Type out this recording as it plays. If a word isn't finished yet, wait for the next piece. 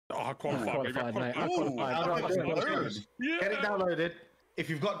I qualified, mate. I Ooh, qualified. Yeah. Get it downloaded. If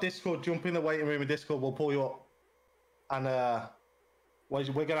you've got Discord, jump in the waiting room in Discord. We'll pull you up. And we're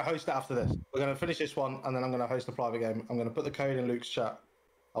going to host it after this. We're going to finish this one, and then I'm going to host a private game. I'm going to put the code in Luke's chat.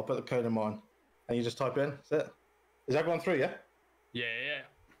 I'll put the code in mine. And you just type in. That's it. Is everyone through, yeah? Yeah.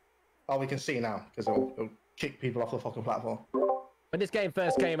 Oh, we can see now, because it'll kick people off the fucking platform. When this game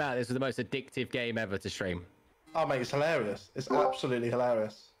first came out, this was the most addictive game ever to stream. Oh, mate, it's hilarious. It's absolutely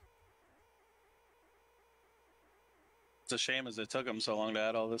hilarious. It's a shame as it took them so long to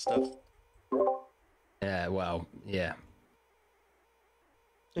add all this stuff. Yeah, well, yeah.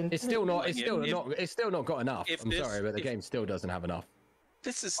 It's still not. It's still not got enough. I'm sorry, but the game still doesn't have enough.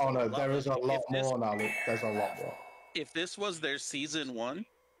 This is. Oh no, there is a lot more now, Luke. There's a lot more. If this was their season 1,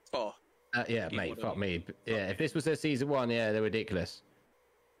 oh. Yeah, mate, fuck me. Yeah, if this was their season 1, yeah, they're ridiculous.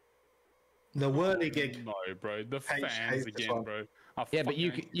 The whirly gig. No, bro. The fans again, bro. Yeah, but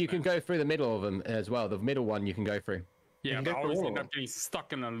you can go through the middle of them as well. The middle one you can go through. Yeah, but I always end up getting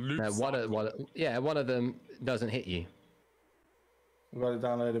stuck in a loop. One of them doesn't hit you. We've got it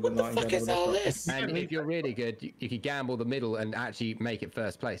downloaded, What the fuck is all this? And if you're really good, you could gamble the middle and actually make it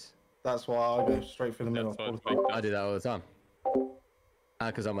first place. That's why I go straight for the middle. I do that all the time.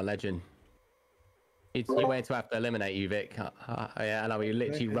 Because I'm a legend. You wait to have to eliminate you, Vic. Yeah, I know you're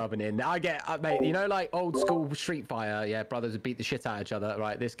literally rubbing in. I get, mate. You know, like old school Street Fighter. Yeah, brothers would beat the shit out of each other.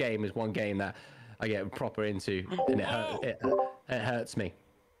 Right, this game is one game that I get proper into, and it hurts me.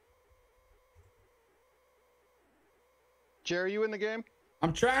 Jerry, you in the game?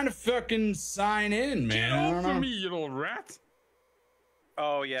 I'm trying to fucking sign in, man. Get off of me, you little rat.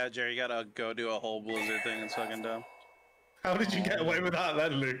 Oh yeah, Jerry, you gotta go do a whole Blizzard thing. It's fucking dumb. How did you get away with that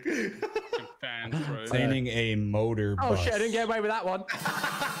then, Luke? Fans, bro. Signing a motor bus. Oh shit, I didn't get away with that one.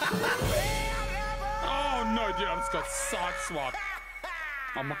 Oh no, dude, I just got side swapped.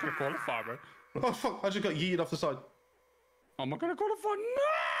 I'm not gonna qualify, bro. Oh fuck, I just got yeeted off the side. I'm not gonna qualify,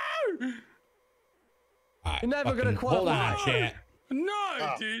 no! You're never gonna qualify. Hold on, chat.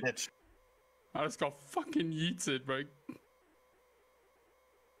 No, dude. Bitch. I just got fucking yeeted, bro.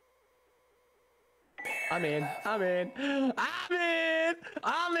 I'm in.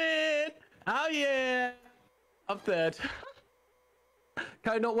 Oh yeah. I'm third.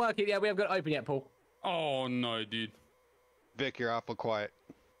 Code not working. Yeah, we haven't got it open yet, Paul. Oh no, dude. Vic, you're awful quiet.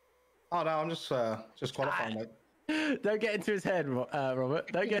 Oh no, I'm just qualifying, mate. Don't get into his head,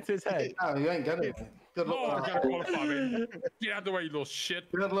 Robert. Don't get into his head. No, you ain't getting it. Good luck. Oh, I gotta qualify, man. Get out of the way, you little shit.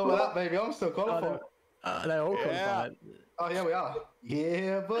 Good luck with that, baby. I'm still qualified. They're all qualified. Oh yeah, we are.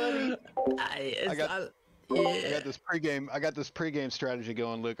 Yeah, buddy. I got this pregame strategy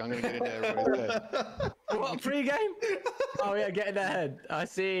going, Luke. I'm gonna get into everybody's head. What, pregame? Oh yeah, get in their head. I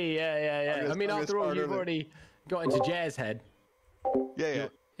see. Yeah. I mean, after all, you've already got into Jer's head. Yeah.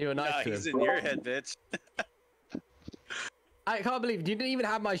 You were nice to him. He's in your head, bitch. I can't believe you didn't even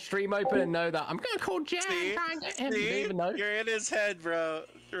have my stream open and know that I'm gonna call Jer. See? You didn't even know. You're in his head, bro.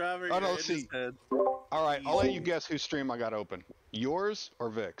 Robert, you're in his head. All right, I'll let you guess whose stream I got open. Yours or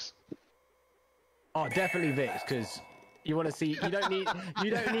Vic's? Oh, definitely Vic's, because you want to see. You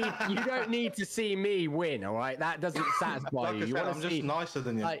don't need to see me win. All right, that doesn't satisfy you. You want to see. I'm just nicer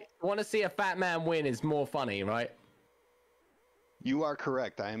than you. Like, want to see a fat man win is more funny, right? You are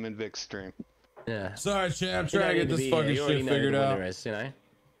correct. I am in Vic's stream. Yeah. Sorry, chat. I'm trying to get this fucking shit figured out. You know.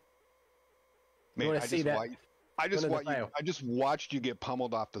 Mate, I just watched you get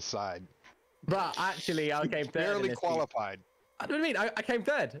pummeled off the side. But actually, I came third. Barely qualified. What do you mean? I came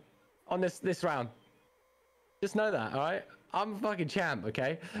third on this round. Just know that, all right? I'm a fucking champ,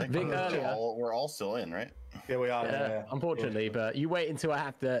 okay? Vic earlier. We're all still in, right? Yeah, we are. Yeah. Unfortunately, but you wait until I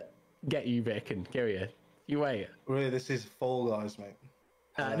have to get you, Vic, and kill you. You wait. Really, this is Fall Guys, mate.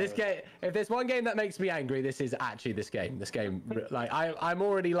 This game, if there's one game that makes me angry, this is actually this game. This game, like I'm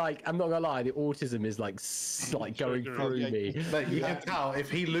already like, I'm not gonna lie, the autism is like going through me. Mate, you can tell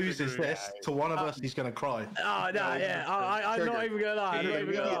if he loses this to one of us, he's gonna cry. Oh no, yeah, I'm not even gonna lie. I'm not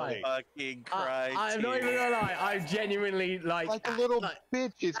even gonna lie. Fucking cry. I'm not even gonna lie. I'm genuinely like a little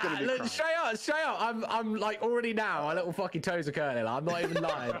bitch. It's gonna be crying. Straight up. I'm like already now. My little fucking toes are curling. I'm not even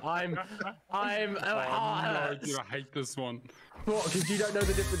lying. I'm. No, dude, I hate this one. What? Because you don't know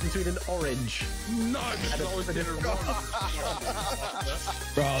the difference between an orange. No, because I always get it wrong.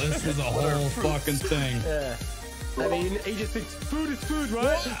 Bro, this was a whole fucking thing. Yeah. I mean, he just thinks food is food,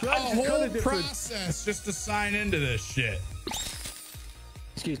 right? A whole process just to sign into this shit.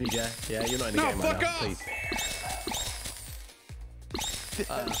 Excuse me, Jay. Yeah, you're not in the game right now, please.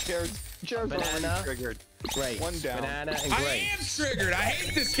 Jared's banana, triggered. Great. One down. Banana and I grape. am triggered. I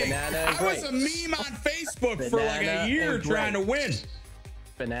hate this game. Banana and I was grapes. a meme on Facebook for like a year trying to win.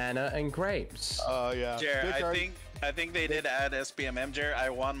 banana, and grapes. Oh yeah. Jared, Stick I think they did add SPMM, Jared. I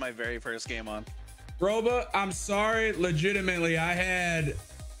won my very first game on. Roba, I'm sorry. Legitimately, I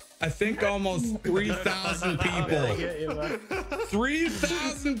think almost 3,000 people.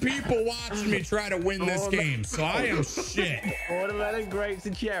 3,000 people watching me try to win this game, so I am shit. Watermelon, grapes,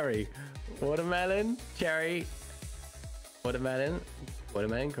 and cherry. Watermelon, cherry. Watermelon,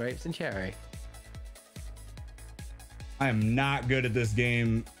 grapes, and cherry. I am not good at this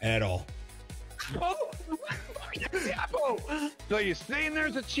game at all. Oh, the apple. So you saying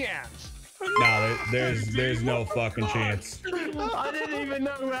there's a chance? No, there's no fucking chance. I didn't even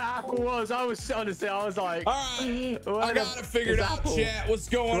know where apple was. I was honestly, I was like, All right, I got it figured out, chat. What's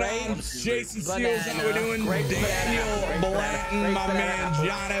going on? Jason Seals, how we doing? Daniel Blanton, my man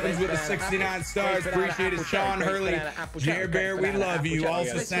John Evans with the 69 stars. Appreciate it. Sean Hurley, Jer Bear, we love you.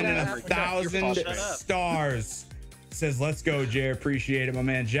 Also sending 1,000 stars. Says, let's go, Jer. Appreciate it, my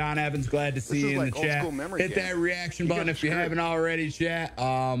man. John Evans, glad to see you in the chat. Hit that reaction button if you haven't already, chat.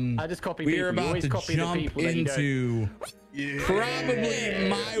 I just copied we are people. about to jump into probably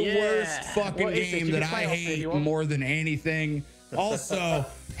my worst fucking game that I hate more than anything. Also,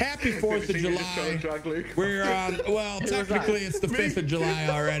 happy 4th of July. We're on, well, technically it's the 5th of July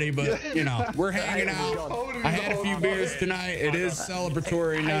already, but you know, we're hanging out. I had a few beers tonight. It is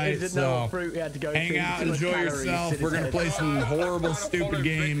celebratory night, so hang out, enjoy yourself. We're going to play some horrible, stupid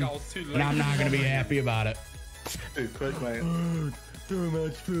game, and I'm not going to be happy about it. Dude, quick, mate. Too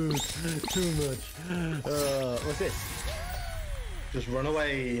much food. Too much. What's this? Just run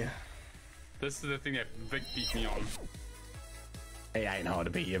away. This is the thing that Vic beat me on. It ain't hard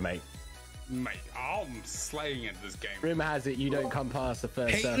to beat you, mate. Mate, I'm slaying at this game. Rumor has it you don't come past the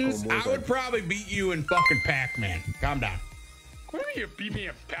first Hayden's, circle. I would probably beat you in fucking Pac-Man. Calm down. What do you beat me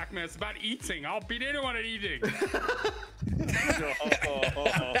at Pac-Man? It's about eating. I'll beat anyone at eating.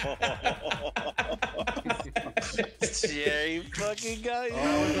 Jerry fucking guy.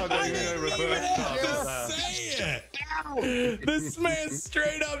 I didn't even have to say it. This man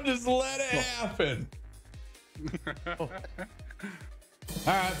straight up just let it happen. All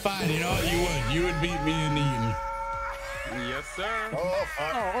right, fine. You know what? You would beat me in eating. Yes, sir. Oh,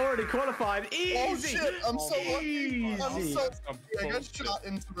 fuck. Oh, already qualified. Easy. Oh, shit. I'm so lucky. I'm Easy. so I got shot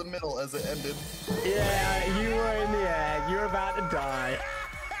into the middle as it ended. Yeah, you were in the air. You're about to die.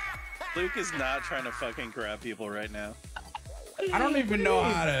 Luke is not trying to fucking grab people right now. I don't even know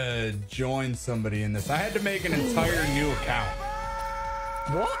how to join somebody in this. I had to make an entire new account.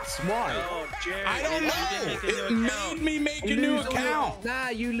 What? Why? Oh, Jerry, I don't know. It made me make a new account. Nah,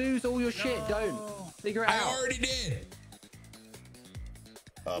 you lose all your shit. Don't. Figure it I out. already did.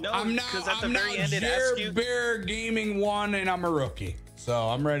 No, I'm not. because at the I'm very not end it asks Jer you. Bear Gaming 1, and I'm a rookie, so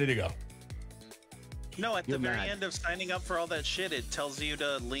I'm ready to go. No, at the You're very mad. end of signing up for all that shit, it tells you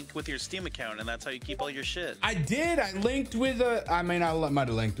to link with your Steam account, and that's how you keep all your shit. I did. I linked with a. I mean, I might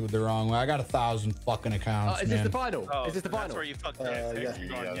have linked with the wrong way. I got 1,000 fucking accounts. Is man. this the final? Oh, is this the that's final? where you fucked up.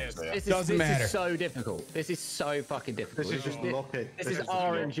 Yeah. Yes. This Doesn't is matter. so difficult. This is so fucking difficult. This is just lucky. This is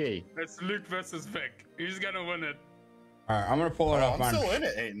RNG. It's Luke versus Vic. Who's gonna win it? All right, I'm gonna pull it up I'm on. still in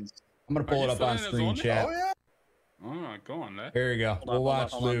it, Aiden. I'm gonna pull Are it you up still on in it, screen Zonda? chat. Oh, yeah? Oh, go on, there. Here we go. Hold on, We'll hold on,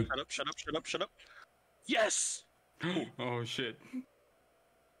 watch hold on. Luke. Shut up. Yes! Oh shit.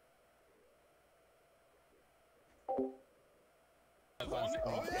 Oh, go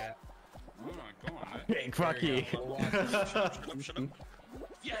on, there. Big fuck you. Shut up.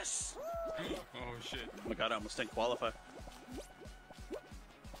 Yes! Oh shit. Oh my god, I almost didn't qualify.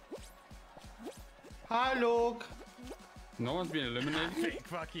 Hi, Luke. No one's been eliminated. Big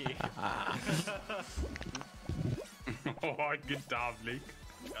fuck you. Oh, good job, Luke.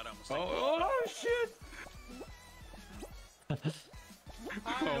 Oh my god, I almost didn't qualify. Oh shit.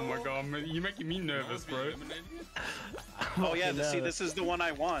 Oh my god, man, you're making me nervous, bro. Oh yeah, see, this is the one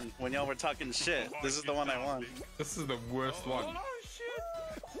I won when y'all were talking shit. This is the one I won. This is the worst one.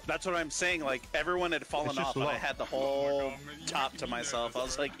 That's what I'm saying. Like everyone had fallen It's just off, and I luck. had the whole top to myself. I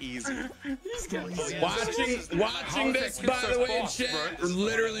was like, easy. Watching this, by the way, chat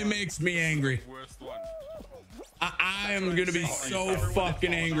literally makes me angry. Worst one. I am gonna be so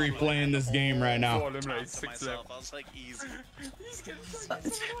fucking angry playing this game right now. Four eliminated, To 6 myself, left. I was like, easy.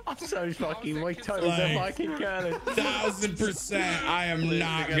 I'm so fucking. My toes are Like- fucking curling. 1,000%. I am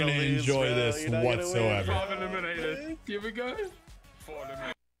not You're gonna gonna lose, enjoy bro. this You're not gonna whatsoever. 5 eliminated. Here we go. 4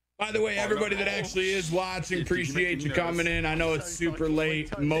 eliminated. By the way, everybody that actually is watching, appreciate you coming in. I know it's super late.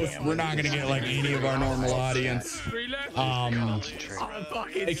 We're not gonna get like any of our normal audience. 3 left. I'm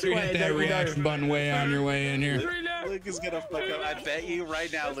fucking Make sure you hit that reaction button way on your way in here. 3 left. Luke is gonna fuck up. I bet you right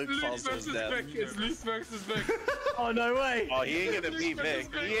now Luke falls to his death. It's Luke versus Vic. Oh, no way. Oh, he ain't gonna beat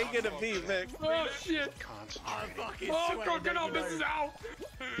Vic. He ain't gonna beat Vic. Oh, shit. Oh, sweating, Crocodile don't you know? misses out.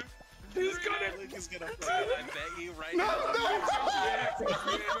 He's got it. Luke is gonna fuck up. I bet you right now.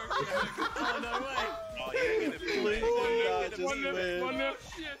 Oh, no way. Oh, he ain't gonna beat Luke. Just One left. win. One left.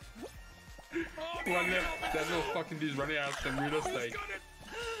 Shit. One left. There's no fucking dudes running out of the real estate.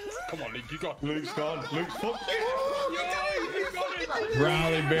 Come on, Luke. You got. Luke's gone. Luke's fucked.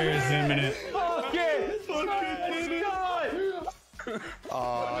 Rally Bear is imminent. Fuck it.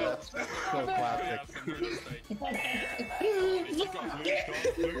 Oh, that's so classic.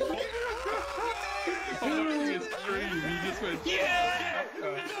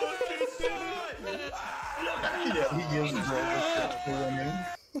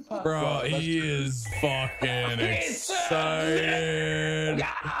 Bro, he is fucking excited.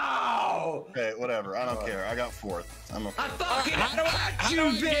 Okay, whatever. I don't care. I got fourth. I'm okay. How do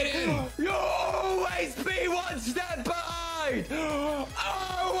you get it? You always be one step behind.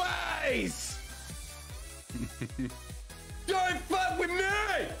 Always. Don't fuck with me.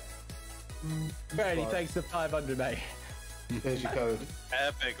 Man, he takes the 500, mate. Here's your code.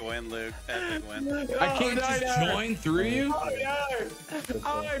 Epic win, Luke. Epic win. I can't just join through you?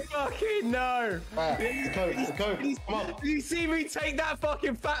 I fucking know. The code. The code. Come on. You see me take that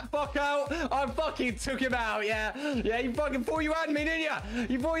fucking fat fuck out? I fucking took him out, yeah? Yeah, you fucking thought you had me, didn't you?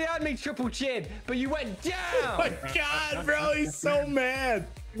 You thought you had me triple chin, but you went down. Oh my God, bro, he's so mad.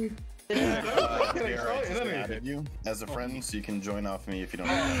 Added you as a friend, so you can join off me if you don't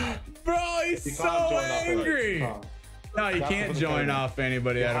know. Bro, he's You so can't join off of it. angry. You can't. No, you have to can't put the join code in. off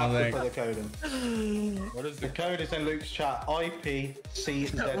anybody, You I don't have to think. put the code in. What is The code is in Luke's chat.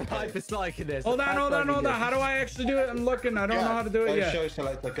 IPCZK. Hyper's liking this. Hold on. How do I actually do it? I'm looking. I don't know how to do it Go yet. show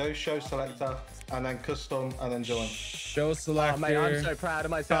selector. Go show selector, and then custom, and then join. Show Oh, selector. mate, I'm so proud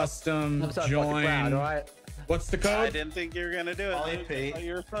of myself. Custom. I'm so fucking proud, Join. all right? What's the I code? didn't think you were gonna do it. Luke. I IP. thought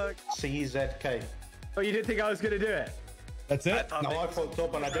you were fucked. CZK. Oh, you didn't think I was going to do it? That's I it. thought No, that I you fucked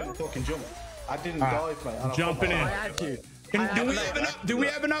up and I didn't fucking jump. I didn't Ah, dive, mate. and I jumping fucked in. up. I had you. Do we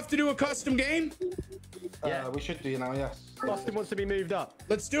have enough to do a custom game? Yeah. We should do now, yes. Boston wants to be moved up.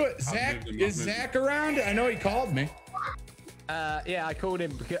 Let's do it. Zach, moving, is I'm moving. Zach around? I know he called me. Yeah, I called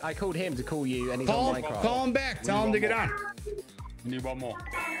him to call you, and he's Call, on Minecraft. call him back. Tell him to get on. We need one more.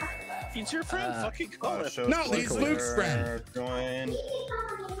 He's your friend. Fucking call him. Show No, he's selector, Luke's friend. Join.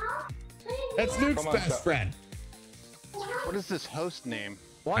 That's Luke's Come on, best Zach. friend. What is this host name?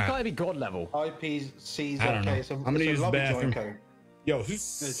 Why can't I be god level? IPCZK. I don't know. So I'm gonna it's a use the lobby join bathroom. code. Yo, who's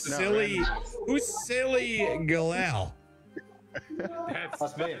silly? Who's silly Galal?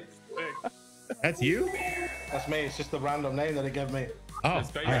 That's me. That's you? That's me. It's just a random name that they gave me. Oh, all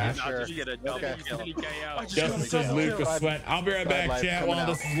right. Not just get a double kill. Justice says Luke was sweat. I'll be right back, life chat, coming while out.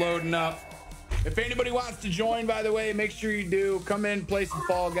 this is loading up. If anybody wants to join, by the way, make sure you do. Come in, play some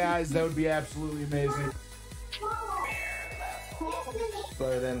Fall Guys. That would be absolutely amazing.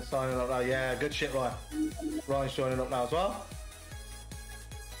 So then signing up now. Yeah, good shit, Ryan. Ryan's joining up now as well.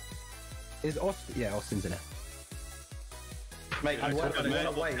 Is Austin? Yeah, Austin's in it. Mate, you want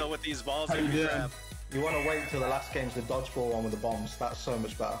to wait. Go with these balls How and you you doing? grab. You want to wait till the last game's the dodgeball one with the bombs. That's so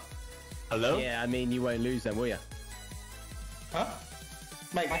much better. Yeah, I mean, you won't lose then, will you? Huh?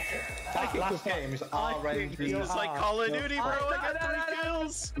 Mate, that last game is RNG. It's like Call of Duty, bro. I got 3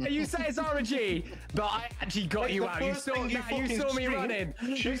 kills. You say it's RNG, but I actually got Mate, you the out. You first saw, thing you you fucking saw me streamed- running.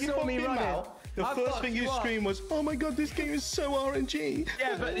 You Shut your saw me fucking running. mouth. The I first fucked thing you up. screamed was, "Oh my god, this game is so RNG."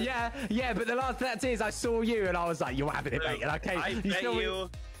 Yeah, but the last that is I saw you and I was like, you're having it, mate. And I came.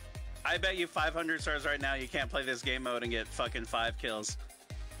 I bet you 500 stars right now you can't play this game mode and get fucking 5 kills.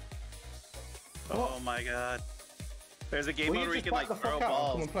 Oh my god. There's a game Will mode you where you just can like back the throw fuck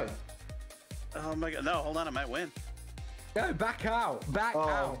out and come balls. and play? Oh my god. No, hold on, I might win. Go back out, back Oh,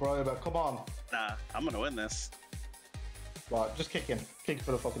 out. bro, but come on. Nah, I'm gonna win this. Right, just kick him. Kick him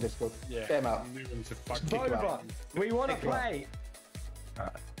for the fucking Discord. Yeah. Get him out. I'm moving to fuck. Kick him Boba, out. we want to Kick him out. play.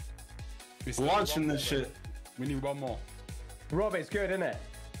 We still Launching need one this more, shit. We need one more. Rob, it's good, isn't it?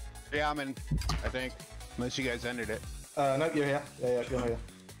 Yeah, I'm in. I think. Unless you guys ended it. No, you're here. Yeah, you're here.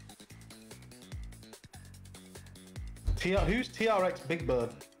 Who's TRX Big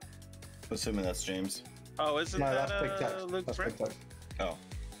Bird? Assuming that's James. Oh, isn't No, that that's Big Text. Luke's That's friend? Big Text. Oh.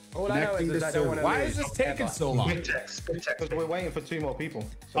 All I know Connecting is to I don't want server. to Why lose is this taking ever. so long? Because we're waiting for 2 more people.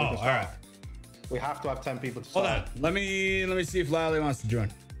 So Oh, we can all start. right. We have to have 10 people to Hold start. on. Let me see if Lally wants to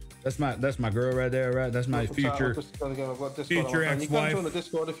join. That's my girl right there, right? That's my future. future And you can ex-wife. join the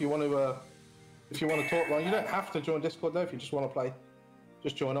Discord if you want to talk. Well, you don't have to join Discord though. If you just want to play,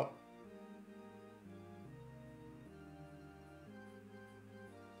 just join up.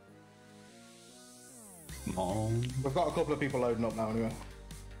 small. We've got a couple of people loading up now anyway.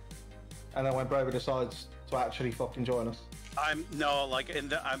 And then when Braver decides to actually fucking join us. I'm in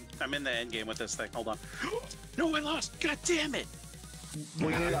the end game with this thing. Hold on. No, I lost. God damn it. We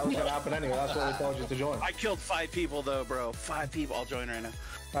knew that was gonna happen anyway. That's why we told you to join. I killed 5 people though, bro. 5 people. I'll join right now.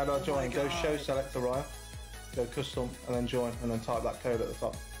 How do I join? Go show select the Riot. Go custom and then join and then type that code at the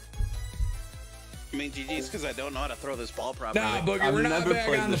top. I mean, GG's because I don't know how to throw this ball properly. Nah, Boogie, we're not back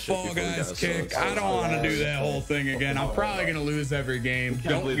on the Fall Guys kick. I don't want to do that whole thing again. I'm probably going to lose every game.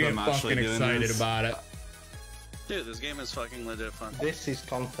 Don't get fucking excited about it. Dude, this game is fucking legit fun. This is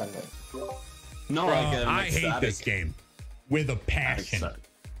content. No, bro, I hate this game with a passion.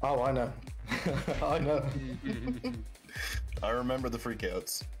 Oh, I know. I know. I remember the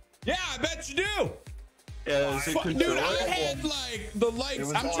freakouts. Yeah, I bet you do. Yeah, dude, I had like the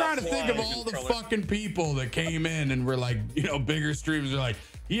likes. I'm trying to think of all the fucking people that came in and were like, you know, bigger streamers are like,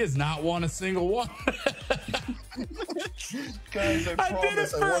 he has not won a single one. Guys, I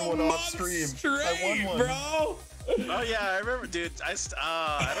promise I won one off stream. Straight, I won one, bro. Oh yeah, I remember, dude. I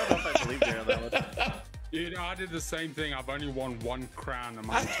don't know if I believe you on that one. Dude, I did the same thing. I've only won 1 crown in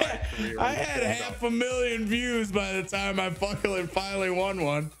my entire career. I had 500,000 views by the time I finally won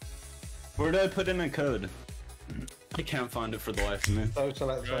one. Where did I put in a code? I can't find it for the life of me. Show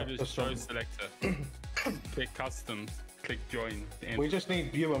selector. Go to show selector. Click customs. Click join. We just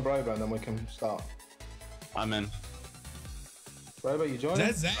need you and Brobo and then we can start. I'm in. Brobo, you joining?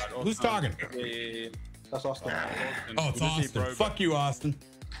 That's Zach. Who's talking? Yeah. That's Austin. Oh, it's Austin. Fuck you, Austin.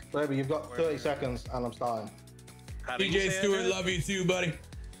 Brobo, you've got 30 seconds and I'm starting. DJ Stewart, love you too, buddy.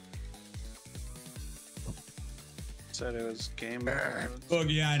 Said it was game. Look,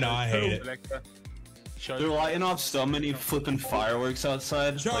 yeah, I know. I hate it. They're lighting off so many flipping fireworks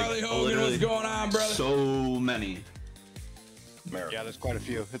outside. Charlie like, Hogan, what's going on, brother? So many. Yeah, there's quite a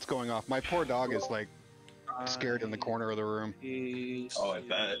few. It's going off. My poor dog is like scared in the corner of the room. Oh, I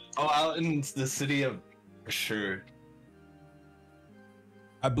bet. Oh, out in the city of sure.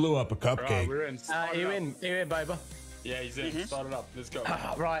 I blew up a cupcake. Right, we're in. You in, Boba? Yeah, he's in. Start it up. Let's go.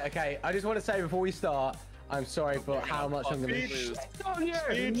 Right, okay. I just want to say before we start, I'm sorry for how much I'm going to lose. I'm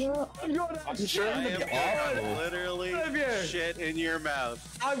literally shit in your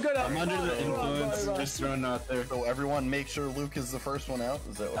mouth. I'm under the influence. Just throwing it out there. So everyone, make sure Luke is the first one out.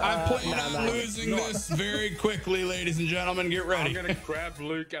 Is that what I plan on losing this very quickly, ladies and gentlemen. Get ready. I'm gonna grab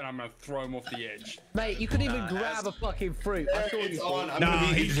Luke and I'm gonna throw him off the edge. Mate, you couldn't even grab a fucking fruit. I saw you. No,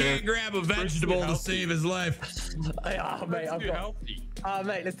 he can't grab a vegetable to save his life. Oh, mate, I've got. Healthy.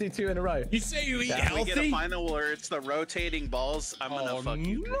 Mate, let's do 2 in a row. You say you eat We get a healthy? final where it's the rotating balls. I'm gonna fuck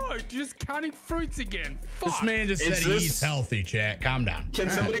you. No, just counting fruits again. This Fuck. man just said Is he this- eats healthy, chat. Calm down. Can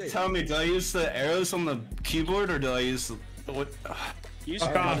somebody tell me, do I use the arrows on the keyboard or do I use the, what?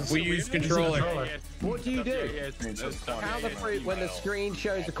 Fuck off. We use controller. What do you do? Just Count the fruit when the screen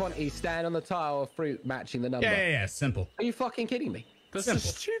shows the quantity. Stand on the tile of fruit matching the number. Yeah. Simple. Are you fucking kidding me? This Simple.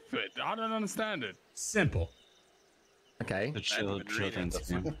 is stupid. I don't understand it. Simple. Okay. The children's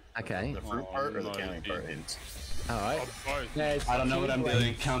game. Okay. the fruit part or the counting part? Haynes? All right. There's I don't know 2 what I'm grapes,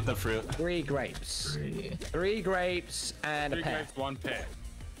 doing. Count the fruit. 3 grapes. 3 grapes and a 3 pear. grapes, 1 pear.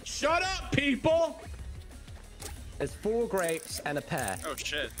 Shut up, people! There's 4 grapes and a pear. Oh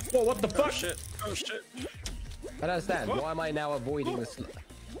shit. Whoa, what the Oh fuck? shit. Oh shit. I don't understand. Why am I now avoiding this?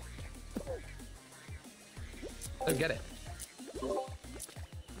 I don't get it.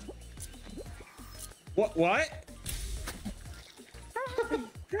 What?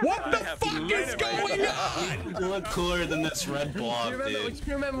 What the fuck is going on? You look cooler than this red Do blob, you dude.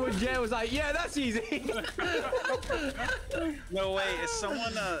 remember when Jay was like, yeah, that's easy? No way. Is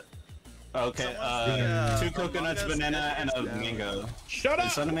someone Okay, 2 coconuts, banana, and a mango. Shut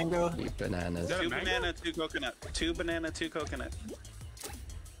Is that up! a mango? Bananas. 2 banana, 2 coconut. 2 banana, 2 coconut.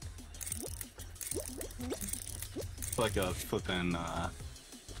 It's like a flippin',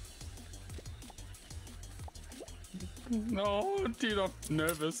 No, dude, I'm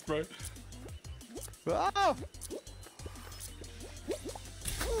nervous, bro. Oh!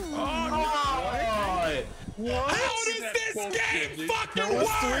 Oh, How does this game fucking There was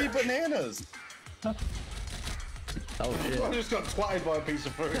 3 work? bananas. Oh shit. I just got twatted by a piece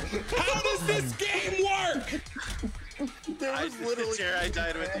of fruit. How does this game work? There was literally I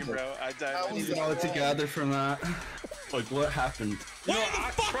died with you, bro. I died with you. all together from that. Like, what happened? Why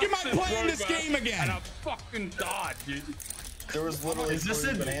the fuck am I playing this game And again? I fucking died, dude. There was literally Is this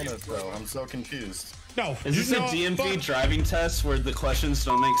 3 a- bananas, bro. I'm so confused. No. Is this you a know, DMV fuck driving test where the questions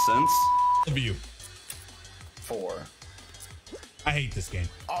don't make sense? of you. 4. I hate this game.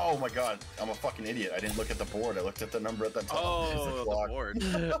 Oh my god, I'm a fucking idiot. I didn't look at the board. I looked at the number at the top. Oh, the board.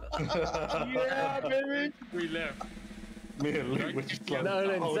 Yeah, baby. We left. Me and Luke were just like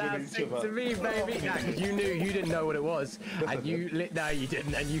Nolan, holding sound each sick other. to me, baby. Nah, because you knew you didn't know what it was, and you no, you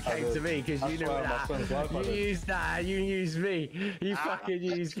didn't, and you came to me because you That's knew why my son's life, I you did. used that. You used me. You fucking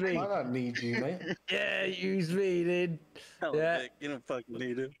used me. I don't need you, mate. Yeah, use me, dude. Hell, Yeah. Vic, you don't fucking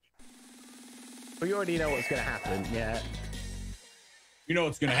need it. Well, you already know what's gonna happen. Yeah. You know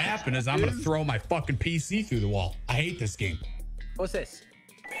what's gonna happen is I'm gonna throw my fucking PC through the wall. I hate this game. What's this?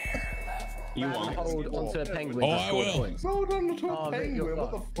 You won. Hold onto a penguin. Oh, to I score will. points. Hold on to a Oh, Vic, you're penguin.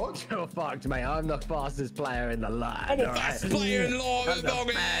 What the fucked. fuck? You're fucked, mate. I'm the fastest player in the line. I'm the all right? fastest player in the law. I'm the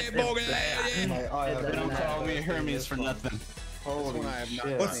fastest player. Mate, I have Don't call me Hermes for nothing. Holy one I have not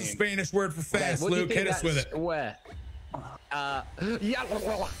shit. What's the Spanish word for fast, What do you Luke? think Hit us with that's it. Where? Yeah.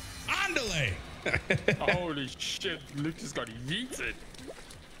 Andale. Holy shit, Luke just got yeeted.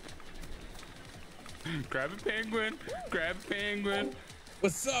 Grab a penguin. Grab a penguin.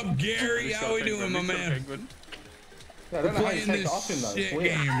 What's up, Gary? Luke's How got we a doing, penguin, my Luke's got a man? penguin. Yeah, I don't know how you Playing take it off him this though. It's shit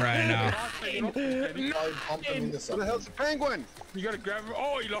weird. game right now. What the hell's the penguin? You gotta grab him.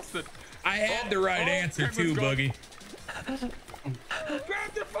 Oh, he lost it. I had the right answer too, penguin's Boogie.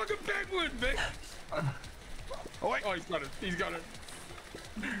 Grab the fucking penguin, Vic. Oh, wait. Oh, he's got it. He's got it.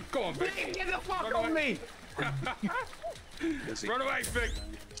 Go on, Vic. Get the fuck Run on away. me! Run away, Vic.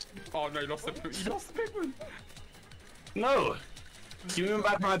 Oh, no, he lost the penguin. No. Give me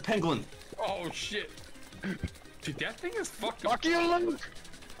back my penguin. Oh, shit. Dude, that thing is fucking... Fuck you, Luke!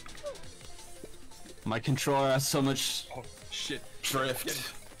 My controller has so much Oh, shit.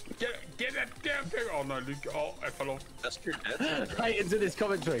 drift. Get that damn penguin. Oh, no, Luke. Oh, I fell off. That's your dead. Right into this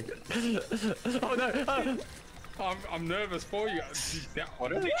commentary. Oh no! I'm nervous for you. Jeez,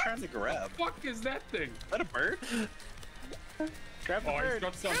 What are they trying to grab? What the fuck is that thing? Is that a bird? Grab the Oh, he's bird.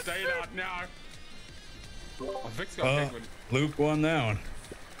 got some data out now. Oh, Vic's got a penguin. Luke won that one.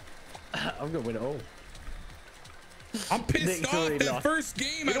 I'm gonna win it all. I'm pissed Nick's off. already That lost. first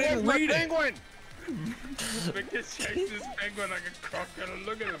game, I Get away didn't from my read it. penguin! Vic just chased this penguin like a crocodile.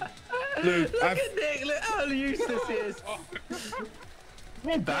 Look at him. Luke, Look at Nick. Look how useless he is. Give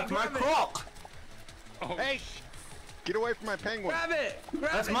me back my croc. Oh, Hey! Get away from my penguin! Grab it.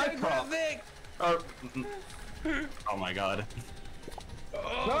 Grab That's it. my Don't grab prop. Vic. Oh my god.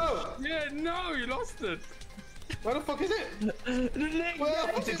 oh, yeah, no, you lost it. Where the fuck is it? Nick, Well,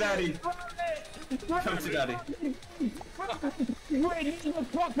 Come to daddy. grab it. Grab Come to it. daddy. Wait, he's the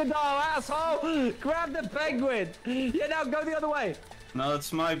crocodile, asshole. Grab the penguin. Yeah, now go the other way. No,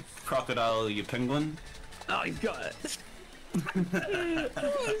 it's my crocodile, you penguin. Oh, he's got it.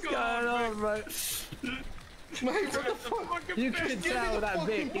 What's going on, bro? Mate, what the fuck? You can Give me tell the that fucking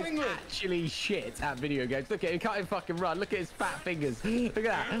Vic is penguin. actually shit at video games. Look at him, he can't even fucking run. Look at his fat fingers. Look at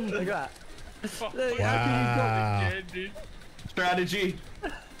that. Look at that. Look, how Wow. Yeah, dude. Strategy.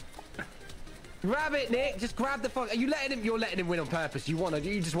 Grab it, Nick. Just grab the fuck. Are you letting him? You're letting him win on purpose. You want to?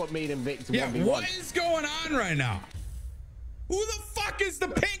 You just want me and Vic to Yeah, 1v1. what is going on right now? Who the fuck is the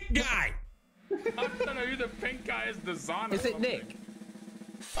pink guy? I don't know who the pink guy is. Designer. Is it Nick?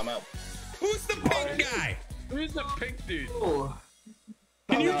 I'm out. Who's the pink guy? Who's the pink dude?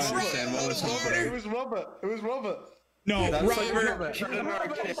 Can you I try understand a what little was It harder? was Robert. It was Robert. No, That's like Robert. Robert.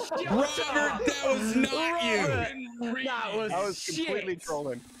 Robert, that was not you. That was, I was completely shit.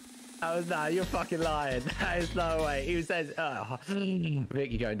 trolling. That was you're fucking lying. That is no way. He says, oh,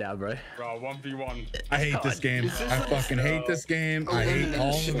 Vic, you're going down, bro. Bro, 1v1. I hate this game. I fucking hate this game. I hate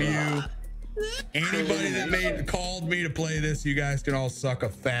all of you. Anybody that called me to play this, you guys can all suck a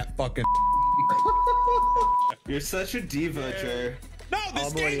fat fucking. You're such a diva, Jer. No,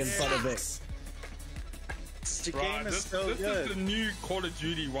 this I'm already game in front of it. sucks. The Bro, game is this so is good. the new Call of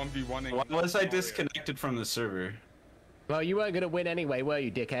Duty 1v1. Why was I disconnected from the server? Well, you weren't gonna win anyway, were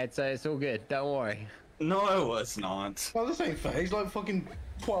you, dickhead? So it's all good. Don't worry. No, I was not. Oh, this ain't fair. He's like fucking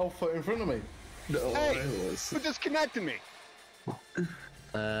 12 foot in front of me. No, Hey, I was. who disconnected me?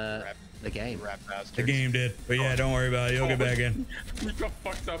 The game. Rat bastard. The game did, but yeah, don't worry about it. You'll get back in. We got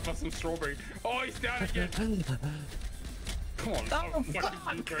fucked up by some strawberry. Oh, he's down again. Come on. Oh,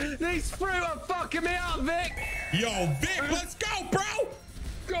 fuck! These fruit are fucking me up, Vic! Yo, Vic, let's go, bro.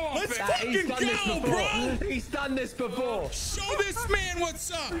 Go on, Let's Vic. fucking He's done this go, before. bro. He's done this before. Show this man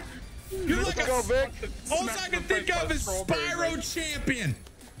what's up. You're like Go, a. Vic. All I can think of is Spyro champion.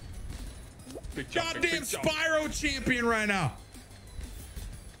 Big jump, Goddamn big jump. Spyro champion right now.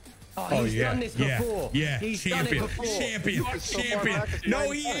 Oh, he's done this before. Yeah, He's champion, done it before. champion, so far champion. back as No,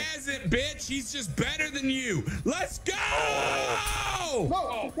 nine he points. hasn't, bitch. He's just better than you. Let's go! Whoa,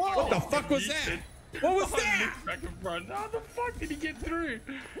 whoa. What the fuck was that? What was that? Back in front. How the fuck did he get through?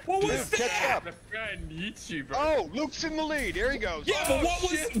 What was Catch that? up. The fan hits you, bro. Oh, Luke's in the lead. Here he goes. Yeah, but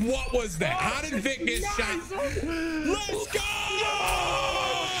what was that? How did Vic get shot? Let's go!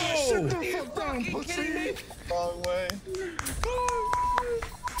 Shut the fuck down, pussy. Wrong way.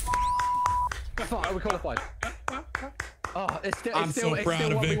 Fuck, are we qualified? Oh, I'm so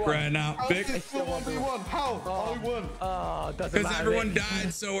proud of Vic right now. Vic, It's still 1v1. How? I won. Oh, doesn't because matter. everyone Vic.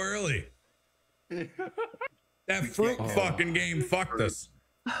 died so early. That fruit fucking game fucked us.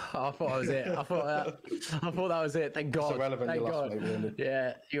 I thought that was it. I thought that was it. Thank God. irrelevant, Thank you lost, God. mate, really.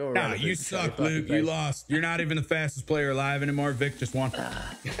 Yeah, you're Nah, irrelevant. you suck, Luke. You lost. You're not even the fastest player alive anymore. Vic just won.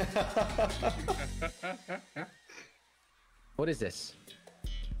 What is this?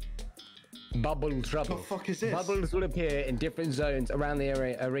 Bubble trouble. What the fuck is this? Bubbles will appear in different zones around the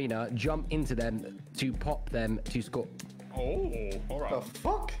arena. Jump into them to pop them to score. Oh, all The right.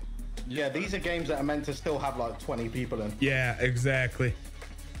 fuck? Yeah, these are games that are meant to still have like 20 people in. Yeah, exactly.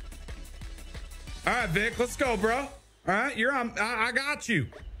 All right, Vic, let's go, bro. All right, you're on. I got you.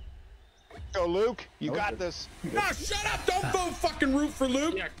 Go, Luke. You got this. No, shut up. Don't go fucking root for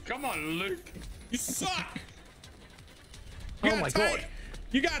Luke. Yeah, come on, Luke. You suck. Oh my God.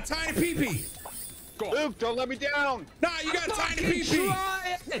 You got tiny pee-pee. Luke, don't let me down. Nah, you got tiny pee-pee.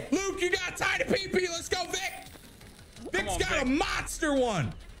 Luke, you got tiny pee-pee. Let's go, Vic. Vic's on, got a Vic. monster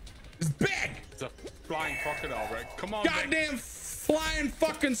one. It's big. It's a flying crocodile, bro. Come on, Vic. Goddamn flying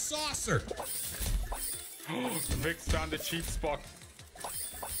fucking saucer. Vic's found the cheap spot.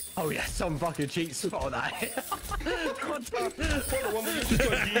 Oh yeah, some fucking cheat spot that.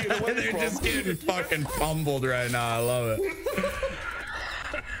 They're just getting fucking fumbled right now. I love it.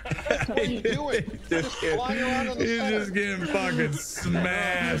 What are you doing? Flying around on the He's center. just getting fucking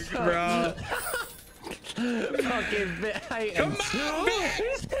smashed, bro. Fucking Vic. Come on, Vic.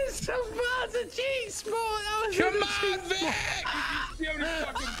 This is so bad. It's a cheat spot. That was Come on, Vic. See how many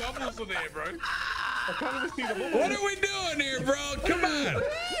fucking bubbles are there, bro? I can't even see the ball. What are we doing here, bro? Come on.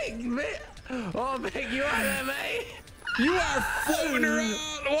 Vic. Oh, Vic, you are there, mate. You are floating around.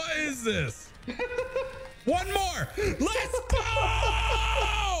 What is this? One more. Let's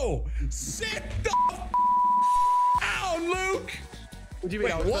go. Sit the down, Luke. What do you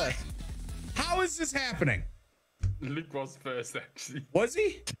mean? I was what? first? How is this happening? Luke was first, actually. Was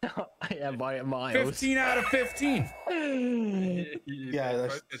he? Yeah, by miles. 15 out of 15. Yeah,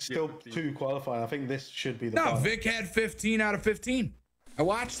 there's still 2 qualifying. I think this should be the No, final. Vic had 15 out of 15. I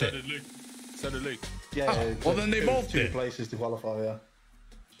watched So it. did Luke. So did Luke. Yeah, Oh, yeah, well, then they both two did. places to qualify, yeah.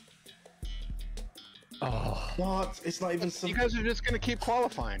 Oh, What? It's not even some... You guys are just gonna keep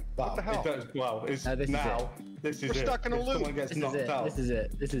qualifying. What the hell? Well, it's this is now. This is We're it. stuck in a If loop. someone gets this is knocked it. out. This is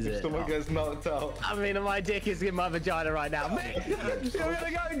it. This is If it. someone gets knocked out. I mean, my dick is in my vagina right now. Mate, you're gonna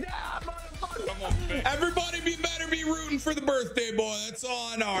go down, motherfucker. Come on, Vic. Everybody better be rooting for the birthday boy. That's all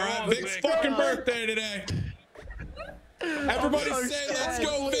I know, all right? on, Vic's Vic. fucking birthday today. Everybody so say, let's scared.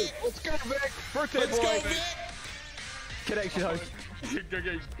 go, Vic. Let's go, Vic. Birthday Let's boy. go, Vic. Connection host. Go,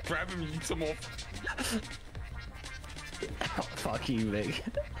 grab him, eat some more. Oh, fuck you, Vic.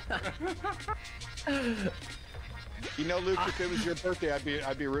 You know, Luke, if it was your birthday,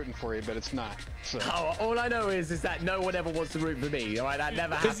 I'd be rooting for you, but it's not. So Oh, all I know is that no one ever wants to root for me. All right, that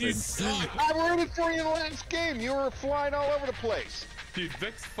never Because you happens. suck. I rooted for you in the last game. You were flying all over the place. Dude,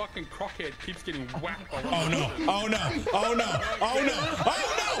 Vic's fucking crockhead keeps getting whacked. By Oh, no. Oh, no. Oh, no. Oh, no. Oh,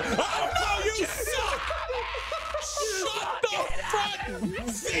 no. Oh, no. You suck. Shut the front.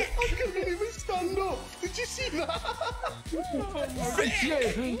 Vic. I couldn't even stand up. Did you see that? Fuck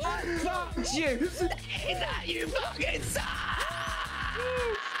you. Fuck you. That you fucking suck.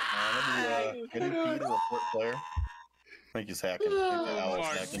 Can you feed a report player? I think he's hacking. I think that Oh Owl's my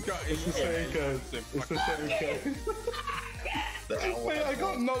hacking. god, It's the same code. It's the same code. The owl Mate, I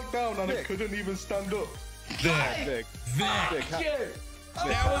got knocked down and I couldn't even stand up. Vic. Vic.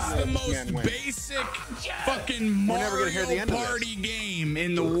 That was the most win. basic fucking never gonna hear the Mario end of this. Party game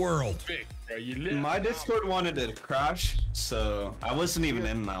in the world. Vic, bro, you lit. My Discord wanted to crash, so I wasn't even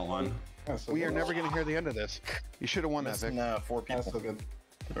in that one. We are never going to hear the end of this. You should have won that, Vic. Nah, 4 That's people. so good.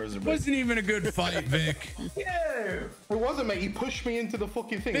 Or is it Wasn't even a good fight, Vic. It wasn't, mate. He pushed me into the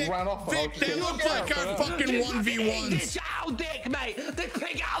fucking thing, Vic, ran off. and I Vic, was they just look going, like our fucking 1v1s. This owl dick, mate. This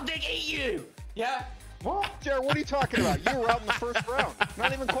big owl dick eat you. Yeah. What? Jared, what are you talking about? You were out in the first round.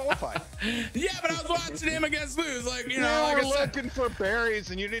 Not even qualified. Yeah, but I was watching him against Luz. Like, you You know, like were I said. looking for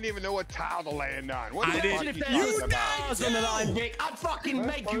berries and you didn't even know what tile to land on. What I the didn't. fuck If are there you You was talking about? stars on the line, Dick, I'd fucking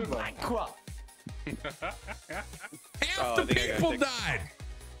make you over. bankrupt. Half the people died.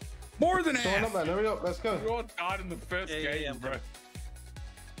 More than Going up, half. man. Hurry up. Let's go. You all died in the first game, bro.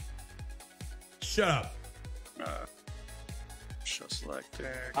 shut up. Show selected.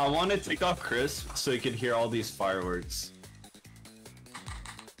 I want to take off Chris so he could hear all these fireworks.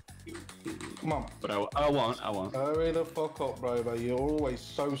 Come on. But I won't. Hurry the fuck up, bro. You're always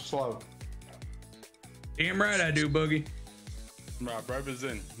so slow. Damn right I do, Boogie. Right, Rover's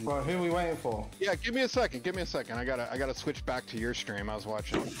in. Right, who are we waiting for? Yeah, give me a second. Give me a second. I gotta switch back to your stream. I was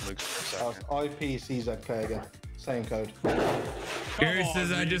watching Luke's for a second. IPCZK again. Same code. Gary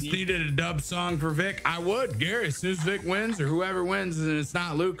says I just needed a dub song for Vic. I would, Gary. As soon as Vic wins or whoever wins and it's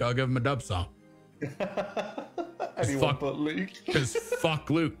not Luke, I'll give him a dub song. Anyone but Luke. Because fuck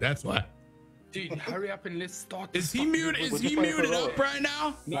Luke, that's why. Dude, hurry up and let's start. Is he muted? Is he muted up right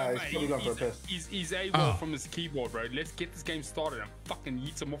now? No, he's probably gone for a piss. He's AWOL from his keyboard, bro. Let's get this game started and fucking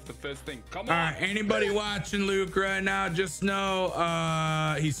yeet him off the first thing. Come on. All right, anybody watching Luke right now, just know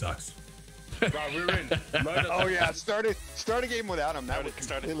he sucks. Right, we're in. Oh yeah, start a game without him. That would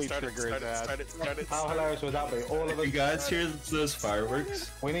completely trigger his ass. How hilarious would that be? All of us. You guys hear those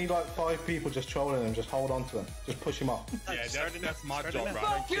fireworks? We need like 5 people just trolling him. Just hold on to them. Just push him up. Yeah, that's my job, bro.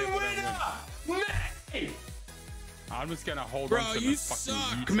 Fucking winner! Me! I'm just gonna hold Bro, on to you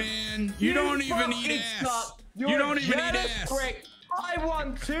suck, man. You don't even eat ass. You don't even eat ass. I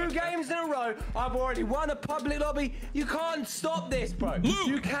won 2 games in a row. I've already won a public lobby. You can't stop this, bro. Luke,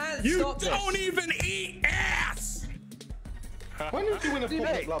 you can't you stop this. You don't even eat ass. When did you win a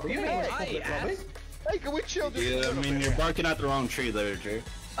public lobby? You didn't win a public lobby. Hey, can we chill just Yeah, I mean, you're barking at the wrong tree there, Jay.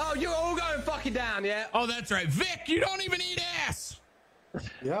 Oh, you're all going fucking down, yeah? Oh, that's right. Vic, you don't even eat ass.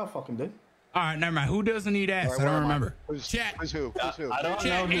 Yeah, I fucking do. All right, never mind. Who doesn't eat ass? Right, I don't remember. Chat. Who's who? I don't Chat.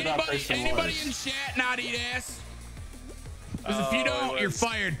 know who that person Anybody was. in chat not eat ass? Because if you don't, you're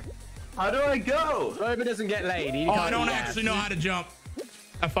fired. How do I go? Rover doesn't get laid. He Oh, can't I don't eat actually ass. know how to jump.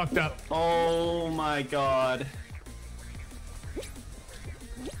 I fucked up. Oh my god.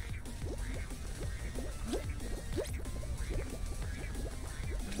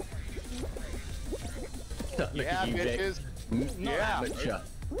 Look Yeah, at you, Vic. bitches. Yeah.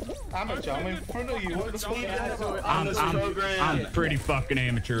 Amateur, I'm in front of you. What the fuck? On this program. I'm pretty fucking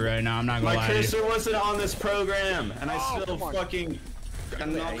amateur right now. I'm not gonna My lie to you. cursor wasn't on this program, and I still fucking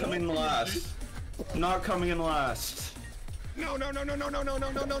am not coming in last. Not coming in last. No!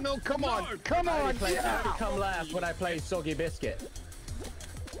 Come on! I come last when I play Soggy Biscuit.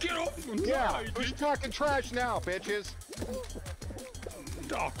 Get off! Yeah, who's talking trash now, bitches?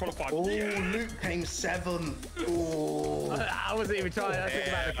 Oh, qualified. Oh, Luke came 7. Oh. I wasn't even trying. I was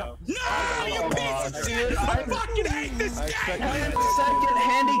thinking about the No, you piece of shit! I fucking hate this game! 10-second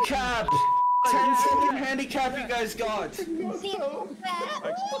handicap! 10-second handicap you guys got!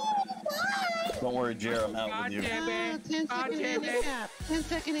 Don't worry, Jared, I'm out with you.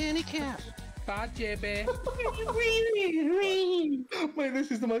 10-second handicap. Bye, JB. Mate, this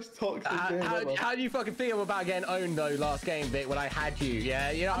is the most toxic game ever. How do you fucking feel about getting owned though last game, Vic, when I had you?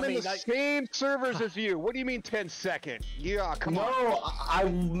 Yeah, you know what I I'm in mean? the Like, same servers as you. What do you mean 10-second? Yeah, come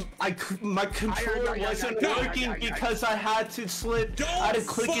on. No, my controller wasn't working because I had to I had to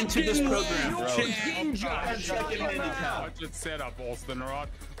click into this program, bro. Budget setup, Austin, alright?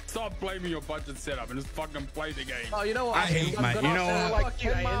 Stop blaming your budget setup and just fucking play the game. oh, you know what? I hate my. You know what? Like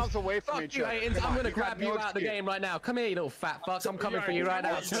 10 miles away from Fuck each you, other. Aitons. Come I'm on, gonna you got grab you no out of the excuse. game right now. Come here, you little fat fuck. I'm coming for you right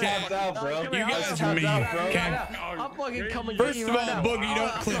now. Tapped out, bro. You guys are mean. Okay. I'm fucking coming First for of you right all, now. Boogie,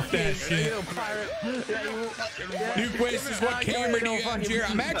 don't clip that You shit. little pirate. Yeah, you- New questions. What camera do you got here?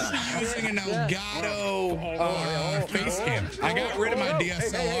 I'm actually using an Elgato face cam. I got rid of my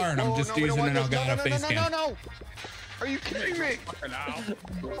DSLR and I'm just using an Elgato face cam. No! Are you kidding me?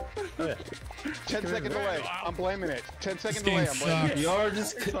 10-second delay. I'm blaming it. 10-second delay. I'm blaming it. You're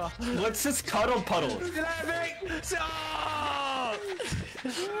just. Let's just cuddle puddle.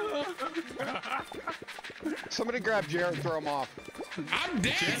 Somebody grab Jared and throw him off. I'm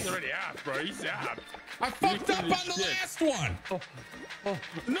dead. He's already out, bro. He's out. I fucked up on the last one.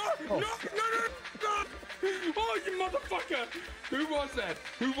 No! Oh, you motherfucker! Who was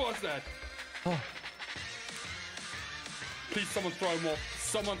that? Please, someone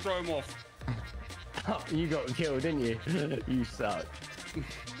throw him off. You got killed, didn't you? You suck.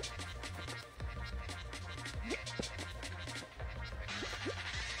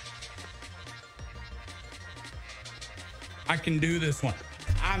 I can do this one.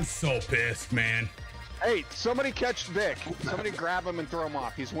 I'm so pissed, man. Hey, somebody catch Vic. Somebody grab him and throw him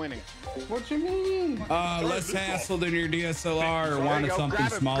off. He's winning. What you mean? Less hassle than your DSLR or wanted go. something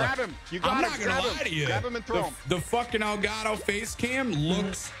Grab him, smaller. grab him. You got I'm him, not gonna grab lie him. to you. Grab him and throw him. The fucking Elgato face cam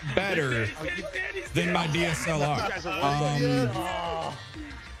looks better than my DSLR.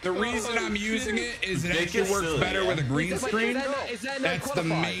 The reason I'm using it is it actually works better with a green screen. That's the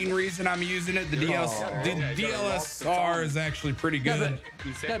main reason I'm using it. The DLSR is actually pretty good.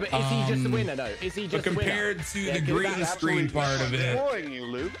 No, but is he just the winner though? Is he just but compared to the green screen part of it,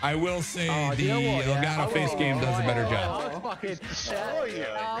 I will say the Elgato face game does a better job. Like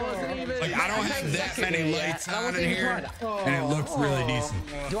I don't have that many lights on in here, and it looks really decent.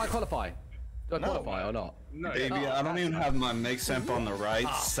 Do I qualify? Do I qualify or not? No, baby, I don't even have my mix amp on the right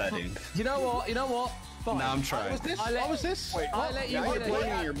setting. You know what? You know what? Fine. Now I'm trying. What was this? Wait, I'll let you win.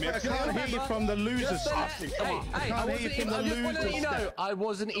 I can't hear you from the loser side. Hey, I just want to let you know, I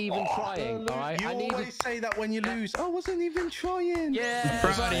wasn't even trying. All right. You always say that when you lose. I wasn't even trying. Yeah.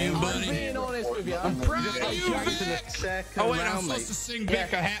 I'm proud of you, buddy. I'm being honest with you. I'm proud of you, Vic. Oh wait, I'm supposed to sing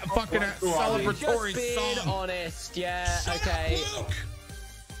Vic a fucking celebratory song. Just being honest. Yeah. Okay.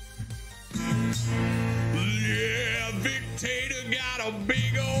 Yeah, Vic Tater got a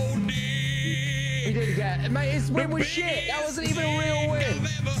big old dick. He did get, mate. His win was shit. That wasn't even a real win.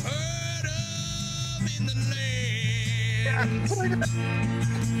 I've ever heard of in the land.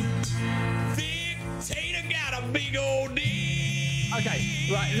 Vic Tater got a big old dick. Okay,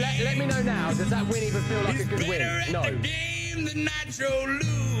 right. Let me know now. Does that win even feel like a good win? No. The game the Nitro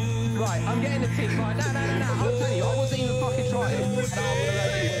lose. Right, I'm getting the tick. Right, no. I'm telling you, I wasn't even fucking trying.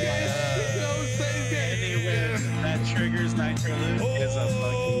 That triggers Nitro lose is a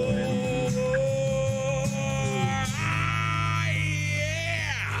fucking win.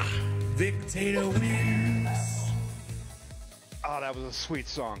 Yeah! Vic Tater wins. Oh, that was a sweet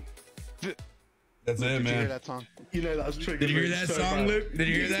song. That's it, man. Did you hear that song? You know that was triggered. Did you hear that song, Luke? Did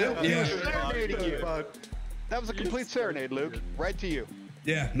you hear that? Yeah. That was a complete serenade, Luke. Right to you.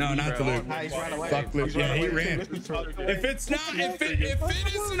 Yeah, no, not to Luke. Fuck Luke. Yeah, he ran. If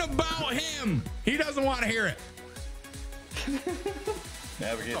it isn't about him, he doesn't want to hear it.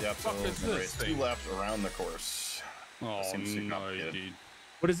 Navigate the obstacle in the race. 2 laps around the course. Oh, no, dude.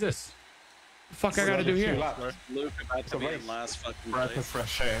 What is this? The fuck I gotta do here? Luke about to be in last fucking Breath of place.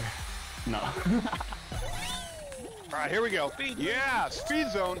 fresh air. No. All right, here we go. Yeah,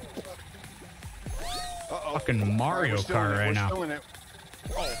 speed zone. Uh-oh. Fucking Mario Kart right now.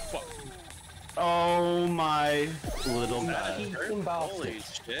 Oh, fuck. Oh my little bad. Holy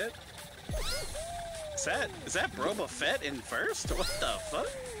shit. Is that Boba Fett in first? What the fuck?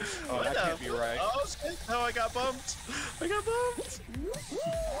 Oh, what that can't be right. Oh, shit. Oh, I got bumped.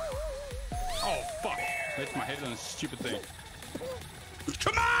 Oh, fuck. Hit my head on this stupid thing.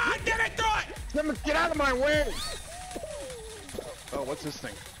 Come on, get it through it! Get out of my way! Oh, what's this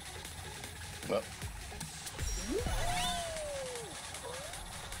thing? Well,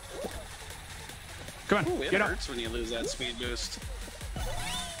 Come on, Ooh, it get up. hurts when you lose that speed boost.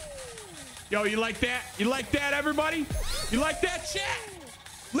 Yo, you like that? You like that, everybody? You like that, chat?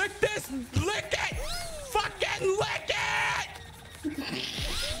 Lick this! Lick it! Fucking lick it!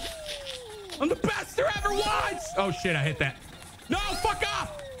 I'm the best there ever was! Oh shit, I hit that. No, fuck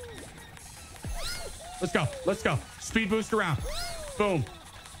off! Let's go, let's go. Speed boost around. Boom.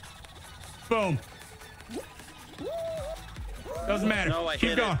 Boom. Doesn't matter. No, I Keep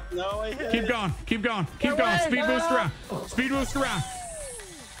hit going. it. No, I hit Keep it. going. Keep going. Keep going. Speed boost around. Speed boost around.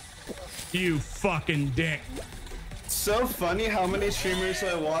 You fucking dick. So funny how many streamers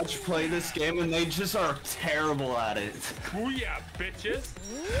I watch play this game and they just are terrible at it. Booyah, bitches.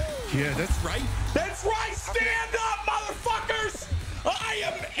 Yeah, that's right. That's right. Stand up, motherfuckers. I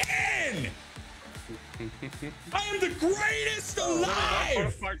am in. I am the greatest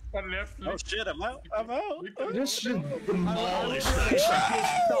alive. Oh shit, I'm out. This should demolish that that track.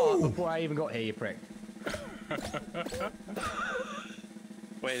 Start before I even got here, you prick.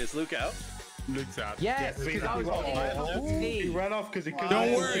 Wait, is Luke out? Luke's out. Yes, because I was He ran off because he couldn't.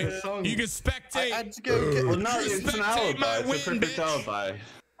 Don't worry. You can spectate. Well, no, it's an alibi. It's a perfect alibi.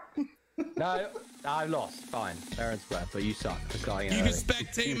 No, I lost. Fine, fair and square, but you suck for starting You early. can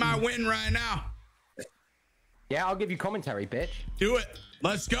spectate my win right now. Yeah, I'll give you commentary, bitch. Do it.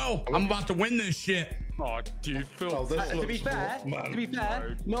 Let's go. I'm about to win this shit. Oh, dude, Phil. To be fair,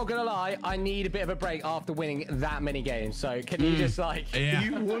 not gonna lie, I need a bit of a break after winning that many games. So can you just like? Yeah.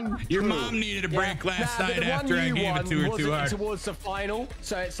 Your mom needed a break last night after I gave it to her too hard. Towards the final,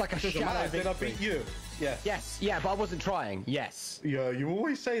 so it's like a shadow Did I victory. beat you? Yeah. Yes, yeah, but I wasn't trying. Yes. Yeah, you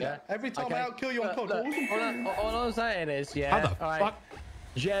always say that. Every time I outkill you on COD. All I'm saying is, yeah. How the all right. fuck?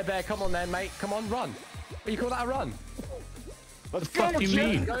 Yeah, Bear, come on then, mate. Come on, run. What do you call that a run? What the fuck do you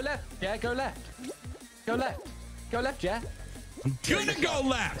mean? Go left. Yeah, go left. Go left. Go left, yeah. I'm gonna go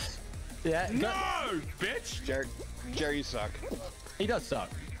left. Yeah. No, bitch. Jerry, you suck. He does suck.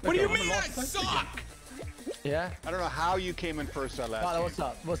 What do you mean I suck? Yeah? I don't know how you came in first that last Tyler, game. what's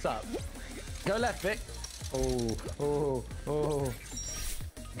up? What's up? Go left, Vic. Oh.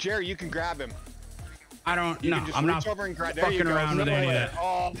 Jerry, you can grab him. I don't You know. can just I'm reach not over and grab. There you fucking go. around with any of that.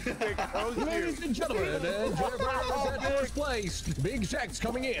 Oh, Vic, those you. Ladies and gentlemen, Jer Bear is at first place. Big Check's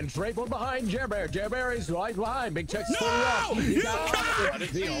coming in, straight from behind Jer Bear. Jer Bear is right behind. Big Check's fully up. You got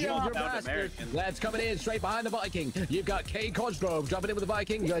the older bastard that's coming in straight behind the Viking. You've got Kay Cosgrove jumping in with the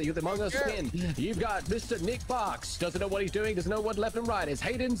Viking. You got the Among Us spin. You've got Mr. Nick Fox. Doesn't know what he's doing. Doesn't know what left and right is.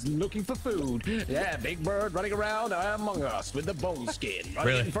 Hayden's looking for food. Yeah, Big Bird running around Among Us with the bone skin.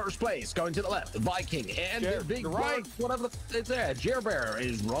 Running in first place, going to the left. The Viking and the Big Bird, whatever it's there. Jer Bear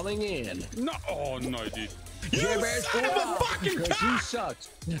is running in. No, oh no, dude. Jer Bear's full up because you sucked.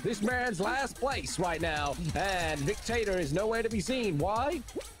 This man's last place right now, and Victator is nowhere to be seen. Why?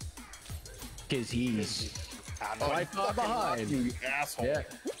 Because he's right far behind. You asshole. Yeah,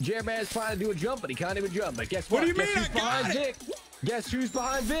 Jer Bear's trying to do a jump, but he can't even jump. But guess what? What do you Guess mean? who's I behind got it. Vic? Guess who's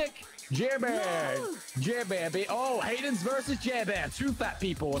behind Vic? Jer Bear. Jer Bear. Oh, Hayden's versus Jer Bear. Two fat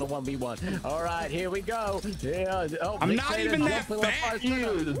people in a 1v1. All right, here we go. Yeah. Oh, I'm Vic not Tator's even that jumping like fat. five-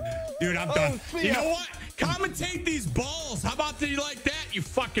 Dude, I'm done. You know what? Commentate these balls. How about you like that, you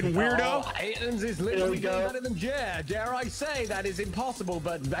fucking weirdo? Oh, Hayden's is literally going better than Jer. Dare I say that is impossible,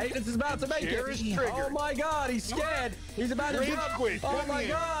 but Hayden's is about to make Jer it. is triggered. Oh my God, he's scared. He's about to Rage jump. quit. Oh my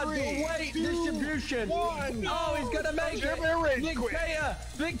Three, God, the weight distribution. one. Oh, he's gonna make Jer it. Bear rage quit.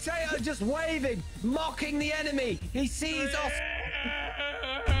 Victator just waving, mocking the enemy. He sees us.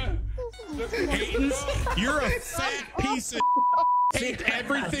 Hayden's, you're a fat piece of hate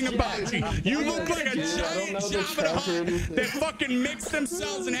everything about you. You look like a giant Jabba the Hutt that fucking mixed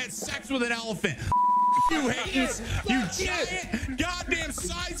themselves and had sex with an elephant. You Hayden's, you giant goddamn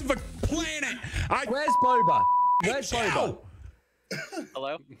size of a planet. Where's Boba? Where's Boba?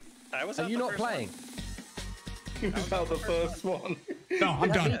 Hello? I was Are on you the not first playing? You felt the first one. No, I'm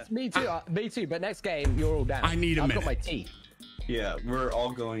done. Me too. Me too. But next game, you're all down. I need a I've minute. got my tea. Yeah, we're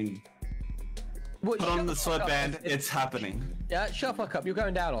all going. Well, Put on the sweatband. It's happening. Yeah, shut the fuck up. You're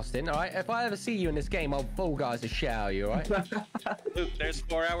going down, Austin. All right. If I ever see you in this game, I'll full guys to shower you. All right. Luke, there's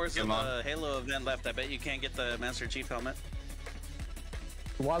 4 hours of the Halo event left. I bet you can't get the Master Chief helmet.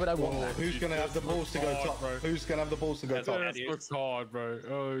 Why would I want Oh, that? who's gonna have the balls to go top? bro. Who's gonna have the balls to go top? This looks hard, bro.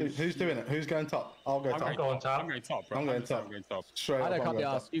 Oh, Who's doing it? Who's going top? I'll go top. I'm going top, bro. I'm going top. Straight I up, don't I'm can't be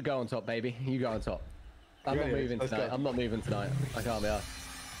going asked. top. You go on top, baby. You go on top. I'm not Ready? moving Let's tonight. go. I'm not moving tonight. I can't be asked.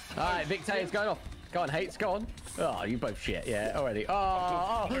 All right, Victator's going off. Go on, Hates, go on. Oh, you both shit, yeah, already.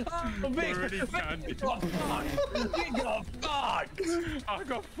 Oh, Vic! Already done. Vic got fucked! Vic got fucked! I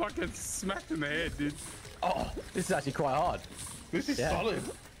got fucking smacked in the head, dude. Oh, this is actually quite hard. This is solid.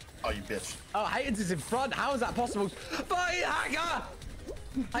 Oh, you bitch. Oh, Hayden's is in front. How is that possible? Fight hacker!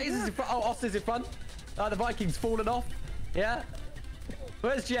 Hayden's is in front. Oh, Austin's in front. The Vikings fallen off. Yeah.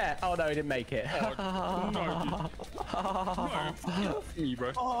 Where's Jet? Oh no, he didn't make it. No, me,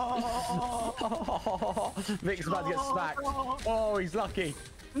 bro. Vic's about to get smacked. Oh, he's lucky.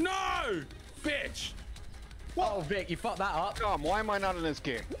 No, bitch. Oh, Vic, you fucked that up. Tom, why am I not in this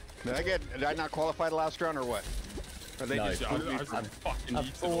game? Did I not qualify the last round or what? Or they No. just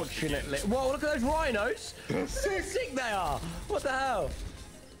Unfortunately. Whoa, look at those rhinos. So sick they are. What the hell?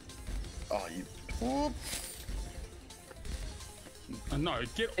 Oh, you. No,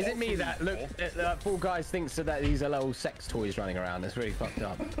 get Is it off me of that me, look Paul. that Fall Guys thinks that these are little sex toys running around? It's really fucked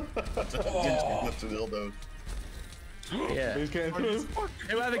up. That's a dildo. Yeah. Who's getting through?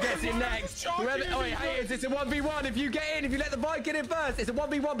 Whoever gets in next. Whoever. Oh wait, hey, it's a 1v1. If you get in, if you let the bike get in first, it's a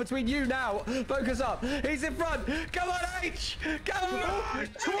 1v1 between you now. Focus up. He's in front. Come on, H. Come on.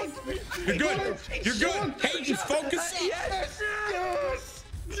 You're good. You're good. Hey, just focus up. Yes.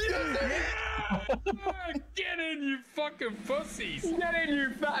 Get in, you fucking pussies. Get in, you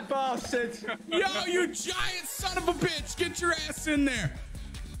fat bastard. Yo, you giant son of a bitch. Get your ass in there.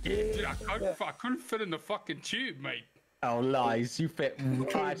 Dude, I couldn't fit in the fucking tube, mate. Oh, lies. You fit.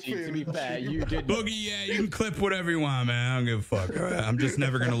 Actually, to be fair, you did. Boogie, yeah, you can clip whatever you want, man. I don't give a fuck. All right? I'm just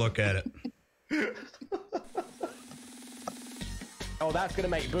never going to look at it. Oh, that's going to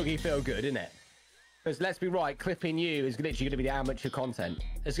make Boogie feel good, isn't it? Because let's be right, clipping you is literally going to be the amateur content.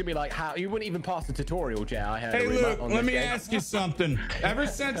 It's going to be like how you wouldn't even pass the tutorial, Jay. I heard. Hey, Luke, on let this me game. ask you something. Ever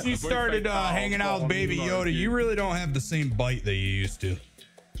since you started hanging out with Baby Yoda, you really don't have the same bite that you used to.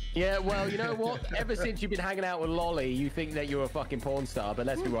 Yeah, well, you know what? Ever since you've been hanging out with Lolly, you think that you're a fucking porn star, but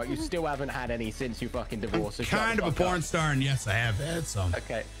let's be right, you still haven't had any since you fucking divorced. So shut Kind the of a fuck porn up. star, and yes, I have had some.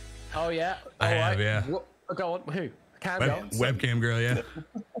 Okay. Oh yeah. I All have, right. yeah. Go on. Who? Cam girl. Webcam girl, yeah.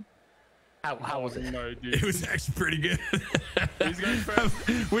 How was it? No, dude. It was actually pretty good. He's going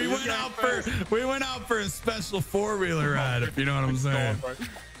first. we went out for a special 4-wheeler ride, if you know what I'm saying.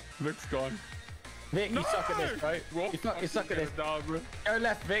 Vic's gone. Vic, you suck at this, bro. You suck at this. Down, bro. Go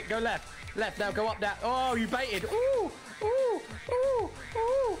left, Vic. Go left. Left now. Go up that. Oh, you baited. Ooh, ooh, ooh, ooh,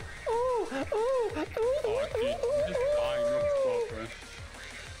 ooh, ooh, Oh, geez. You're just dying non-stop, bro.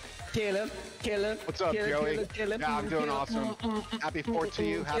 Kill him. Kill him. What's up, kill Joey? Him, kill him. Yeah, I'm doing awesome. Happy 4th to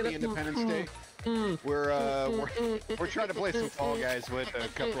you. Happy Independence Day. We're trying to play some Fall Guys with a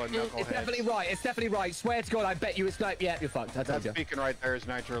couple of knuckleheads. It's definitely right. It's definitely right. Swear to God, I bet you it's like, yeah, you're fucked. I told you. Speaking right there is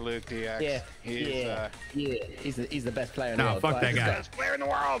Nitro Luke DX. Yeah, He's he's the best player in the No, world. fuck that guy. best player in the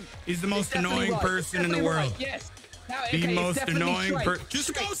world. He's the most annoying person in the world. Yes. Now, The okay, most it's definitely annoying straight. person.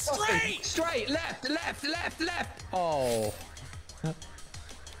 Just go straight. Straight. Left. Oh.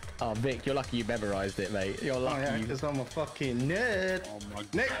 Oh, Vic, you're lucky you memorized it, mate. You're Oh, lucky. yeah, because I'm a fucking nerd. Oh my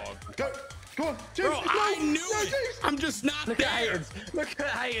Nick, God. go. Come on, James. Bro, I knew it. I'm just not Look at there. Hayden's. Look at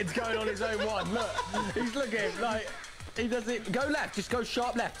Hayden's going on his own one. Look, he's looking like he does it. Go left. Just go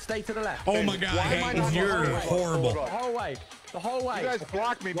sharp left. Stay to the left. Oh my God, Hayden, you're horrible. The whole way. The whole way. You guys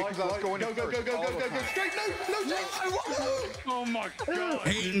blocked me because I was going Go, in go, first. go, go, go, go, go. Straight. No, James. Oh my God.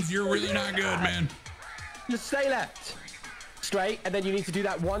 Hayden's, you're really not good, man. Just stay left. Straight, and then you need to do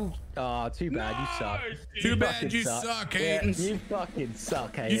that one. Ah, too bad. You suck. Too bad fucking you suck, Hayden. Yeah, you fucking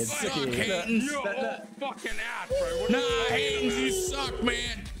suck, Hayden. You suck, Hayden. You're all fucking ass, bro. What Nah, are you doing? Hayden, you suck,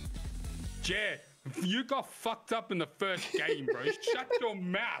 man. Jay, you got fucked up in the first game, bro. Shut your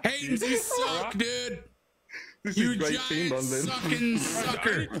mouth. Hayden, you suck, dude. You giant sucking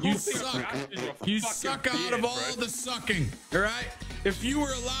sucker. You suck. You suck out of all the sucking. All right? If you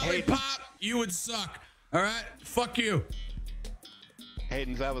were a lollipop, you would suck. All right? Fuck you.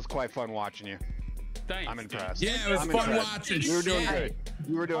 Hayden, that was quite fun watching you. Thanks, I'm impressed. Yeah, it was I'm fun impressed. watching. You were doing Shit. good.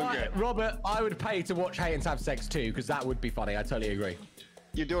 You were doing good. Robert, I would pay to watch Hayden have sex too, because that would be funny. I totally agree.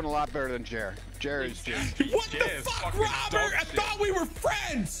 You're doing a lot better than Jer. Jer is just. What the Jay is fuck, fucking Robert? dog I shit. thought we were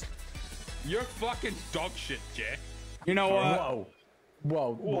friends. You're fucking dog shit, Jay. You know what?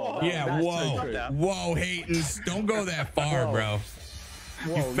 Whoa. Yeah, That's whoa. so true. Whoa, Hayden's. Don't go that far, bro.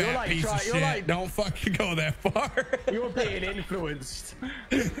 You Whoa, fat piece of shit. Don't fucking go that far. You're being influenced.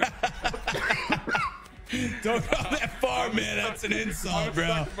 Don't go that far, man. That's an insult,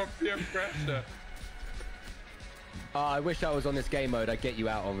 bro. I wish I was on this game mode. I'd get you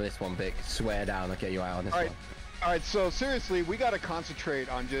out on this one, Vic. Swear down, I'd get you out on this one. All right, so seriously, we got to concentrate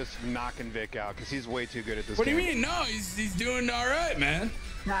on just knocking Vic out because he's way too good at this What do game. you mean? No, he's doing all right, man.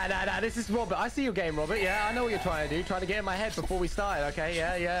 Nah. This is Robert. I see your game, Robert. Yeah, I know what you're trying to do. Trying to get in my head before we start. Okay,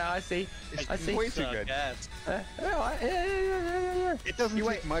 yeah, I see. I see. Way too good. Yeah. It doesn't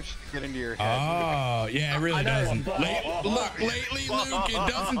take much to get into your head. Oh, yeah, it really doesn't. Look, lately, Luke,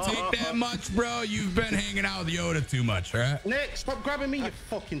 it doesn't take that much, bro. You've been hanging out with Yoda too much, all right? Nick, stop grabbing me, you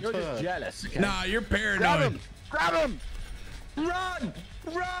fucking You're just turd. jealous. Okay? Nah, you're paranoid. Grab him! Run!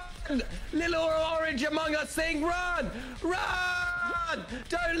 Little orange among us thing, run!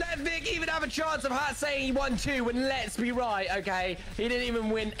 Don't let Vic even have a chance of saying he won 2 when let's be right, okay? He didn't even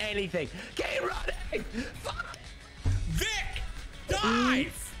win anything. Keep running! Fuck! Vic!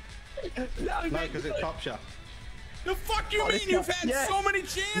 Dive! No, because it tops you. The fuck you mean? You've had so many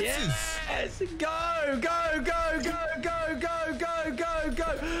chances! Yes! Go!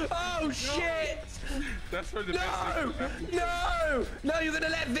 Oh, shit! That's where the No, you're gonna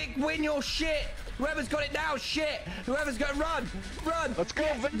let Vic win your shit. Whoever's got it now, shit. Whoever's got run. Let's go,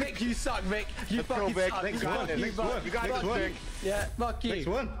 Vic. Vic, you suck, Vic. You Let's fucking go, Vic. suck. Next one. Next one. You got Next it, one. Vic. Yeah, fuck you. Next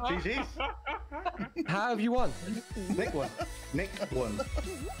one. GG's. How have you won? Nick won.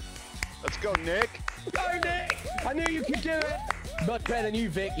 Let's go, Nick. Go, Nick. I knew you could do it. Much better than you,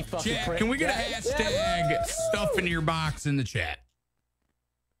 Vic. You fucking Chat, prick. can we get a hashtag stuff in your box in the chat?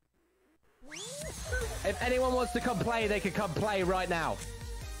 If anyone wants to come play, they can come play right now.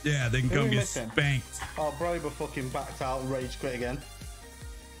 Yeah, they can Who come we get missing? spanked. Oh, Brober fucking backed out and rage quit again.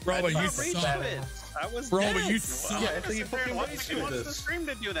 Bro, but you Rage suck. quit. I was Bro, dead. but you suck. Yeah, so you fucking Why rage can you watch quit the us. stream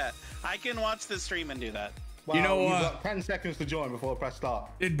to do that? I can watch the stream and do that. Wow, You know you've what? got 10 seconds to join before I press start.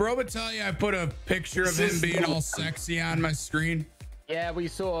 Did Broba tell you I put a picture of him being all sexy on my screen? Yeah, we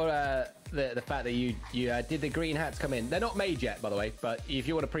saw the fact that you did the green hats come in. They're not made yet, by the way, but if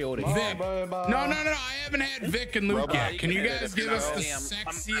you want to pre-order, Vic. Brober. No, I haven't had Vic and Luke yet. Can you guys give us the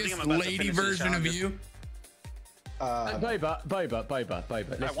sexiest lady version of you? Boba.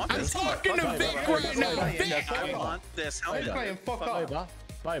 Listen. I'm talking to Vic right now. Vic! I want this helmet. Playing fuck up.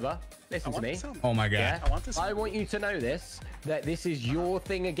 Boba. listen to me. Oh my god. Yeah? I want you to know this, that this is your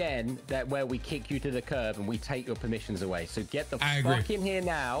thing again, that where we kick you to the curb and we take your permissions away. So get the fuck in here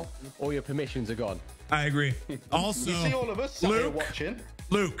now, or your permissions are gone. I agree. Also, you see all of us sat here watching.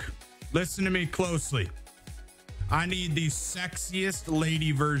 Luke, listen to me closely. I need the sexiest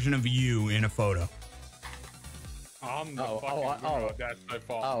lady version of you in a photo. I'm the fucking that's so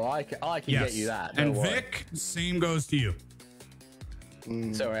far. Oh, I can get you that. And Vic, same goes to you.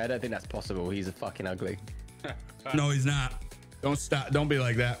 Sorry, I don't think that's possible. He's a fucking ugly. No, he's not. Don't stop. Don't be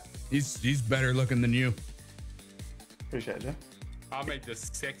like that. He's better looking than you. Appreciate it, Jay. I'll make the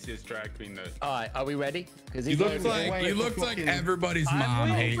sexiest drag queen though. All right, are we ready? Because you look like everybody's mom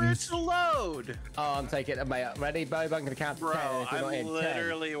hating. For it to load. Oh, I'm taking it, mate. Ready, Bob? I'm gonna count to 10. Bro, I'm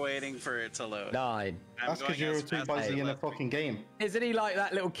literally waiting for it to load. 9. That's because you're too busy in a fucking game. Isn't he like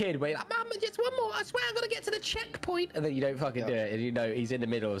that little kid where you're like, Mum, just one more. I swear I'm gonna get to the checkpoint, and then you don't fucking do it, and you know he's in the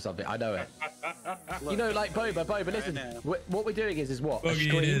middle of something. I know it. You know, like Boba. Listen, what we're doing is what?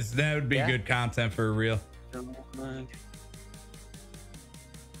 Boogie, it is. That would be good content for a reel.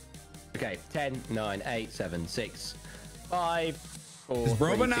 Okay, 10, 9, 8, 7, 6, 5, 4. Is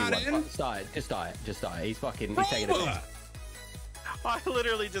Broba 3, 2, not 1. in? Just die it. He's fucking. He's taking it. I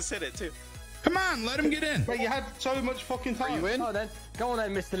literally just hit it too. Come on, let him get in. But you had so much fucking time. Are you in? Oh, then go on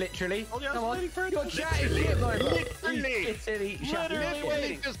then, Mr. Literally. Oh, yeah, Come on. You're chatting shit, literally.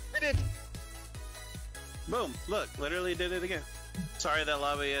 Literally. Just did it. Boom! Look, literally did it again. Sorry, that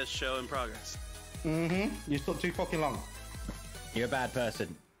lobby is show in progress. You took too fucking long. You're a bad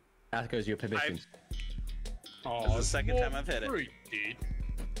person. That goes your permissions. This is the second time I've hit it.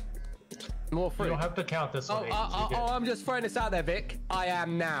 More free. You don't have to count this one. I'm just throwing this out there, Vic. I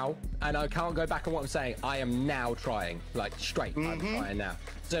am now, and I can't go back on what I'm saying. I am now trying, like straight. I'm trying now,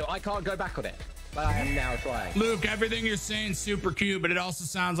 so I can't go back on it. But I am now trying. Luke, everything you're saying is super cute, but it also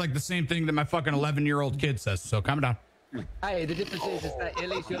sounds like the same thing that my fucking 11-year-old kid says. So calm down. Hey, the difference is that at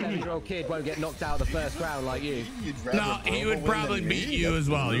least your 11-year-old kid won't get knocked out of the first round like you. No, he would probably beat you as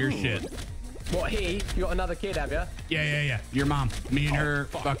well. You're shit. What, he? You got another kid, have you? Yeah. Your mom. Me and her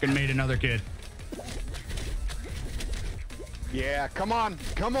fucking made another kid. Yeah, come on.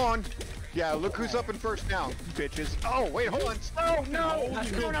 Yeah, look who's up in first now, bitches. Oh, wait, hold on. Oh, no.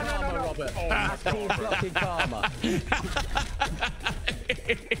 That's cool karma, Robert. That's cool fucking karma.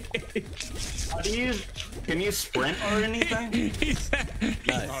 Can you sprint or anything? He said,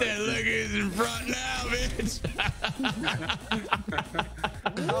 look who's in front now, bitch.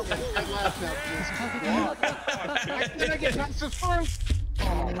 I get past this first.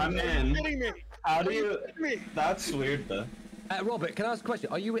 I'm in. How do you? That's weird, though. Robert, can I ask a question?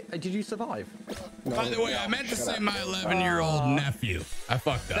 Did you survive? By the way, I meant to say my 11-year-old nephew. I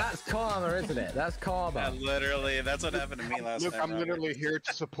fucked up. That's karma, isn't it? That's karma. That's what happened to me last Look, time. I'm literally here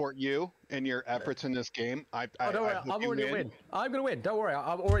to support you in your efforts in this game. Don't worry, I'm already gonna win. I'm gonna win. Don't worry,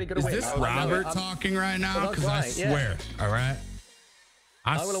 I'm already gonna win. Is this Robert talking right now? Because I swear, all right?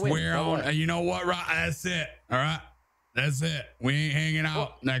 I swear, you know what, Rob? That's it, all right? That's it. We ain't hanging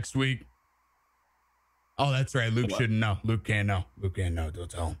out next week. Oh, that's right. Luke shouldn't know. Luke can't know. Don't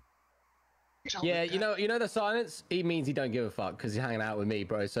tell him. Yeah, you know the silence. He means he don't give a fuck because he's hanging out with me,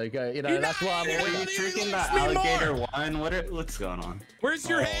 bro. So go. That's why I'm. Are you drinking that alligator wine? What's going on? Where's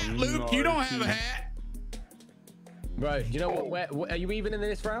your hat, Luke? Lord, you don't have a hat, bro. You know what? Are you even in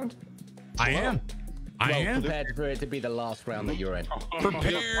this round? I am. I am prepared for it to be the last round that you're in.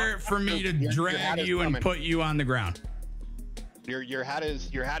 Prepare for me to drag you and put you on the ground. Your hat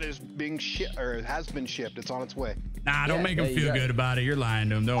is being shipped or has been shipped. It's on its way. Nah, don't make him feel good about it. You're lying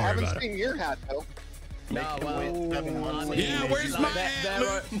to him. Don't worry about it. I haven't seen your hat though. Yeah, where's my hat,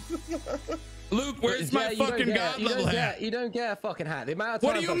 Luke? Luke, where's my fucking god level hat? You don't get a fucking hat. The amount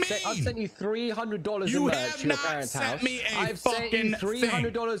of times I've sent you $300 of merch to your parents' house. I've sent you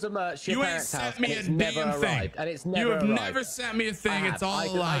 $300 of merch to your parents' house. You ain't sent me a damn thing. And it's never arrived. You have never sent me a thing. It's all a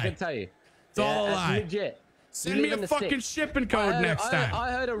lie. I can tell you. It's all a lie. Legit. Send me a fucking shipping code next time.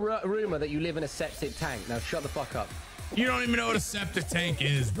 I heard a rumor that you live in a septic tank. Now shut the fuck up. You don't even know what a septic tank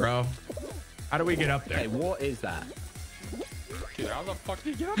is, bro. How do we get up there? Hey, what is that? Dude, how the fuck do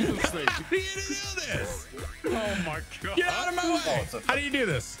you get up this thing? How do you do this? Oh my god. Get out of my way. How do you do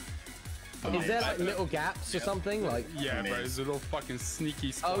this? Is there like little gaps or something? Like yeah, bro. There's a little fucking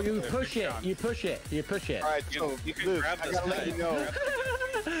sneaky spot. Oh, you push it. You push it. You push it. All right, so you can Luke, grab I this gotta let you know.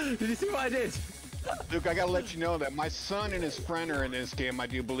 Did you see what I did? Luke, I gotta let you know that my son and his friend are in this game, I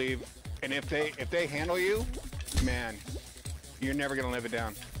do believe. And if they handle you, man, you're never gonna live it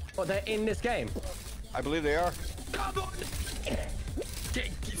down. Well, they're in this game. I believe they are. Come on!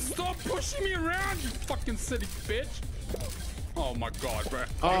 Stop pushing me around, you fucking silly bitch! Oh my god, bro.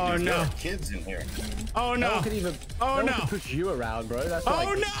 Oh no. Kids in here. Oh no. No even, Oh no. push you around, bro. That's Oh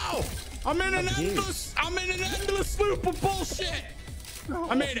like, no. I'm in an endless loop of bullshit.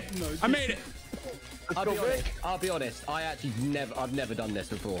 I made it. I made it. I'll be honest. I've never done this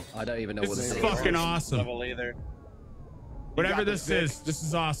before. I don't even know what This this is is. fucking awesome. Level either. Whatever this is, this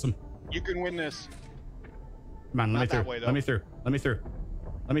is awesome. You can win this. Come on, let me Not that through. way, though. Let me through. Let me through.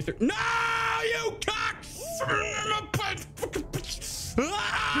 Let me through. No, you cock!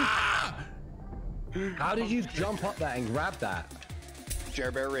 Ah! How did you jump up that and grab that?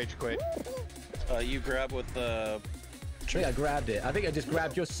 Jer Bear Rage quit. You grab with the. I think I grabbed it. I think I just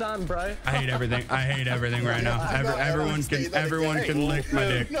grabbed your son, bro. I hate everything. I hate everything right now. Everyone can lick my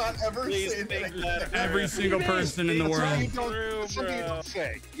dick. Not ever say that. Every single person in the world.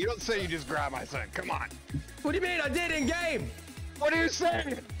 You don't say you just grab my son. Come on. What do you mean? I did in game. What are you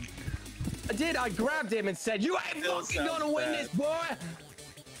saying? I did. I grabbed him and said, "You ain't fucking gonna win this, boy."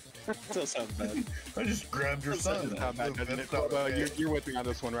 Still sounds bad. I just grabbed your son. Not bad, doesn't it? Well, you're with me on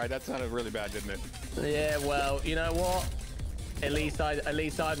this one, right? That sounded really bad, didn't it? Yeah. Well, you know what? At least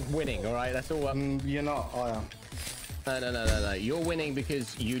I'm winning. All right. That's all. You're not. I am. No. You're winning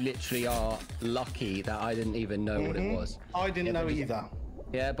because you literally are lucky that I didn't even know what it was. I didn't know either.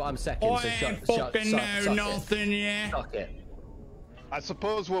 Yeah, but I'm second. I So ain't suck fucking know nothing, it. yeah. Suck it. I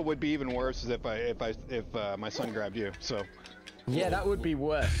suppose what would be even worse is if my son grabbed you. So. Yeah, that would be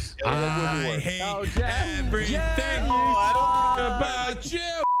worse. I hate everything about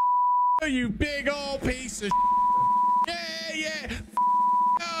you, you big old piece of yeah.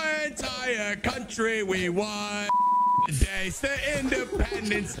 Our entire country we won. Today's the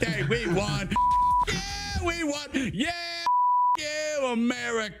Independence Day we won. Yeah, we won. Yeah,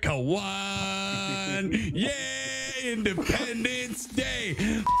 America won. Yeah, Independence Day.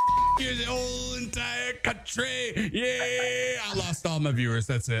 Here's the whole entire country. Yeah, I lost all my viewers.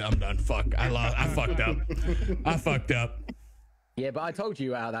 That's it. I'm done. Fuck. I fucked up. I fucked up. Yeah, but I told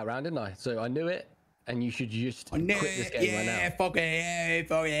you out of that round, didn't I? So I knew it, and you should just quit this game right now. Fuck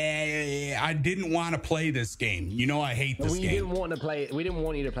yeah. I didn't want to play this game. You know I hate this game. We didn't want to play it. We didn't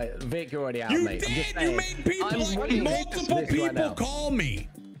want you to play it. Vic, you're already out, You mate. I'm just did. saying, You made people, multiple people call me.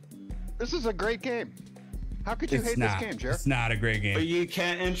 This is a great game. How could you hate this game, Jer? It's not a great game. But you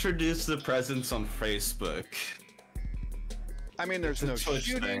can't introduce the presence on Facebook. I mean, there's no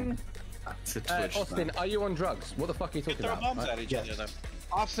shooting. It's a Twitch Austin, thing. are you on drugs? What the fuck are you talking Throw about? bombs at each other.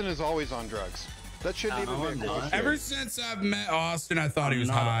 Austin is always on drugs. That shouldn't even be a question. Ever since I've met Austin, I thought he was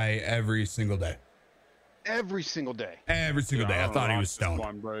high every single day. Every single day. Every single day. I thought he was stoned.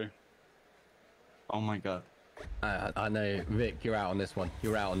 One, bro. Oh my god. I know, Vic, you're out on this one.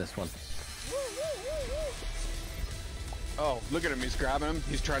 You're out on this one. Oh, look at him. He's grabbing him.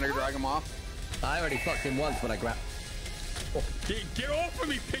 He's trying to drag him off. I already fucked him once when I grabbed. Get off of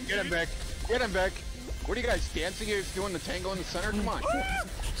me, Pink. Get him back. Get him back. What are you guys dancing? You're doing the tango in the center? Come on.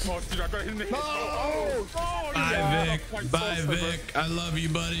 Oh, dude, I got him in the head. Bye, Vic. Bye, Vic. I love you,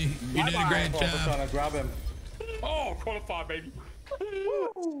 buddy. You did a great job. Trying to grab him. Oh, qualify, baby.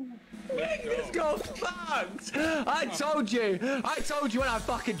 This got fucked. I told you when I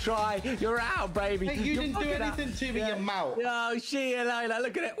fucking try. You're out, baby. Hey, you didn't do anything to me, you mouth. Oh, see you later.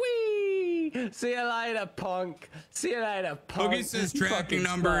 Look at it. Whee! See you later, punk. See you later, punk. Boogie says tracking Fucking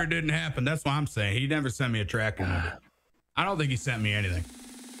number slut. didn't happen. That's what I'm saying. He never sent me a tracking number. I don't think he sent me anything.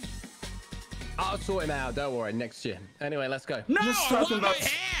 I'll sort him out. Don't worry. Next year. Anyway, let's go. No, Just I talking want my about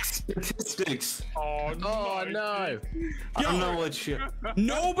hat. statistics. Oh, Oh no. I don't know what you.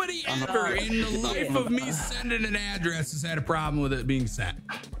 Nobody ever in the life of me sending an address has had a problem with it being sent.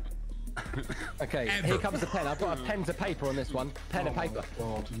 Okay, Ever. here comes the pen. I've got a pen to paper on this one. Pen and paper.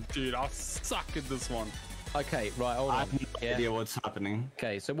 dude, I suck at this one. Okay, right, hold I on. have no idea what's happening.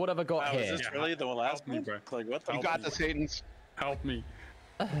 Okay, so what have I got Wow, here? is this really the last one? bro. Like, what the You got this, Hayden's. Help me.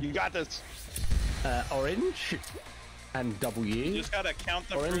 You got this. Orange and W. You just gotta count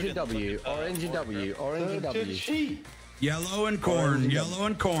the Orange fruit and look W. at the Orange and board, W. Orange and W. Cheat. Yellow and corn, yellow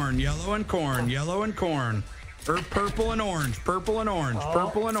and corn, yellow and corn, yellow and corn. Or purple and orange, purple and orange,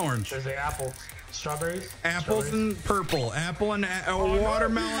 purple and orange. There's the apple. Strawberries. Apples and purple. Apple and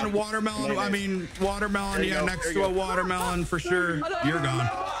watermelon, watermelon. I mean, watermelon. Yeah, next to a watermelon for sure. You're gone.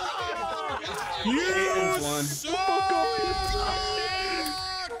 You suck!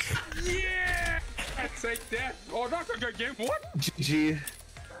 Yeah! Take that. Oh, that's a good game. What? GG.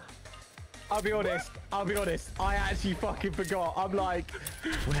 I'll be honest. I actually fucking forgot. I'm like,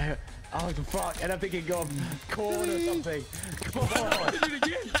 where? Oh, fuck. And I'm thinking of corn or something. Come on. Did it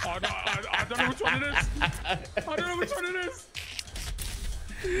again? Oh, no, I don't know which one it is. I don't know which one it is.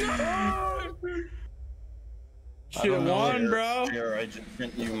 No! should have won, bro. Here, I just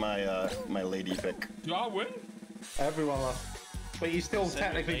sent you my my lady pick. Do I win? Everyone lost. But you still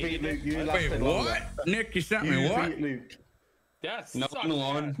technically beat Luke. You Wait, lasted what? longer. Nick, you sent me You what? beat Luke. Yes. No one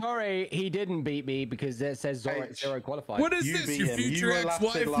won. Sorry, he didn't beat me because it says zero qualified. What is You this? beat Your him. future You ex-wife,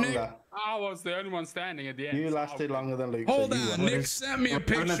 lasted Nick? longer. I was the only one standing at the end. You lasted longer than Luke. Hold so you on, won. Nick sent me a I don't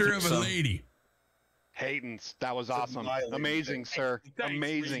picture think of a so. lady. Hayden's, that was awesome. Miley. Amazing, sir. Thanks,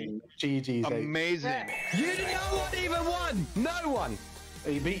 Amazing. GG's. Amazing. You no one even won. No one.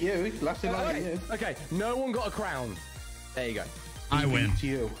 He beat you. He lasted longer than you. Okay, no one got a crown. There you go. I win. Beat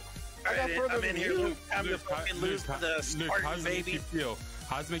you. I'm in here, Luke. Time to fucking lose to the Luke, how Spartan does it make you baby. feel?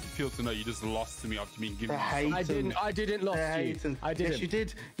 How does it make you feel to know you just lost to me after being given? They're hating. I didn't lose They're you. hating. I didn't. Yes, you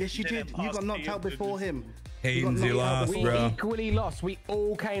did. Yes, you did. You got knocked out before him. Hayden's, you lost, We bro. equally lost. We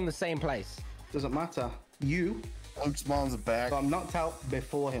all came the same place. Doesn't matter. You Luke's mom's back. got knocked out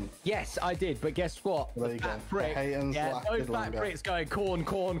before him. Yes, I did, but guess what? There you go. Fat prick. Hayden's Yeah, lasted those fat longer. pricks going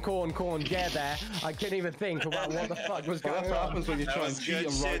corn. Yeah, there. I couldn't even think about what the fuck was Well, going that's what on. happens when you That try was and cheat good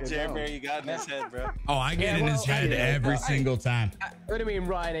and write shit, it Jerry down. Bear. You got in his head, bro. Oh, I get in his head every single time. What do you mean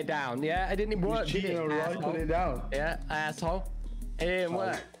writing it down? Yeah, it didn't work. Did Cheating it, and asshole? writing it down. Yeah, asshole. It didn't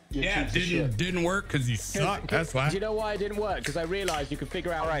work. You Yeah, cheat to shit. didn't work because you suck. That's why. Do you know why it didn't work? Because I realized you could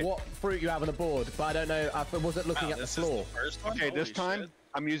figure out what fruit you have on the board, but I don't know. I wasn't looking at the floor. First one? Okay, this Holy time shit.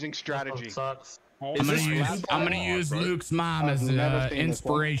 I'm using strategy. Sucks. I'm gonna use Luke's mom I've as never seen this one.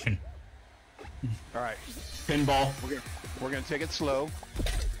 inspiration. All right, Pinball. we're gonna take it slow.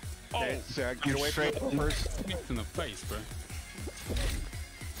 Okay, so get away from the first. Hit in the face, bro.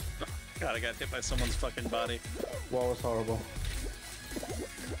 God, I got hit by someone's fucking body. What was horrible?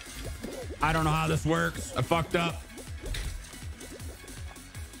 I don't know how this works. I fucked up.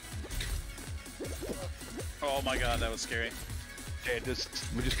 Oh my god, that was scary. Okay,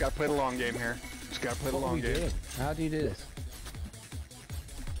 we just gotta play the long game here. Just gotta play the long game. How do you do this?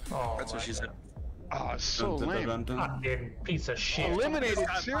 Oh, That's what she said. Oh, it's so lame. Fucking piece of shit. Eliminated,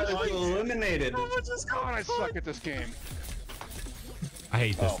 seriously? Eliminated. God, I suck at this game. I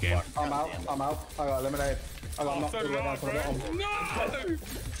hate this game. I'm out. I got eliminated. I got knocked So all the way did down I, to the bro. bottom. No!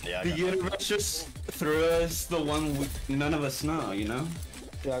 Yeah, I The got universe just threw us the one none of us know, you know?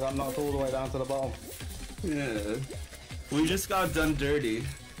 Yeah, I got knocked all the way down to the bottom. Yeah. We just got done dirty.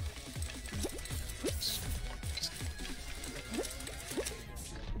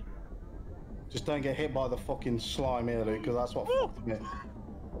 Just don't get hit by the fucking slime here, Luke, because that's what fucked me.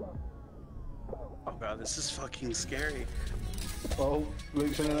 Oh god, this is fucking scary. Oh,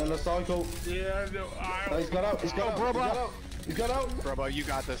 Luke's in another cycle. Yeah, no, Oh, he's got out. He's got out. bro, He's bro. got out. He's got out. Bravo, you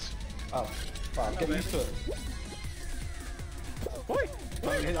got this. Oh, wow, get used to it.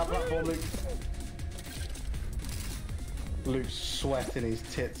 Don't hit that platform, Luke. Luke's sweating his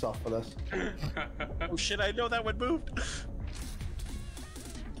tits off for this. Oh shit, I know that one moved.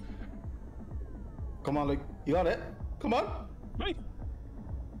 Come on, Luke. You got it. Come on. Wait.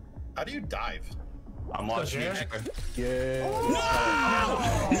 How do you dive? I'm watching Yeah. you. Yeah.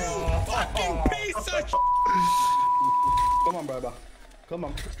 You fucking piece of shit. Come on, brother. Come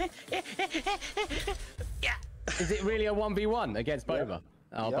on. Is it really a 1v1 against Boba?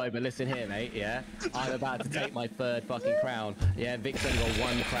 Oh, Yep. Boba, listen here, mate. Yeah, I'm about to take my third fucking crown. Yeah, Vic's only got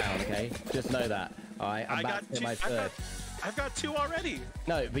one crown. Okay, just know that. All right, I'm I about got to take two. my third. I've got two already.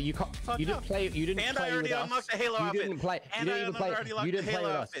 No, but you can't. Fuck You didn't up. play. You didn't And play I already with us. unlocked the Halo You outfit. didn't play. You And didn't I even play. already unlocked You didn't the play with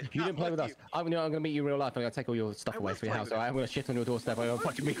Halo us. outfit. You didn't play Fuck with us. you. I'm gonna meet you in real life. I'm gonna take all your stuff I away will from your play house. with All right, I'm gonna shit on your doorstep. I'm gonna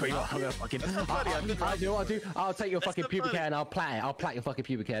fucking make you. I'm gonna fucking. That's not funny, I'm just- I do. I do. I'll take your That's fucking not pubic funny. hair and I'll plait it. I'll plait your fucking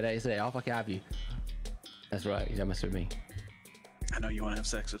pubic hair. That's it. I'll fucking have you. That's right. You don't mess with me. I know you want to have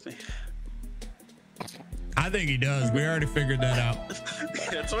sex with me. I think he does. We already figured that out.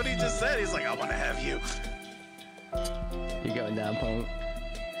 That's what he just said. He's like, I want to have you. You're going down, punk.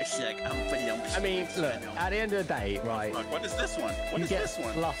 It's like, I'm pretty young. I mean, look. At the end of the day, right? Fuck, what is this one? What You is get this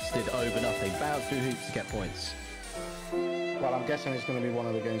one? flustered over nothing. Bounce through hoops to get points. Well, I'm guessing it's going to be one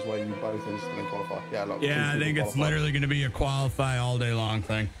of the games where you both instantly qualify. Yeah, look. Yeah, I think it's literally going to be a qualify all day long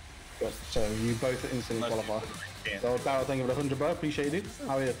thing. So you both instantly qualify. So Barrel, thank you for the 100, bro. Appreciate it.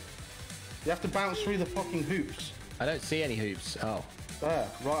 How are you? You have to bounce through the fucking hoops. I don't see any hoops. Oh. There,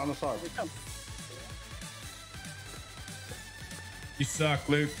 right on the side. You suck,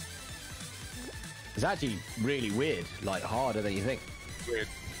 Luke. It's actually really weird. Like, harder than you think. Weird.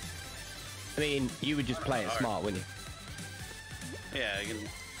 I mean, you would just play it smart, wouldn't you? Yeah, I can...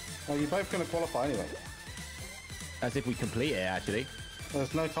 Well, you're both going to qualify anyway. As if we complete it, actually.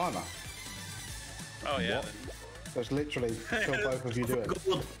 There's no timer. Oh, yeah. What? There's literally till both of you do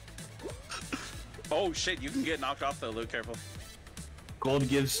it. Oh, shit, you can get knocked off, though, Luke. Careful. Gold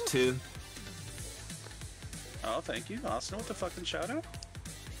gives 2. Oh, Oh, thank you, Austin, with the fucking shout out.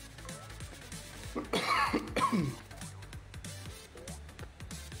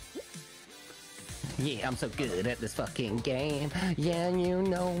 Yeah, I'm so good at this fucking game. Yeah, you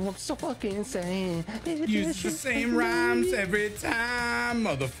know I'm so fucking insane. Use the same rhymes every time.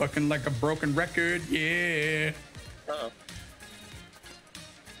 Motherfucking like a broken record. Yeah. Uh-oh.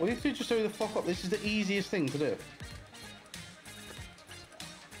 Well, if you just do the fuck up, this is the easiest thing to do.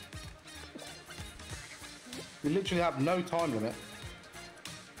 You literally have no time limit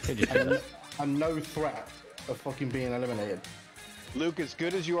and no threat of fucking being eliminated. Luke, as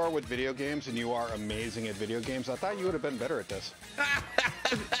good as you are with video games, and you are amazing at video games, I thought you would have been better at this.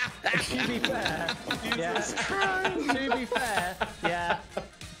 To be fair, to be fair, yeah.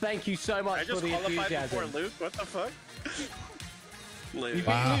 Thank you so much for the enthusiasm. Before Luke, what the fuck? Luke.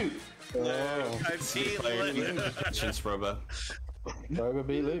 Wow. I've seen Luke. Boba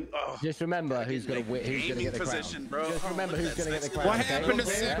beat Luke. Just remember who's gonna win, who's gonna get the crown. Bro. Just remember who's gonna get the crown. What happened a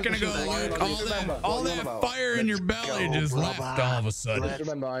second ago, Luke? All that fire in your belly just left all of a sudden. Just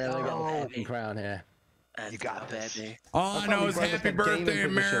remember, I'm gonna get the fucking crown here. You got that, baby. All I know is happy birthday,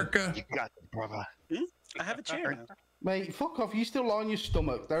 America. You got it, brother. I have a chair now. Mate, fuck off. You still lie on your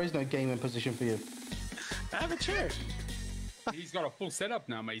stomach. There is no gaming position for you. I have a chair. He's got a full setup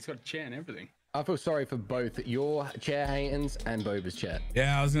now, mate. He's got a chair and everything. I feel sorry for both your chair Haytons and Boba's chair.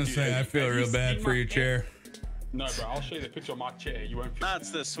 Yeah, I was gonna say I feel real bad for your chair. No, bro. I'll show you the picture of my chair. You won't. Nah,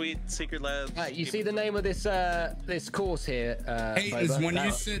 it's the Sweet Secret Labs. You see the name of this this course here? Haytons, when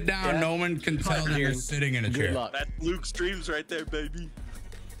you sit down, no one can tell that you're sitting in a chair. That's Luke's dreams right there, baby.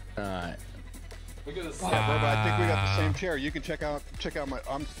 All right. Look at this. Yeah, Boba, I think we got the same chair. You can check out my.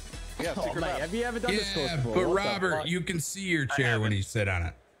 Yeah, Oh, Secret mate, Lab. have you ever done this course before? But What the Robert, fuck? you can see your chair when you sit on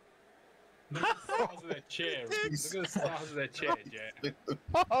it. Look at the stars of that chair. Look at the stars of that chair, Jet.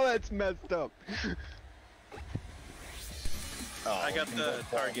 Oh, that's messed up. I got the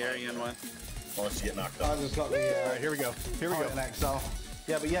Targaryen one. Unless you get knocked I out. just got the. All right, here we go. Here we go. Titan XL.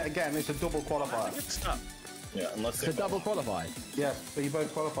 Yeah, but yet again, it's a double qualifier. Stop. Yeah, unless It's a double qualified. Yeah, but you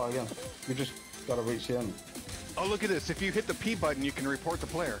both qualify again. You just got to reach the end. Oh, look at this. If you hit the P button, you can report the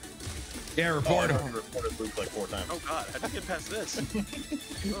player. Yeah, report him. I reported Luke like 4 times. Oh god, how did you get past this?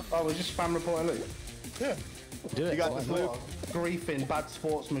 Oh, we just spam reporting Luke. Yeah. Do it. You got this, Luke. Griefing, bad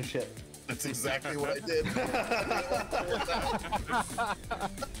sportsmanship. That's exactly what I did.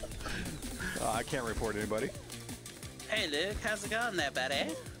 I can't report anybody. Hey Luke, how's it going there, buddy?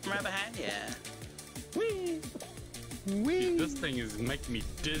 I'm right behind you. Whee! Dude, this thing is making me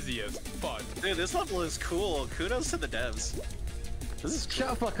dizzy as fuck. Dude, this level is cool. Kudos to the devs. This is Shut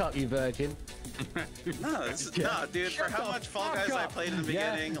the fuck up, you virgin. no, this is, no, dude. For how much Fall Guys I played in the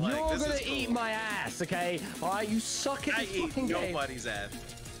beginning, like You're this gonna is cool. eat my ass, okay? Alright, you suck at I this eat fucking game. nobody's ass.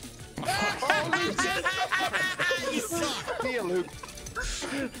 See ya, Luke. He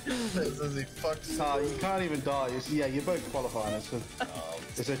fucks. You can't even die. Yeah, you're both qualifying.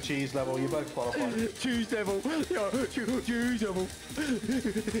 It's a cheese level. You're both qualifying. Cheese devil. Yo, cheese devil.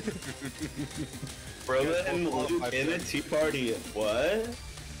 Brother and Luke in a tea party. What?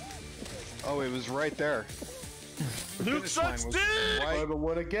 Oh, it was right there. Luke sucks dick! Right. Over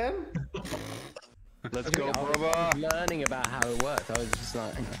one again? Let's go, I was brother. learning about how it works. I was just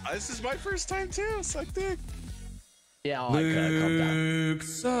like, This is my first time too. Suck dick. yeah, alright, calm down. Luke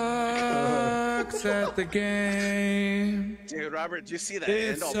sucks at the game. Dude, Robert, did you see that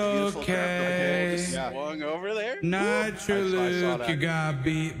It's end? All beautiful okay. just swung over there. Nitro I saw Luke, that. you got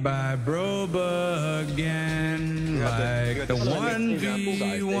beat by Broba again. Like the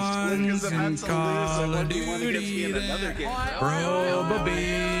 1v1s in Call of Duty. Broba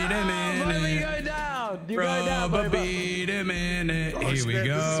beat him in Boba, it. you go down. You go down, Broba Boba. beat him in it. Here we This is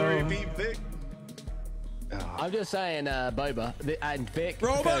where he go. beat Vic. I'm just saying, Boba and Vic.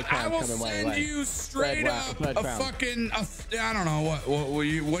 Robot, third I crown's will coming my send way. you straight Third up round, a round. fucking, I don't know,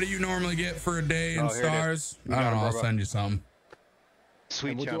 what do you normally get for a day in Oh, here it is. stars? I don't know, I'll send you some.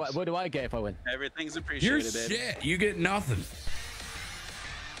 Sweet What chumps. do I get if I win? Everything's You're appreciated, baby. shit, you get nothing.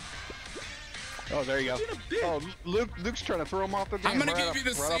 Oh, there you go. Oh, Luke's trying to throw him off the game. I'm gonna right give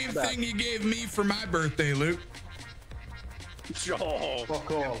you the right off same bat. thing you gave me for my birthday, Luke. Oh,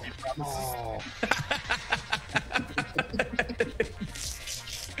 Fuck off.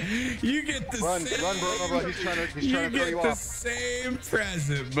 You get the Run, same. run, bro. He's trying to You throw get you the off. same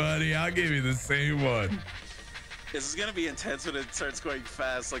present, buddy. I'll give you the same one. this is gonna be intense when it starts going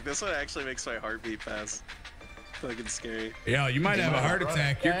fast. Like this one actually makes my heart beat fast. Fucking scary. Yo, you might have a heart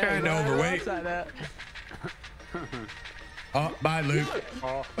attack. You're kind of overweight. Like that. Oh, bye, Luke.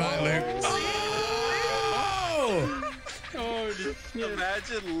 Bye, Luke. Oh! Holy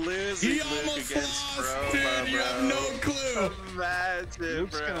Imagine losing He Luke almost against lost, Broba, dude. You have no clue. Imagine,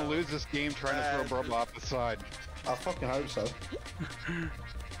 Luke's bro. gonna lose this game trying to throw Broba off the side. I fucking hope so.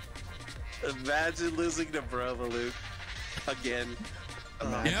 Imagine losing to Broba, Luke. Again.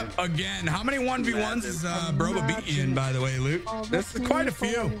 Yep, again. How many 1v1s has Broba beat you in, by the way, Luke? That's quite a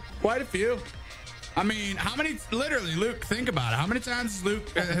few. Quite a few. I mean, how many? Literally, Luke, think about it. How many times has Luke?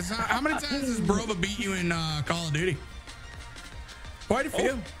 How many times has Broba beat you in Call of Duty? Quite a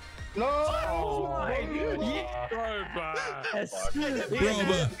few. No! Broba,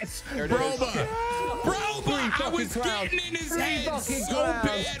 I was getting in his head so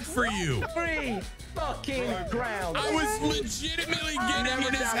bad for you. 3 fucking crowns. I was legitimately getting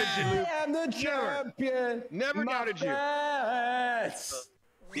in his head. I am the champion. Never doubted you.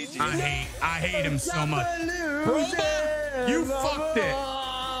 I hate him so much. Broba, you fucked it.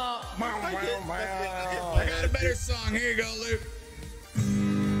 I got a better song. Here you go, Luke.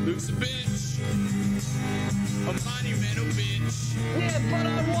 Luke's a bitch. A monumental bitch. Yeah, but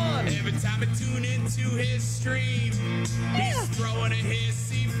I won. Every time I tune into his stream, he's throwing a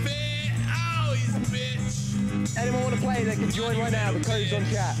hissy fit. Oh, he's a bitch. Anyone want to play, they can join right now. The code's on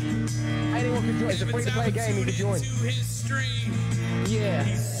chat. Anyone can join. It's a free-to-play game. You can join. Yeah.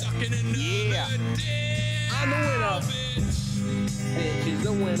 He's sucking another dick. I'm the winner. Bitch is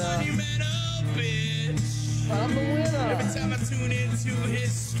the winner. Monumental bitch. I'm the winner. Every time I tune into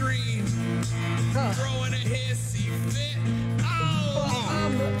his stream, throwing a hissy fit.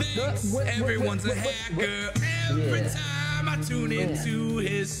 Oh, thinks everyone's a hacker. Every time I tune into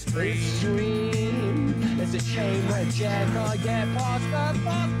his stream. It's a shame that Jack can't get past the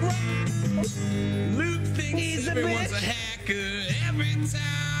fuck. Luke thinks everyone's a hacker. Every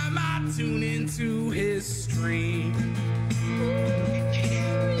time I tune into his stream.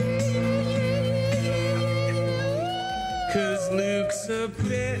 Cause Luke's a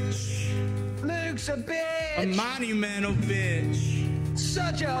bitch. Luke's a bitch. A monumental bitch.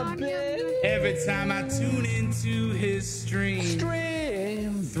 Such a bitch. Every time I tune into his stream.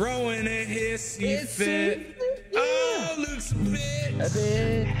 Throwing a hissy fit. Oh, Luke's a bitch. A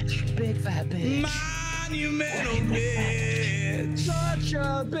bitch. Big fat bitch. Monumental bitch. Such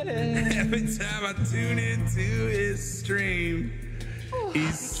a bitch. Every time I tune into his stream,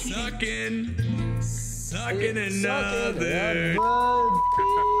 he's sucking another.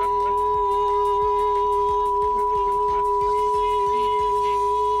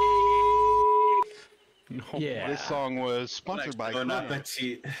 Yeah. This song was sponsored by Bon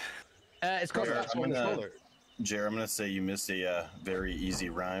appetit. It's called Jer, I'm gonna say you missed a very easy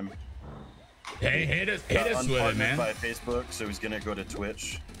rhyme. Hey, hit us with it, man. By Facebook, so he's gonna go to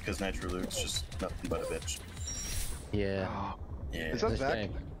Twitch because Nitro Luke's just nothing but a bitch. Yeah. Yeah. Is that Zach?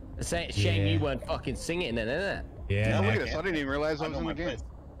 It's a shame you weren't fucking singing then, isn't it? Yeah. Look at this. I didn't even realize I was in the game.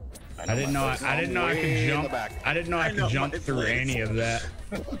 I didn't know I could jump. I didn't know I could jump through any of that.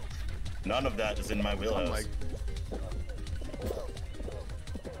 None of that is in my wheelhouse.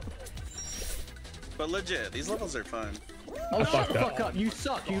 But legit, these levels are fun. Oh, shut the fuck up. You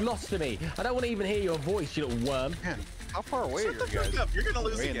suck. You lost to me. I don't want to even hear your voice, you little worm. Man, how far away are you guys? You're gonna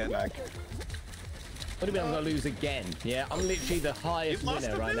lose again. What do you mean I'm gonna lose again? Yeah, I'm literally the highest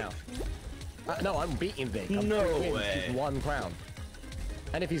winner right now. No, I'm beating Vic. I'm No 3 wins, way. which is 1 crown.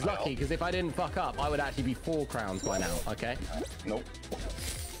 And if he's lucky, because if I didn't fuck up, I would actually be 4 crowns by now, okay? Nope.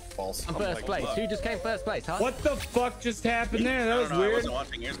 False. I'm first place. Who just came first place, huh? What the fuck just happened there? That was I weird. wasn't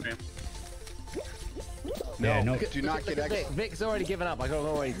watching your stream. Yeah, no. Do not get Vic, Vic's already given up. I can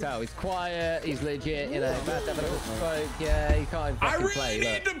already tell. He's quiet. He's legit. You know, bad to have a spoke. Yeah, he can't I fucking really play.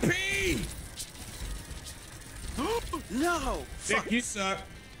 need to pee. No! Vic, you suck.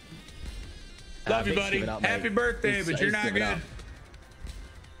 Love you, Vic's buddy. giving up, Happy mate. birthday, He's- but you're he's not giving good. up.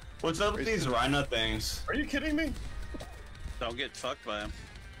 What's up with these rhino things? Are you kidding me? Don't get fucked by him.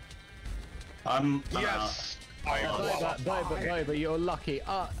 I'm Yes. But you're lucky.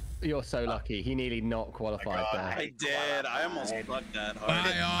 You're so lucky. He nearly not qualified there. I did. I almost fucked that hard.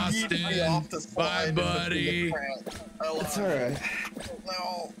 Bye, Austin. Bye, buddy. It's alright.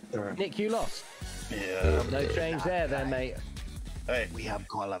 Nick, you lost. Yeah. No change there, then, mate. Hey, We have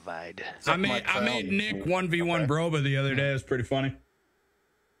qualified. I made Nick 1v1 Broba the other day. It was pretty funny.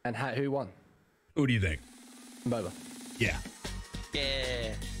 And who won? Who do you think? Boba. Yeah.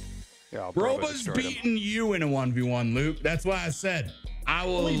 Yeah. Yeah, Broba's beating you in a 1v1, Luke. That's why I said I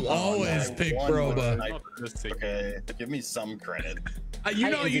will always pick Broba. Okay, give me some credit. You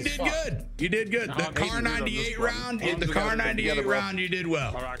know, you did good. You did good. The Car 98 round, you did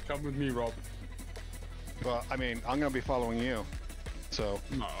well. All right, come with me, Rob. Well, I mean, I'm gonna be following you. So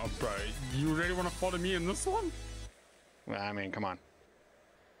No, bro. You really want to follow me in this one? I mean, come on.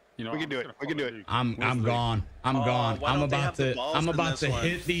 You know, We can do it. We can do it. I'm gone. I'm gone. why I'm don't they about have the to balls I'm in about this to one?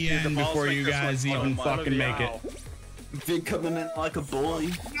 hit the Dude, the end balls before make you this one guys fun. even Wow. fucking make it. Vic coming in like a bully.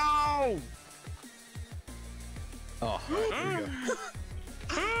 No! Oh.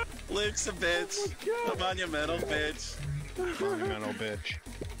 Luke's a bitch. A monumental bitch. Monumental bitch.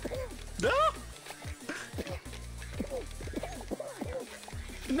 No!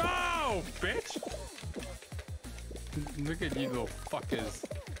 No, bitch! Look at you little fuckers.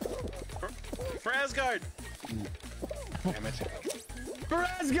 For Asgard! Damn it. For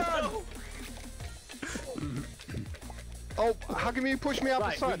Asgard! Oh, how come you pushed me out the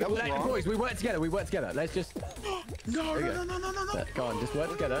Right, side? That was wrong. boys, we work together. We work together. Let's just No, no. go on. Just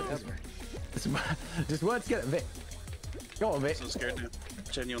work together. Just work together, Vic. Go on, Vic. So scared now.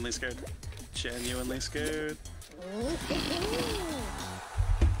 Genuinely scared. Genuinely scared.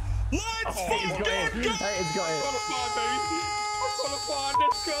 Let's He's got it. fucking go! Hayden's got it.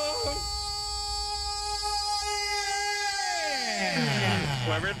 Let's go!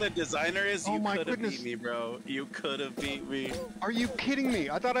 Whoever the designer is, Oh you my could have goodness. beat me, bro. You could have beat me. Are you kidding me?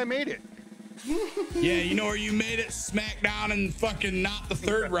 I thought I made it. Yeah, you know where you made it? Smackdown and fucking not the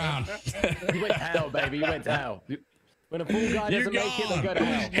third round. You went to hell, baby. You went to hell. When a pool guy You're doesn't make it, they go to gone.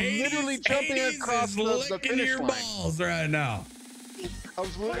 hell. Literally jumping across is the licking finish your line. balls right now. I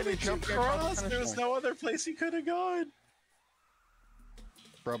was literally jumping across the There finish was line. no other place you could have gone.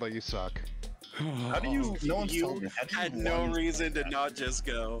 Brother, you suck. How do you? No one's told You me. How do you had no won? reason to not just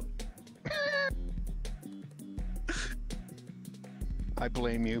go. I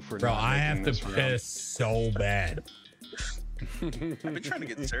blame you for Bro, not I making have to this round. piss so bad. I've been trying to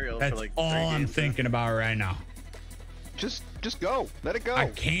get cereal That's for like all 3 I'm games. thinking about right now. Just go. Let it go. I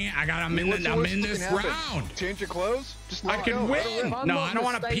can't. I'm in What's the worst this that can happen? round. Change your clothes. Just I let it can go. Let it win. rip. I'm No, not I don't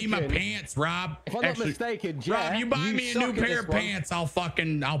want to pee my mistaken- pants, Rob. If I'm not mistaken, Jeff, Rob, you buy me a new suck at pair this of one. pants,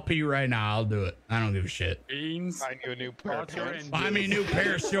 I'll pee right now. I'll do it. I don't give a shit. Beans. Find you a new pair of pants. Buy me a new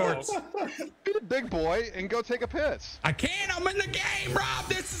pair of shorts. Be a big boy and go take a piss. I can't. I'm in the game, Rob.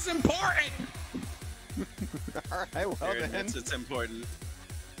 This is important. All right, well Here, then. it's important.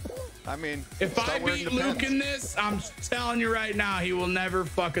 I mean, If start I wearing beat the Luke pants. in this, I'm telling you right now, he will never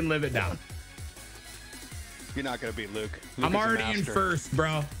fucking live it down. You're not gonna beat Luke. I'm Luke is a already in master. first,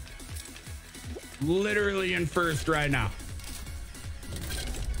 bro. Literally in first right now.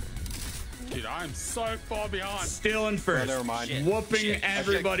 Dude, I'm so far behind. Still in first. never mind. Shit. Whooping Shit.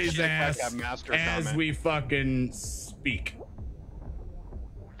 everybody's Shit, ass like that master as comment. we fucking speak.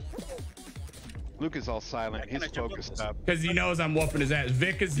 Luke is all silent. He's focused up. Because he knows I'm whooping his ass.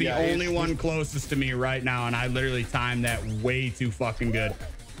 Vic is the Yeah, only he's- one closest to me right now, and I literally timed that way too fucking good.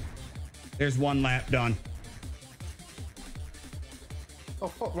 There's one lap done. Oh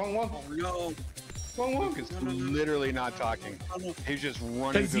fuck, wrong one. No. Wrong one. Luke is literally not talking. He's just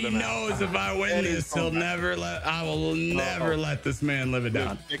running Because to he the map. knows if I win And this, he's he'll going back. never let. I will never let this man live it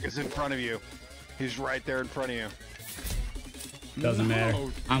down. Luke is in front of you. He's right there in front of you. Doesn't matter.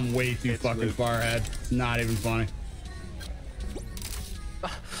 No. I'm way too fucking Luke. far ahead. It's not even funny.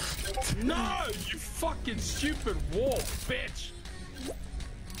 No, you fucking stupid wall, bitch.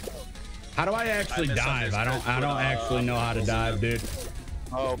 How do I actually dive? I don't actually know how to dive, dude.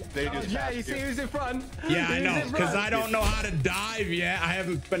 Oh, they just Yeah, passed you see you. who's in front? Yeah, I Who's know, in because front? I don't know how to dive yet. I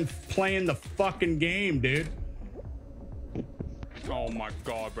haven't been playing the fucking game, dude. Oh my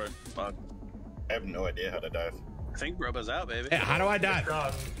god, bro. Fuck. I have no idea how to dive. I think Robo's out, baby. Hey, how do I dive?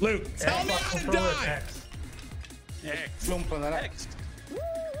 Luke, tell me how to dive. Jump on that. Next.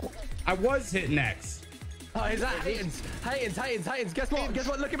 I was hitting X. Oh, is that Hayden's? Hayden's. Guess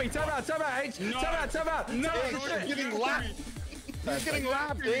what? Look at me. Turn around, H. No. Turn around. No, You're getting lapped. You're getting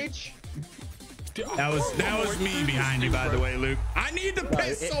lapped, H. That was me behind you, by the way, Luke. I need to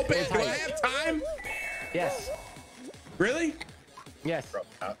piss so bad. Do I have time? Yes. Really? Yes.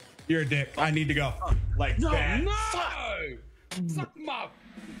 You're a dick. I need to go. Like No, that. no! Suck him up!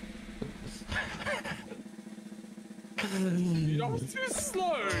 Dude, I was too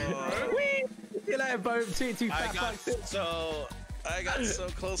slow, bro. You later, Bo. Too I fast. got so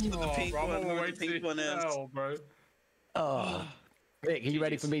close to the pink bro, I'm one. on my Where way the pink to one is. hell, bro. Oh. Vic, are you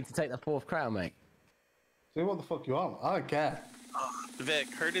ready for me to take the 4th crown, mate? See what the fuck you want? I don't care.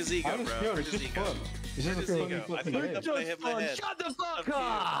 Vic, hurt his ego, I'm bro. just pure. Hurt It's his just ego. fun. It's just a Hurt his funny ego. I fucking think game. that's when I hit my head. Shut the fuck you.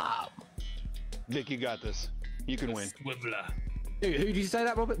 up! Vic, you got this. You can win. Swibbler. Who did you say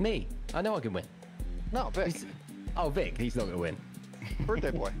that, Robert? Me. I know I can win. No, Vic. Oh, Vic, he's not gonna win.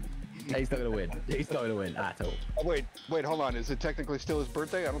 Birthday boy. He's not gonna win. He's not gonna win at all. Oh, wait, hold on. Is it technically still his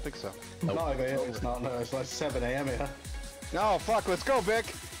birthday? I don't think so. Not over here. It's not. No, it's like 7 a.m. here. No, fuck. Let's go, Vic.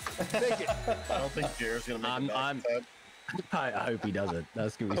 Take it. I don't think Jared's gonna make it back. I hope he doesn't.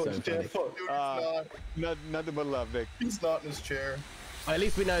 That's gonna be so funny. Dude, nothing but love, Vic. He's not in his chair. Well, at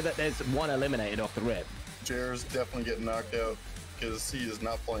least we know that there's one eliminated off the rip. Chair's definitely getting knocked out because he is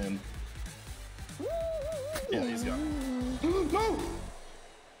not playing. Yeah, he's gone. No!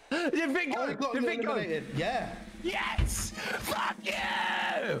 Did Vic go? Did Vic go? Yeah. Yes! Fuck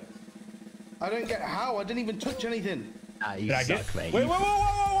you! I don't get how. I didn't even touch anything. Ah, you suck, mate. Wait,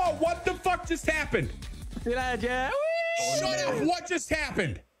 whoa. What the fuck just happened? Shut up. What just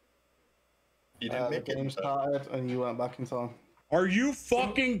happened? You didn't make the game started and you went back in time. Are you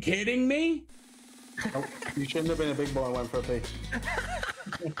fucking kidding me? Nope. You shouldn't have been a big boy and went for a pee.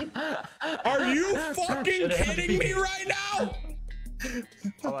 Are you fucking kidding me right now?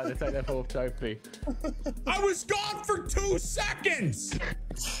 I want to take that fourth trophy. I was gone for 2 seconds.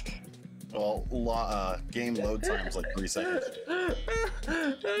 Well, game load time was like 3 seconds.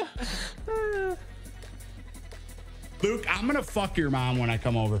 Luke, I'm gonna fuck your mom when I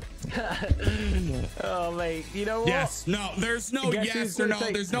come over. Oh, mate, you know what? Yes, no, there's no yes or no.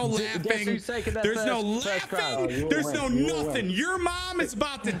 There's no laughing. There's no laughing. There's no nothing. Your mom is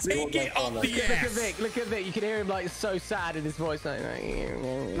about to take it up the ass. Look at Vic. You can hear him like so sad in his voice. Like,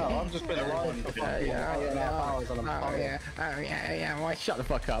 no, I've just been alive for fucking hours and I'm Why shut the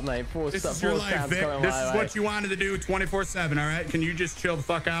fuck up, mate? This is your life, Vic. This is what you wanted to do 24/7. All right? Can you just chill the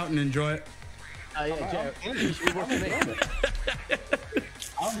fuck out and enjoy it? Yeah, Joe.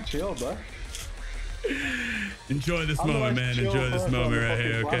 I'm chill, bro. Enjoy this moment, man. Enjoy this moment right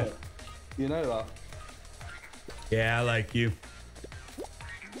here, okay? You know that. Yeah, I like you.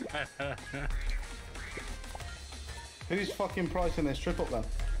 Who's fucking pricing this trip up then?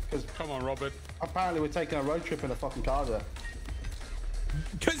 Because come on, Robert. Apparently we're taking a road trip in a fucking car there.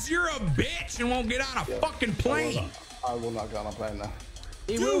 Cause you're a bitch and won't get on a fucking plane. I will not get on a plane now.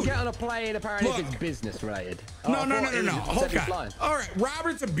 He will get on a plane apparently if it's business related. No. Hold on. All right,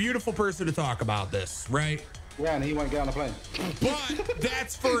 Robert's a beautiful person to talk about this, right? Yeah, and he won't get on a plane. But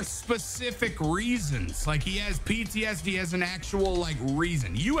that's for specific reasons. Like he has PTSD as an actual like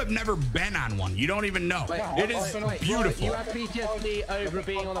reason. You have never been on one. You don't even know. It is beautiful. You have PTSD over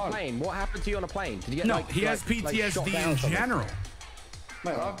being on a plane. What happened to you on a plane? Did you get no? He has PTSD in general.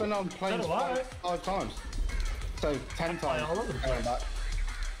 Mate, I've been on planes 5 times. So 10 times going back.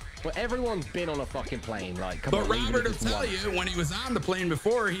 Well, everyone's been on a fucking plane. Like, come on. But Robert will tell you when he was on the plane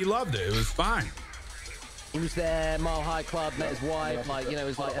before, he loved it. It was fine. He was there, Mile High Club, met his wife, like, you know, it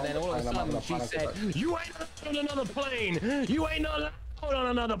was like, and then all of a sudden she said, "You ain't on another plane. You ain't allowed on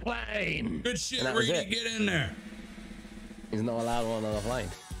another plane." Good shit, Reed. Get in there. He's not allowed on another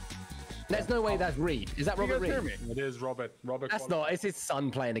plane. There's no way that's Reed. Is that Robert Reed? It is Robert. That's not. It's his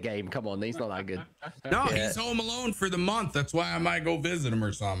son playing the game. Come on, he's not that good. No, he's home alone for the month. That's why I might go visit him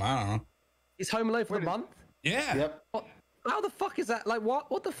or something. I don't know. He's home alone for the month? Yeah. Yep. What? How the fuck is that? Like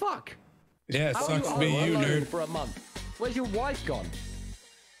what? What the fuck? Yeah, it sucks to be you, nerd. For a month. Where's your wife gone?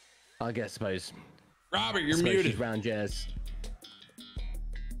 I suppose. Robert, you're muted. She's round Jazz.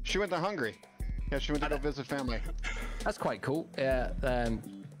 She went to Hungary. Yeah, she went to go visit family. That's quite cool. Yeah.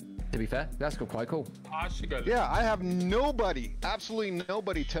 To be fair, that's quite cool. Yeah, I have nobody, absolutely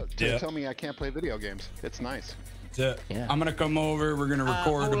nobody tell me I can't play video games. It's nice. That's it. Yeah. I'm gonna come over. We're gonna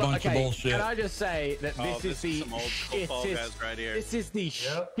record a bunch of bullshit. Can I just say that this is the shittest, right here. This is the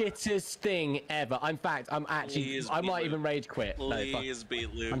shittest thing ever. In fact, I'm actually, I might even rage quit. Please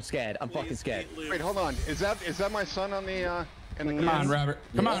beat Luke. I'm scared. I'm fucking scared. Wait, hold on. Is that my son on the? Come on, Robert.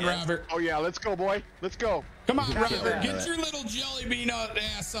 Come on, Robert. Oh yeah, let's go, boy. Let's go. Come on, Robert. Get your little jelly bean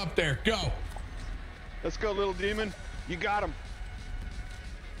ass up there. Go. Let's go, little demon. You got him.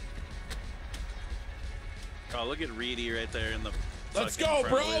 Oh, look at Reedy right there in the. Let's go,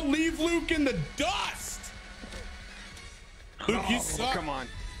 bro. Leave Luke in the dust. Luke, you suck. Come on.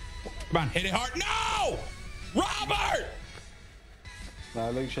 Come on, hit it hard. No! Robert!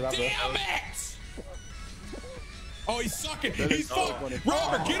 No, Luke should have Damn it! Oh, he's sucking. He's fucked.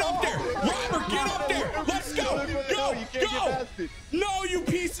 Robert, get up there. Robert, get up there. Let's go. Go. Go. No, you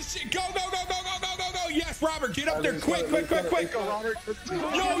piece of shit. Go, go, go, go, go, go, go, go. Yes, Robert, get up there. Quick, quick, quick, quick.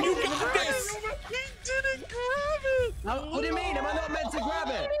 Yo, you got this. He didn't grab it. What do you mean? Am I not meant to grab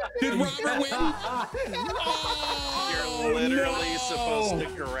it? Did Robert win? Oh, you're literally supposed to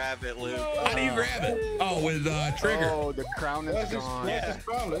grab it, Luke. How do you grab it? Oh, with trigger. Oh, the crown is gone.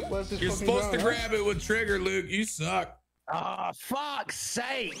 You're supposed to grab it with trigger, Luke. You suck. Oh, fuck's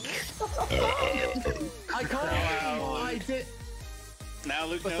sake. I can't. I did. Now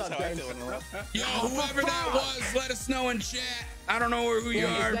Luke knows how I feel. Yo, whoever that was, let us know in chat. I don't know who you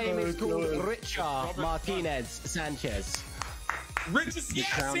are. His name is called Richard Martinez Sanchez. Richest, yeah,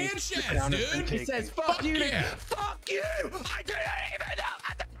 Sanchez, dude. He says, fuck you, yeah. fuck you. I didn't even know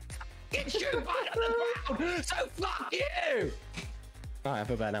get you out of the ground, so fuck you. All right, I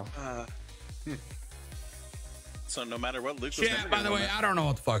feel better now. So no matter what, Luke was Chat, by the way, I don't know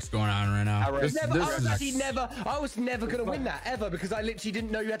what the fuck's going on right now. I was never gonna win that ever because I literally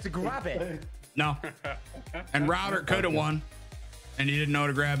didn't know you had to grab it. No. And Robert could have won, and he didn't know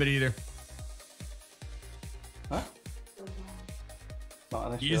to grab it either. Huh?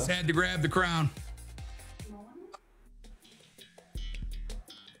 You just had to grab the crown.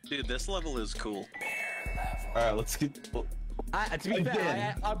 Dude, this level is cool. All right, let's get. To be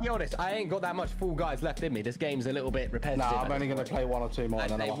fair, I'll be honest, I ain't got that much Fall Guys left in me. This game's a little bit repetitive. Nah, I'm only going to play 1 or 2 more. I'd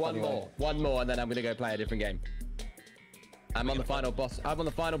say one more, and then I'm going to go play a different game. I'm on the final boss. I'm on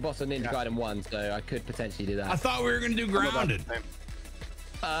the final boss of Ninja Gaiden 1, so I could potentially do that. I thought we were going to do Grounded.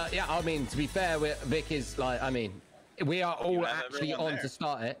 Yeah, I mean, to be fair, Vic is like, I mean, we are all actually on to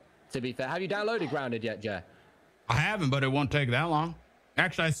start it, to be fair. Have you downloaded Grounded yet, Jay? I haven't, but it won't take that long.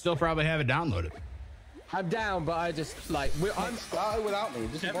 Actually, I still probably have it downloaded. I'm down, but I just like I'm started without me.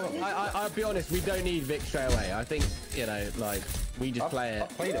 I'll be honest, we don't need Vic straight away. I think, you know, like we just play it. I've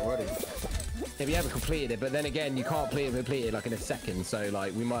played it already. If you haven't completed it, but then again, you can't complete it like in a second. So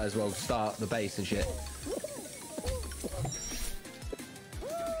like, we might as well start the base and shit.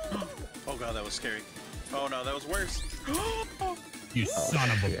 Oh god, that was scary. Oh no, that was worse. You son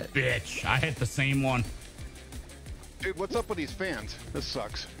of a bitch! I hit the same one. Dude, what's up with these fans? This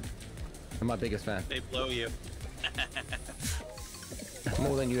sucks. I'm my biggest fan. They blow you.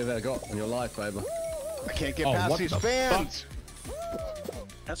 More than you ever got in your life, Boba. I can't get past these fans.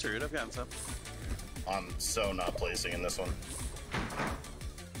 That's rude. I've gotten some. I'm so not placing in this one.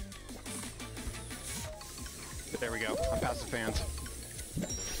 There we go. I'm past the fans.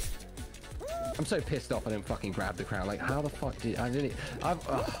 I'm so pissed off I didn't fucking grab the crown. Like, how the fuck did I didn't?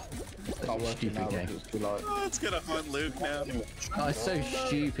 Stupid game. Oh, it's gonna hunt Luke now. Oh, it's so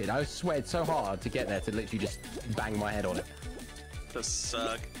stupid. I sweated so hard to get there to literally just bang my head on it. To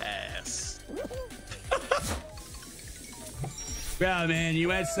suck ass. Yeah, man, you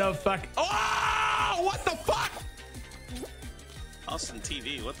went so fuck. Oh, what the fuck? Austin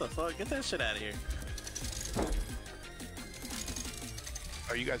TV, what the fuck? Get that shit out of here.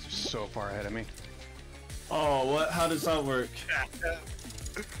 Oh, you guys are so far ahead of me. Oh, what? How does that work?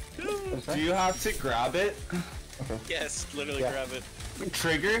 Do you have to grab it? Okay. Yes, literally grab it.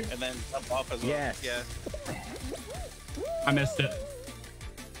 Trigger? And then jump off as well. Yes. Yeah. I missed it.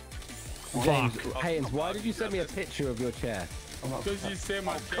 James, Haynes, why did you send me a picture of your chair? Because you say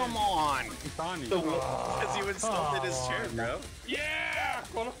my chair. Come on! Because you installed in his chair, bro. Yeah!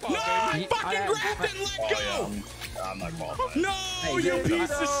 Qualify, No, I fucking grabbed it and let go! I'm not qualified. No, you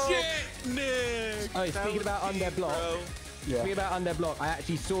piece of shit! Nick! Oh, speaking about Undead Block. Speaking about Undead Block, I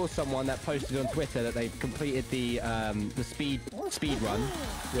actually saw someone that posted on Twitter that they've completed the speed run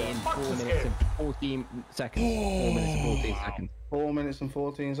in 4 minutes and 14 seconds. 4 minutes and 14 seconds. 4 minutes and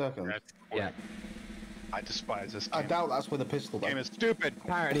 14 seconds. Yeah. I despise this game. I doubt that's with a pistol. This game is stupid.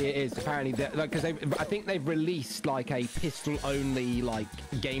 Apparently it is. Apparently, like, because I think they've released like a pistol-only like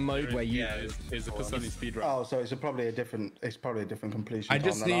game mode where you. Yeah, it's a pistol-only speed run. Oh, so it's probably a different completion. I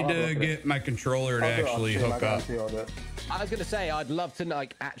just need to get my controller to actually hook up. I was gonna say I'd love to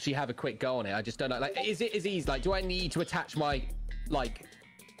like actually have a quick go on it. I just don't know. Like, is it as easy? Like, do I need to attach my like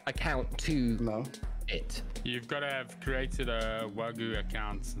account to it? You've got to have created a Wagyu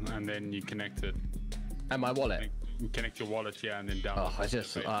account and then you connect it. And my wallet. You connect your wallet, yeah, and then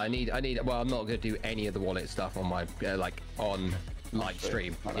download. Oh, I need. Well, I'm not gonna do any of the wallet stuff on my like on live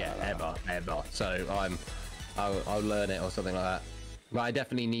stream. Yeah, ever. So I'll learn it or something like that. But I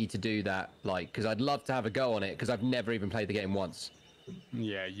definitely need to do that, like, because I'd love to have a go on it because I've never even played the game once.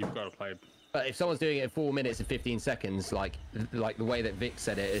 Yeah, you've got to play. But if someone's doing it in 4 minutes and 15 seconds, like the way that Vic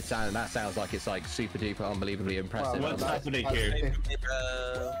said it, that sounds like it's like super duper unbelievably impressive. Well, what's happening here?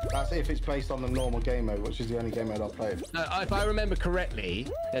 That's if it's based on the normal game mode, which is the only game mode I've played. No, if I remember correctly,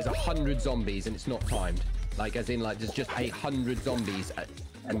 there's 100 zombies and it's not timed. Like, as in, like, there's just 100 zombies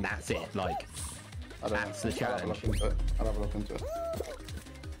and that's it. Like, that's the challenge. I'll have a look into it.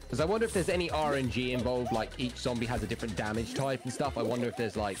 Because I wonder if there's any RNG involved, like each zombie has a different damage type and stuff. I wonder if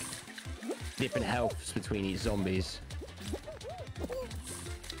there's like different healths between each zombies.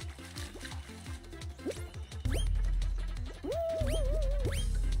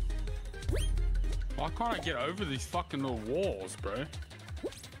 Why can't I get over these fucking little walls, bro?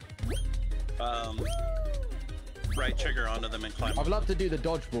 Right trigger onto them and climb. I'd love to do the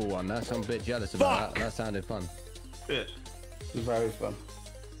dodgeball one. That's I'm a bit jealous about. That sounded fun. It was very fun.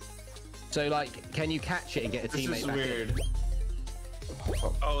 So, like, can you catch it and get a teammate back in?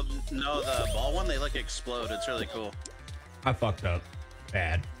 Oh no, the ball one, they like explode. It's really cool. I fucked up.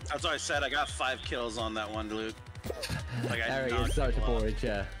 Bad. That's what I said. I got 5 kills on that one, Luke. Like, Harry is such a boring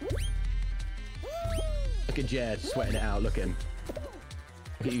chair. Look at Jared sweating it out. Look at him.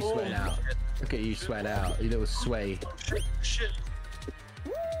 Look at you sweating out. Look at you sweating out. You little sway. Shit.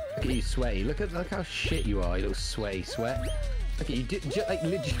 Look at you sweaty. Look how shit you are. You little sway sweat. Look at you. Like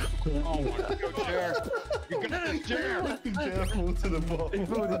literally. Oh my God, Chair. You're gonna Chair. Chair fall to the bottom.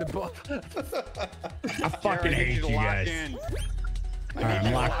 Fall to the bottom. I fucking hate you guys. Alright,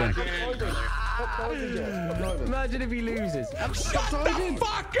 I'm locked in. Imagine if he loses. Shut the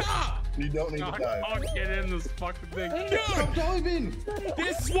fuck up! You don't need to dive. I'll get in this fucking thing. Stop diving!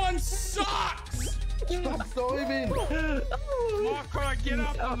 This one sucks! Stop diving! Marco, get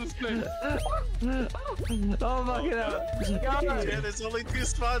up on this thing. Oh fucking hell! Chair, there's only 2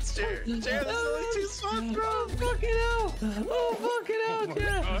 spots, Chair. Chair, there's only 2 spots, bro. Oh fucking hell! Oh fucking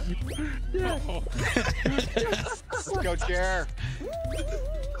hell! Let's go, Chair.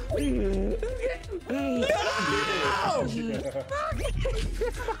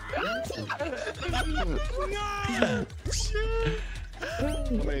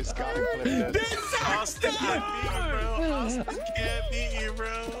 Somebody's got to clip this. Austin can't beat you, bro. Austin can't beat you,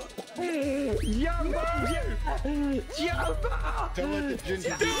 bro. Jumbo! Don't let the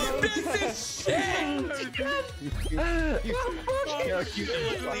ginger beat Dude, this is shit! It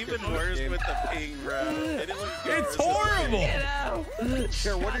looked even worse with the ping, bro. It's horrible!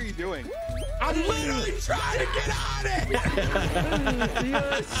 Chair, what are you doing? I'm literally trying to get on it!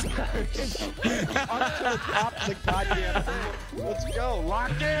 Up to the top of the goddamn thing. Let's go.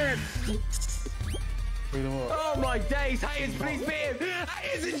 Lock in. Oh my days! Hayes, please beat him!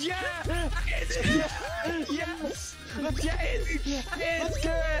 Hayes is Hayes is yes! Hayes! Hayes, do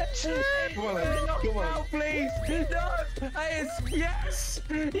it! Come on, come on. Out, please! No! Hayes! Yes!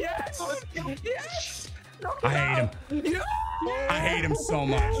 Yes! Yes! I hate him. I hate him so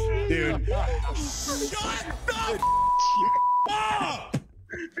much, dude. Shut the up!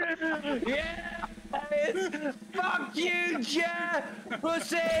 Yeah! Hayes! Fuck you, Jeff!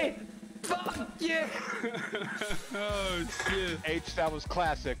 Pussy! Fuck you! Oh shit. H, that was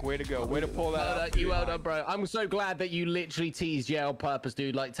classic. Way to go. Way to pull that up. You well done, bro. I'm so glad that you literally teased Jay on purpose,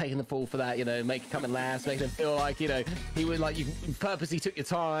 dude. Like taking the fall for that, you know, make it come in last, making him feel like, you know, he was like you purposely took your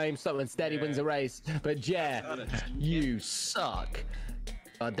time, so instead he wins a race. But Jay, you suck.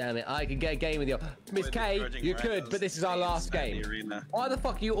 God damn it! I could get a game with you, Miss K. You could, but this is our last game. Why the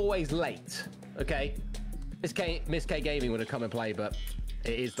fuck are you always late? Okay, Miss K Gaming would have come and play, but.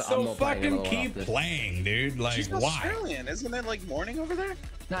 It is the, so I'm not fucking keep playing, dude. Like, She's why? Australian. Isn't it like morning over there?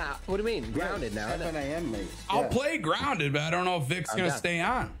 Nah, what do you mean? Grounded now. 7 a.m. mate. I'll play grounded, but I don't know if Vic's gonna stay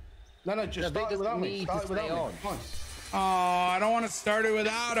on. No, just start it without me. Start it without me. Oh, I don't want to start it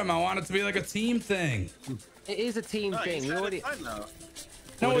without him. I want it to be like a team thing. It is a team thing. We already.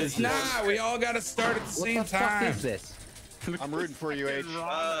 No, it's not. We all got to start at the same time. What the fuck is this? I'm rooting for you, H.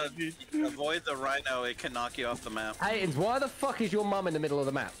 Avoid the rhino. It can knock you off the map. Haynes, why the fuck is your mum in the middle of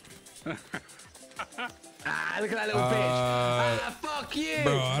the map? Look at that little bitch. Fuck you.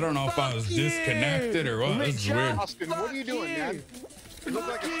 Bro, I don't know if I was disconnected or what. This is weird. Austin, what are you doing, man? You look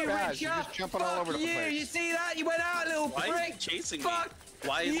like a spaz. You're just jumping all over the place. You see that? You went out, little prick. Why is it chasing me?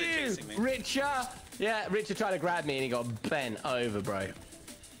 Why is it chasing me? Richard. Yeah, Richard tried to grab me and he got bent over, bro.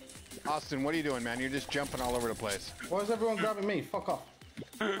 Austin, what are you doing, man? You're just jumping all over the place. Why is everyone grabbing me? Fuck off.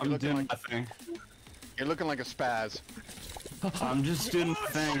 I'm doing my thing. You're looking like a spaz. I'm just doing my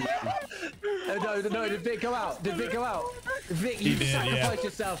thing. No, did Vic go out? Did Vic go out? Vic, you sacrificed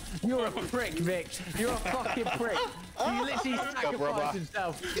yourself. You're a prick, Vic. You're a fucking prick. You literally sacrificed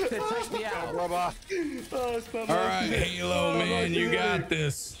yourself to take me out. Rubber. Alright, Halo, man, you got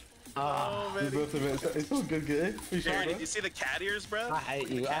this. It's all good, good. Jared, did you see the cat ears, bro? I hate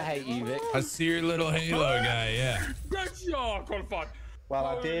you, Vic. I see your little Halo guy, yeah. Well,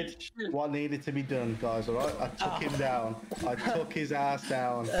 I did what needed to be done, guys, alright? I took him down. I took his ass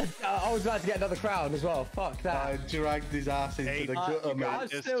down. I was about to get another crown as well. Fuck that. I dragged his ass into the gutter, mate. I've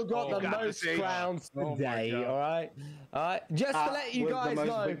still got the most crowns today, alright? Alright, just to let you guys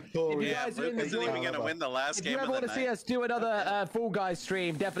know, if you guys are in the isn't even gonna win the last game. If you ever want to see us do another Fall Guys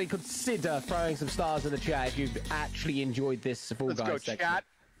stream, definitely consider throwing some stars in the chat if you've actually enjoyed this Fall Guys section. Let's go, chat.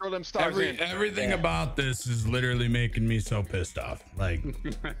 Throw them stars in. Everything about this is literally making me so pissed off. Like,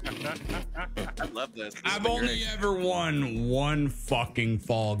 I love this. I've only ever won one fucking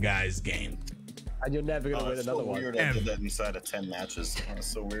Fall Guys game. And you're never gonna win it's another so one. weird I did that inside of 10 matches. That's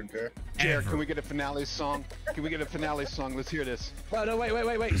so weird, Bear. Jared, can we get a finale song? Can we get a finale song? Let's hear this. No,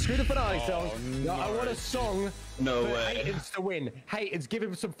 wait. Screw the finale song. No, I want a song. No for way. Hayden's to win. Hayden's give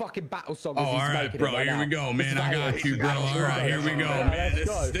him some fucking battle song. Oh, all right, bro. Here we go, man. I got you, bro. All right, here we go, man.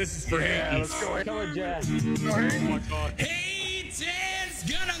 This is for Hayden. Let's go. Come on, Jack. Oh my god.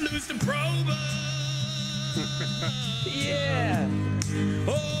 Hayden's gonna lose the Proba. Yeah.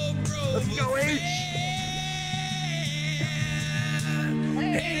 Oh, bro. Let's go, H.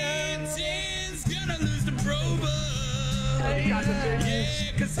 Hayden's gonna lose the Proba.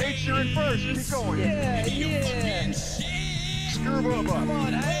 Yeah, cause H, you're in first. Keep going. Yeah. Screw Bubba. Come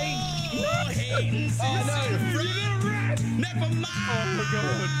on, Hayden. Hayden's never mind. Oh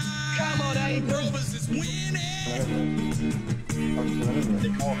god. Come on, Hayden. Proba's is winning.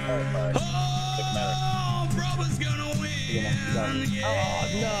 Oh, Proba's gonna win. Oh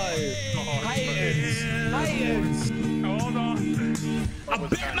no. Hayden's. Hold on. I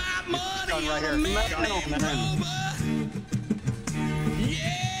bet my money right on here. Proba.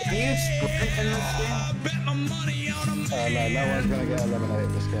 Can you sprint in this game? I bet my money on a No one's gonna get eliminated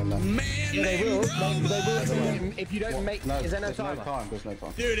this game, man. man. Yeah, they will. If you don't make, is there no There's no timer? time. There's no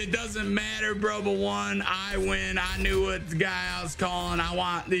time. Dude, it doesn't matter, bro. But one, I win. I knew what the guy I was calling. I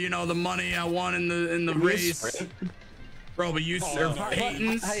want the, the money I won in the race. Bro, but you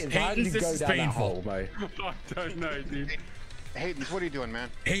Hayden's this is painful. I don't know, dude. Hayden's, what are you doing, man?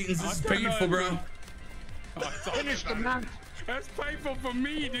 Hayden's I is don't painful, know, bro. Finish the match. That's painful for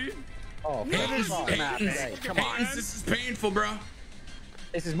me, dude. Oh, Hayden's, Come on. Hayden's, this is painful, bro.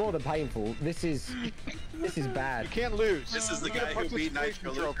 this is more than painful. This is bad. You can't lose. This is the guy who beat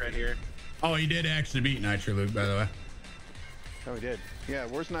Nitro Luke right here. Oh, he did actually beat Nitro Luke, by the way. Oh, he did. Yeah,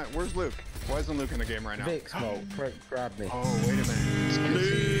 where's Luke? Why isn't Luke in the game right now? Vic Smoke, grab me. Oh, wait a minute.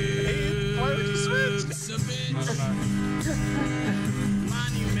 Why would you switch? It's a bitch.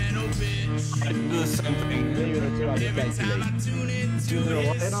 Monumental bitch. I do the same thing. Every time I tune into Dude, I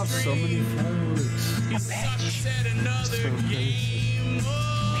have so many followers. he sucks at another game.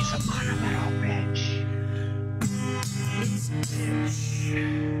 He's a monumental bitch.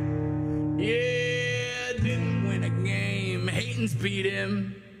 Yeah, didn't win a game. Hayden's beat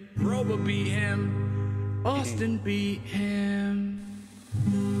him. Proba beat him. Austin beat him.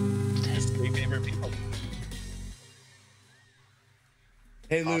 Three favorite people.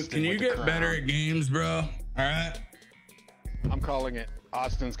 Hey Luke, Austin can you with the get crown. better at games, bro? All right. I'm calling it.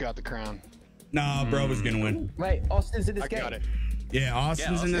 Austin's got the crown. Nah, Proba's gonna win. Wait, Austin's in this I game. got it. Yeah,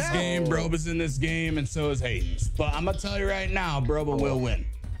 Austin's in this game, Proba's in this game, and so is Hayden's. But I'm gonna tell you right now, Proba will win.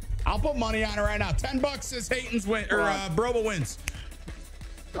 I'll put money on it right now. $10 says Hayden's win or Proba wins.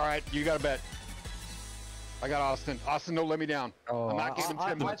 All right, you got to bet. I got Austin. Austin, don't let me down. I'm not giving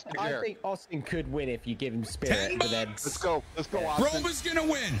 10 minutes to I care. think Austin could win if you give him spirit, but then Let's go. Let's go, Austin. Proba's gonna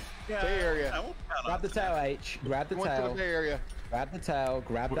win. Bay Area. I won't count grab on the tail, H. Grab the Going to the tail. Bay Area. Grab the tail.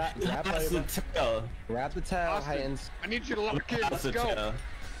 Grab that. Grab That's the over. tail. Grab the tail, Austin, Hayden's. I need you to lock in. That's Let's the go. tail.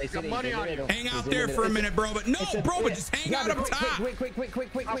 It's got in- money he's in on the you. middle. Hang He's out in there the for a middle. minute, Proba. No, It's a- Proba, yeah. just hang Grab out it, up top. Quick.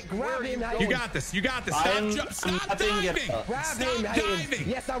 Grab him, You Hayden. got this. You got this. I'm Stop nothing diving. yet. Grab Stop him, Hayden. diving.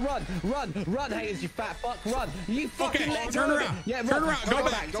 Yes, now run, Hayden, you fat fuck, run. You fucking Okay, let turn go. around. Yeah, Turn run. around. Go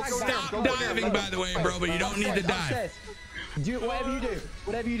back. tag Stop Go down. diving, by the way, bro, but you don't need to dive. Upstairs. Do whatever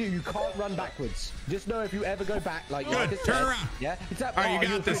you do, you can't run backwards. Just know if you ever go back, like Good, like a turn stairs, around. Yeah, it's up. All right, you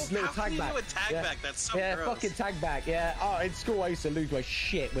you're got this. Little How tag can you back. do a tag yeah. back? That's so Yeah, gross. fucking tag back. Yeah. Oh, in school I used to lose my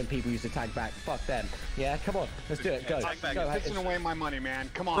shit when people used to tag back. Fuck them. Yeah, come on, let's do it. Go. Tag back. Go. Pissing Hayden. away my money, man.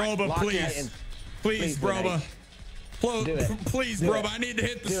 Come on. Proba, Lock in. please. Please, Please win, Proba. H. Do it. Please, Do Proba. it. I need to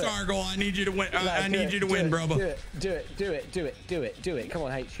hit the Do it. star goal. I need you to win. I Do need it, you to do win, it, Proba. Do it. Come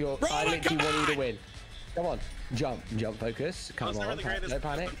on, H. I Proba, literally come want you to on. win. Come on, jump, focus. Come Those are on, the greatest no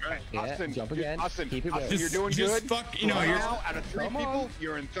panic. ones, I'm trying. Yeah, Austin, jump you- again. Austin, Keep it Austin, going. you're doing Just good. fuck, Right you're now, out of 3 Come on. people,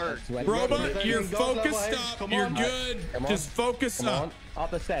 you're in third. Sweat. Proba, you're Go, focused Hayden. up. Come You're on. good. Come on. Just focus Come up. on.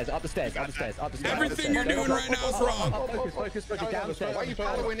 Up the stairs. Everything you're doing right now is wrong. Focus, downstairs. Why are you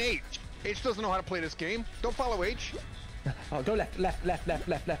following H? H doesn't know how to play this game. Don't follow H. Oh, go left.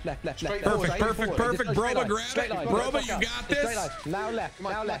 Straight forward, Perfect. Proba, grab Straight it. line. Proba, you got Straight this. line. Now left. Come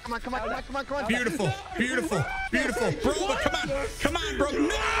on, come on. Beautiful. Proba, come on, bro.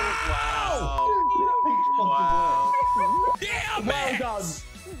 No! Wow. Damn Well it! done.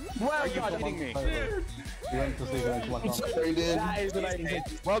 Well done. Kidding me. You went to sleep and come on. That is amazing.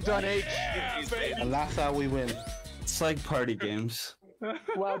 Well done, H. And that's how we win. It's like party games.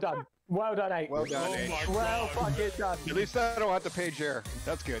 Well done. Well done, H. Well done, H. Well fucking done. At least I don't have to pay Jer.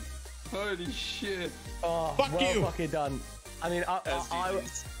 That's good. Holy shit. Oh, Fuck well you. fucking done. I mean,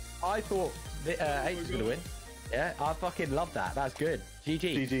 I thought H was gonna win. Yeah, I fucking love that. That's good.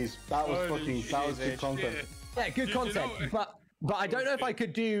 GG. GG's. That was good content. Yeah, good content. But I don't know if I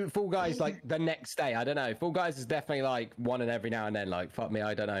could do Fall Guys like the next day. I don't know. Fall Guys is definitely like one and every now and then. Like fuck me,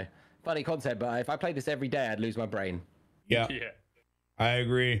 I don't know. Funny content, but if I played this every day, I'd lose my brain. Yeah. I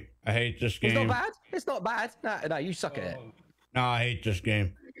agree. I hate this game. It's not bad. It's not bad. No, you suck at it. No, I hate this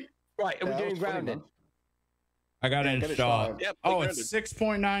game. Right, are we doing grounded? I got it installed. Yep, oh, it's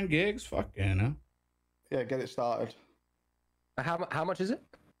 6.9 gigs. Fuck yeah, no. Yeah, get it started. How much is it?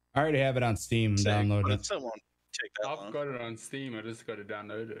 I already have it on Steam. Downloaded it. I've got it on Steam. I just got it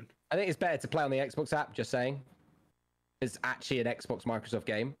downloaded. I think it's better to play on the Xbox app. Just saying, it's actually an Xbox Microsoft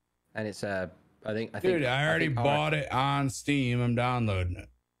game, and it's I think. Dude, I already bought it on Steam. I'm downloading it.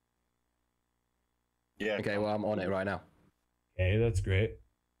 Yeah. Okay, well, I'm on it right now. Okay, that's great.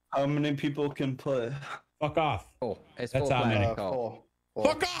 How many people can play? Fuck off. Oh, it's that's how many. Four.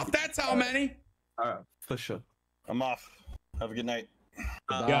 Fuck off. That's how many. All right, for sure. I'm off. Have a good night.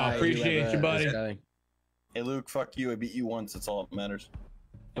 Yeah, appreciate you, buddy. Hey, Luke, fuck you. I beat you once. That's all that matters.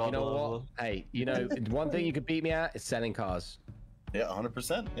 You know what? Hey, you know, one thing you could beat me at is selling cars. Yeah,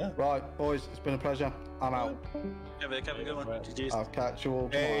 100%. Yeah. Right, boys, it's been a pleasure. I'm out. Yeah, Vic, have a good one. GG's. I'll catch you all.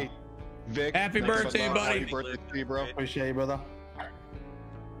 Hey, Vic. Happy birthday, buddy. Happy birthday to you, bro. Appreciate you, brother.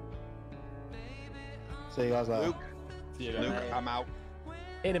 See you guys later. Luke, I'm out.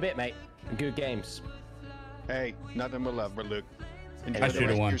 In a bit, mate. Good games. Hey, nothing but love, but Luke. Enjoy I the should've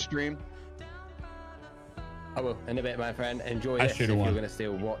rest of won. your stream. I will. In a bit, my friend. Enjoy I this if should've you're won. going to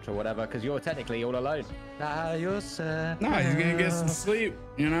still watch or whatever, because you're technically all alone. No, he's gonna get some sleep.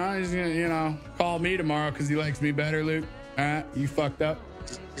 You know, he's gonna, call me tomorrow because he likes me better, Luke. You fucked up.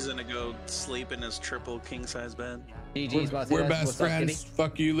 He's gonna go sleep in his triple king size bed. GG's, We're best friends.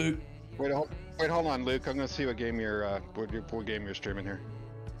 Fuck you, Luke. Wait, hold on, Luke. I'm gonna see what game what game you're streaming here.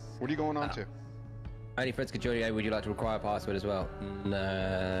 What are you going on to? Only friends could join you. Would you like to require a password as well?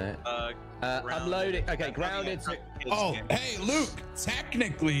 No. I'm loading. Okay, grounded. Oh, hey, Luke.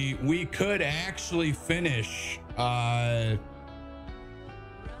 Technically, we could actually finish.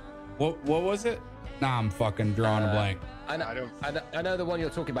 What was it? Nah, I'm fucking drawing a blank. I know the one you're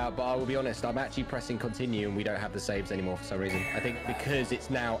talking about, but I will be honest. I'm actually pressing continue, and we don't have the saves anymore for some reason. I think because it's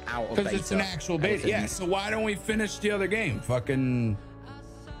now out of beta. Because it's an actual beta. Yeah. So why don't we finish the other game? Fucking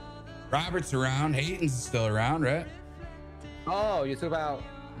Robert's around. Hayton's still around, right? Oh, you're talking about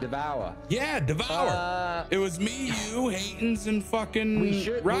Devour. Yeah, Devour. It was me, you, Hayton's, and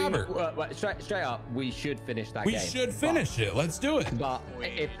fucking Robert. Straight up, we should finish that we game. We should finish it. Let's do it. But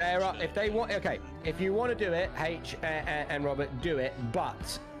if they want, okay, if you want to do it, H and Robert, do it.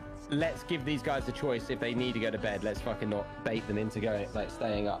 But let's give these guys the choice. If they need to go to bed, let's fucking not bait them into going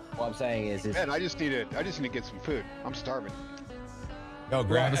staying up. What I'm saying is Man, I just need to get some food. I'm starving. Yo,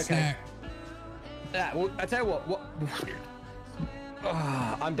 grab a snack. Yeah, well, I tell you what.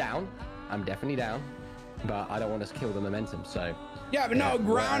 I'm down. I'm definitely down, but I don't want us to kill the momentum. So yeah, but no,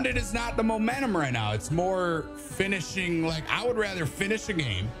 grounded is not the momentum right now. It's more finishing. Like I would rather finish a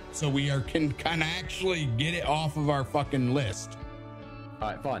game so we can kind of actually get it off of our fucking list. All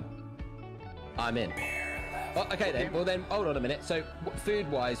right, fine. I'm in. Oh, okay then. Well then, hold on a minute. So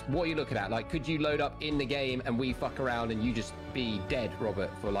food-wise, what are you looking at? Like, could you load up in the game and we fuck around and you just be dead, Robert,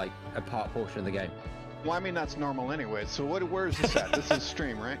 for like a portion of the game? Well, I mean, that's normal anyway. So where is this at? This is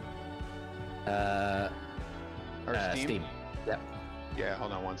stream, right? Steam. Yep. Yeah,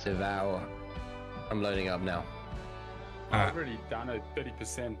 hold on one second. Devour. I'm loading up now. I've already done a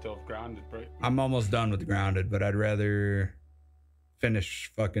 30% of grounded, bro. I'm almost done with grounded, but I'd rather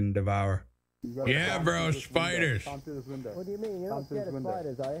finish fucking Devour. Yeah, bro, spiders. What do you mean? You're not scared of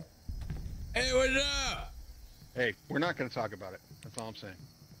spiders, are you? Hey, what's up? Hey, we're not going to talk about it. That's all I'm saying.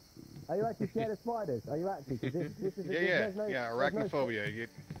 Are you actually scared of spiders? Are you actually? This is Arachnophobia.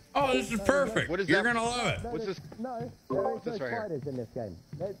 Oh, this is perfect. What is You're that? gonna love it. What's this? No, there is no right spiders in this game.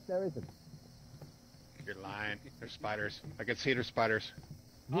 There isn't. You're lying. There's spiders. I can see there's spiders.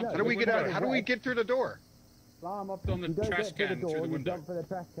 You know, how do we get out? How do we get through the door? Climb up on the trash can through the window. Jump for the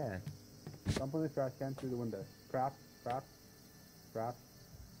trash can. Jump on the trash can through the window. Craft. How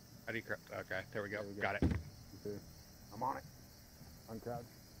do you craft? Okay, there we go. Got it. I'm on it. Uncrouch.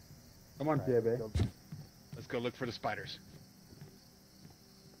 Come on, JB. Let's go look for the spiders.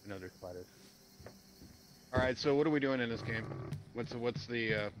 Another spiders. All right, so what are we doing in this game? What's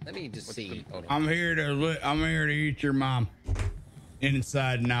the? Let me just see. I'm here to eat your mom,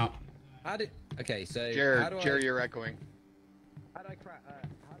 inside and out. Okay, so Jerry, you're echoing. How do I crack?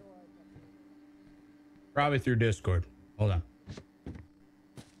 Probably through Discord. Hold on.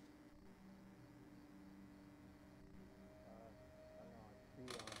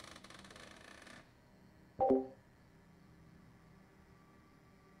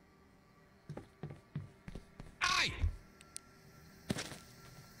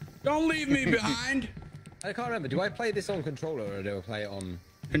 Don't leave me behind. I can't remember. Do I play this on controller or do I play it on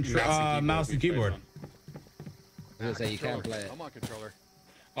mouse and keyboard? I was gonna say you can't play it. I'm on controller.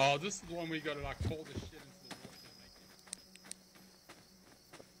 Oh, this is the one where you gotta like pull the shit into the water and make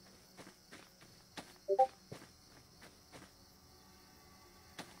it.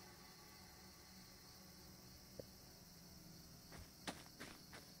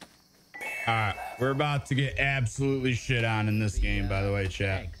 All right, we're about to get absolutely shit on in this game, by the way,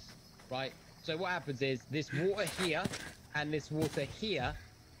 chat. Eggs, right? So what happens is this water here and this water here,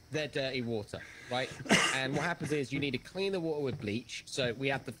 they're dirty water, right? And what happens is you need to clean the water with bleach. So we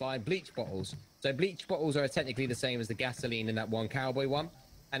have to find bleach bottles. So bleach bottles are technically the same as the gasoline in that one cowboy one.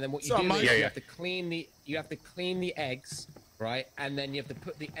 And then what you do is you have to clean the eggs, right? And then you have to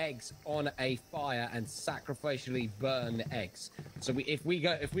put the eggs on a fire and sacrificially burn the eggs. So if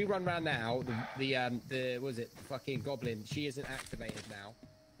we run around now, the what is it, the fucking goblin, she isn't activated now.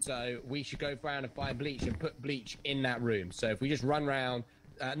 So we should go around and find bleach and put bleach in that room. So if we just run around,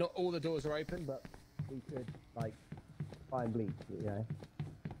 not all the doors are open, but we could like find bleach, you know.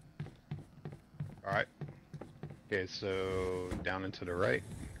 All right. Okay, so down and to the right.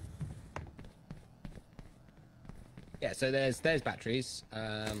 Yeah, so there's batteries.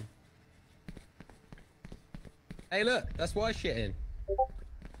 Hey, look, that's why shitting.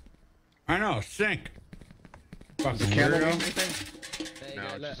 I know, sink. Fucking candle weirdo. anything? There you No,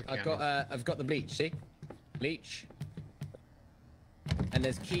 go. it's Look, just a I've got the bleach. See, bleach. And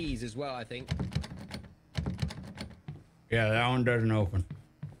there's keys as well, I think. Yeah, that one doesn't open.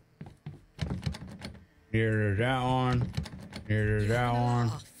 Here's that one. Here's that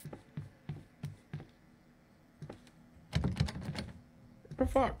one. What the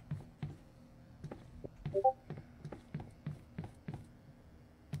fuck?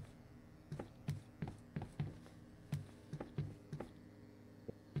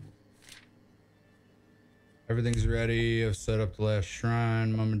 Everything's ready. I've set up the last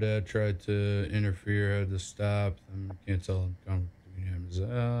shrine. Mom and Dad tried to interfere. Had to stop. Can't tell them come between him.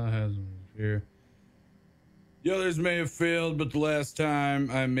 Has him here. The others may have failed, but the last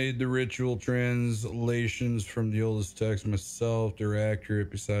time I made the ritual translations from the oldest text myself. They're accurate.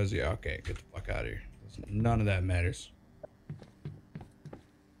 Besides, yeah, okay, get the fuck out of here. None of that matters.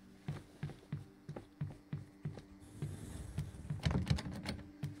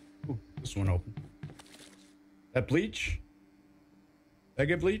 Ooh, this one open. That bleach? Did I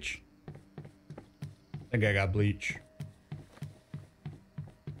get bleach? I think I got bleach.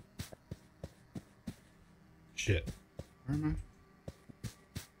 Shit. Where am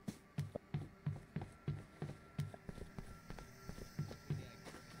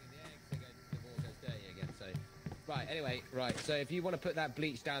Right, anyway, right, so if you want to put that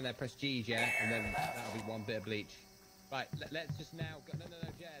bleach down there, press G's, yeah, and then that'll be one bit of bleach. Right, let's just now go, no,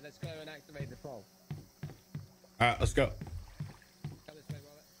 Jay, let's go and activate the troll. Alright, let's go. Come this way,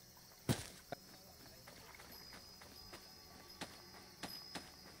 Robert.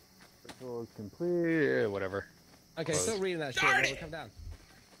 Ritual is complete. Whatever. Okay, Close. still reading that shit, Robert, come down.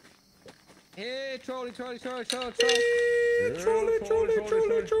 Here, trolley. Trolley. Trolley,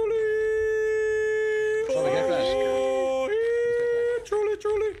 get first.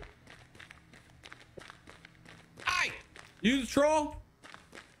 Trolley. Aye! You the troll?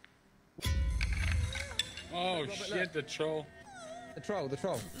 Oh shit, the troll. The troll.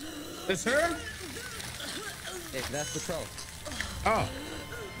 It's her? Yeah, that's the troll. Oh.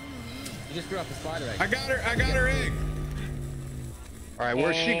 You just grew up a spider egg. I got her egg. All right,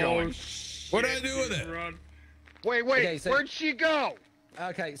 where's she going? What do I do with it? Run. Wait, Okay, so- where'd she go?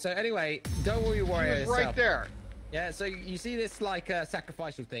 Okay, so anyway, don't worry, She warrior. was right there. Yeah, so you see this like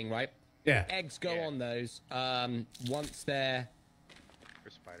sacrificial thing, right? Yeah. Eggs go on those once they're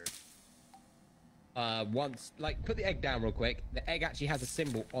Spider. once like put the egg down real quick. The egg actually has a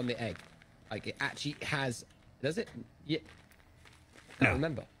symbol on the egg. Like it actually has. Does it? Yeah. I don't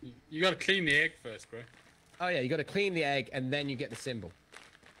remember. You gotta clean the egg first, bro. Oh yeah, you got to clean the egg and then you get the symbol.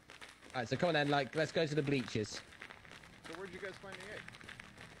 All right, so come on then. Like let's go to the bleachers. So where'd you guys find the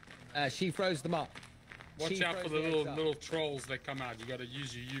egg? She froze them up. Watch She out for froze the eggs up. little trolls that come out. You gotta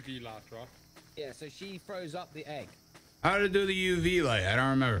use your UV light, right? Yeah, so she froze up the egg. How to do the UV light? I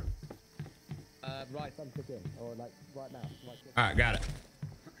don't remember. Right, thumb click in, or like right now. Right click. All right, got it.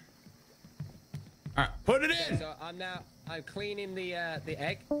 All right, put it in. So I'm cleaning the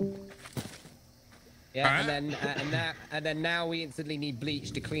egg. Yeah, and then now we instantly need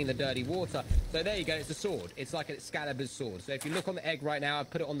bleach to clean the dirty water. So there you go. It's a sword. It's like Excalibur's sword. So if you look on the egg right now, I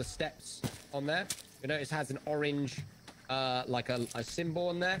put it on the steps on there. You notice it has an orange, like a symbol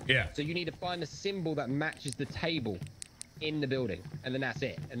on there. Yeah. So you need to find a symbol that matches the table. in the building, and then that's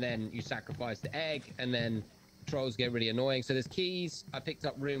it. And then you sacrifice the egg, and then trolls get really annoying. So there's keys. I picked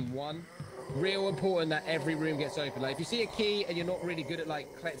up room 1. Real important that every room gets open. Like if you see a key and you're not really good at like,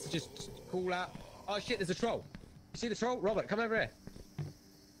 let's just call out. Oh shit, there's a troll. You see the troll? Robert, come over here.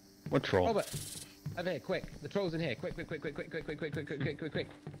 What troll? Robert, over here, quick. The troll's in here. Quick.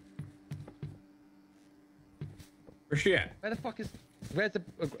 Where's she at? Where the fuck is? Where's the?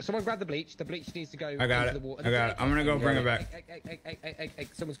 Someone grab the bleach. The bleach needs to go. I got it. The water. I got it. I'm gonna go bring it back. Egg.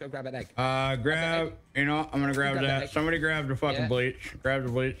 Someone's gonna grab an egg. Grab. You know, I'm gonna grab that. Somebody grab the fucking bleach. Grab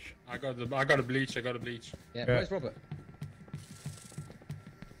the bleach. I got a bleach. Yeah. Where's Robert?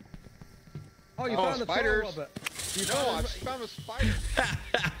 Oh, you found the troll, Robert. No, I found a spider.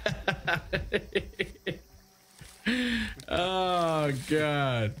 Oh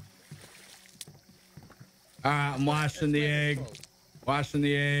god. I'm washing the egg. Washing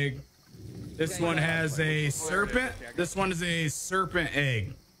the egg. This one has a serpent. This one is a serpent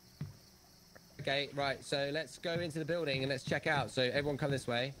egg. Okay, right. So let's go into the building and let's check out. So everyone come this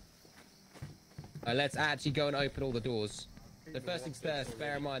way. Let's actually go and open all the doors. The first things first,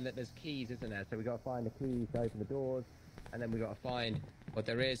 bear in mind that there's keys, isn't there? So we got to find the keys to open the doors, and then we got to find what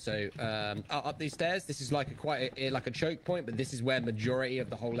there is. So up these stairs. This is like like a choke point, but this is where majority of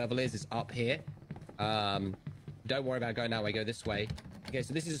the whole level is up here. Don't worry about going that way. Go this way. Okay,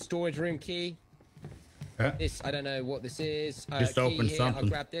 so this is a storage room key. This, I don't know what this is. Just open here. something. I'll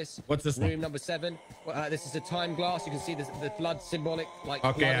grab this. What's this room one? number 7. This is a time glass. You can see the blood symbolic. Like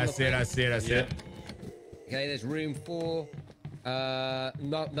okay, I see it. I see it. Okay, there's room 4.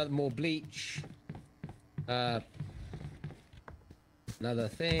 Not more bleach. Another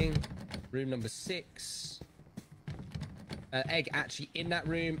thing. Room number 6. Egg actually in that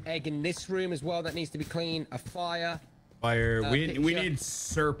room. Egg in this room as well. That needs to be clean. A fire. Fire. We need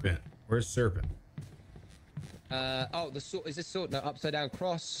serpent. Where's serpent? Oh, the sword. Is this sword? No, upside down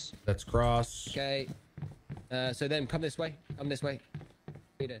cross. That's cross. Okay. So then come this way. Come this way.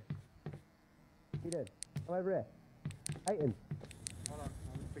 What are you doing? Come over here. Aiton. Hold on,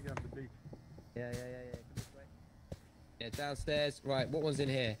 I'm picking up the beach. Yeah. Come this way. Yeah, downstairs. Right, what one's in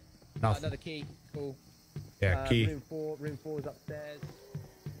here? Nothing. Another key. Cool. Yeah, key. Room 4. Room 4 is upstairs.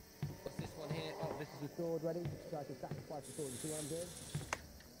 What's this one here? Oh, this is the sword ready. So I can sacrifice the sword. You see what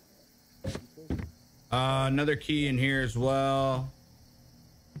I'm doing? Another key in here as well.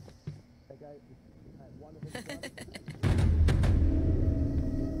 Okay. One of them.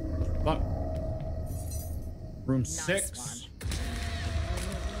 Fuck. Room 6.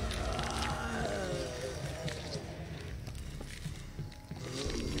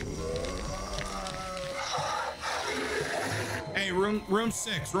 Hey, room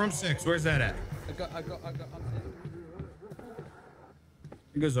 6. Room 6. Where's that at? I got upstairs.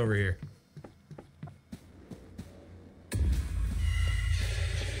 It goes over here.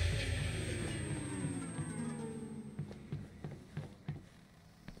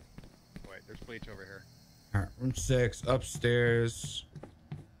 Wait, there's bleach over here. All right, room 6 upstairs.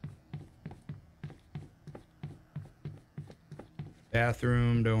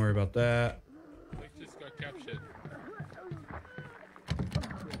 Bathroom. Don't worry about that. We just got captured.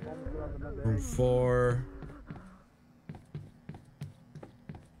 Room 4.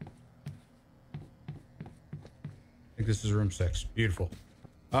 I think this is room 6. Beautiful.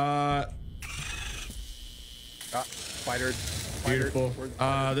 Spider. Beautiful.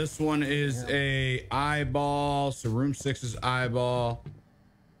 This one is a eyeball. So room 6 is eyeball.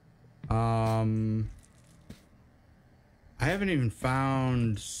 I haven't even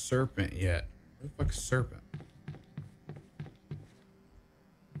found serpent yet. Where the fuck is serpent?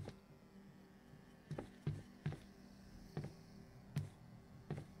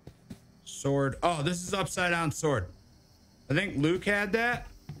 Sword. Oh, this is upside down sword. I think Luke had that.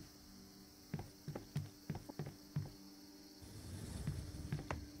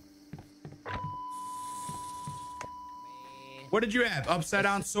 What did you have? Upside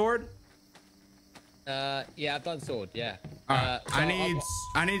down sword? Yeah, I've done sword. Yeah. So I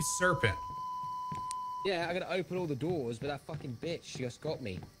need serpent. Yeah, I'm gonna open all the doors, but that fucking bitch just got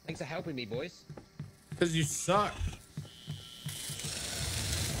me. Thanks for helping me, boys. Because you suck.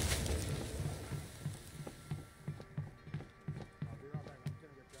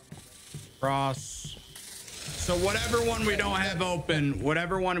 Cross. So whatever one we don't have open,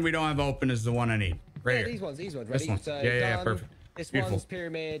 is the one I need. Right here. These ones. Ready? This one. So Yeah, perfect. This Beautiful. one's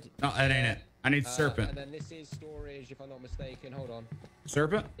pyramid. No, that ain't it. I need serpent. And then this is storage, if I'm not mistaken. Hold on.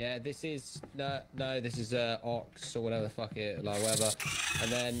 Serpent? Yeah, this is no, this is ox or whatever the fuck it, like whatever.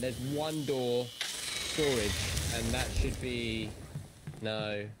 And then there's one door, storage, and that should be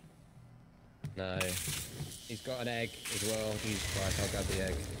no. He's got an egg as well. He's right. I'll grab the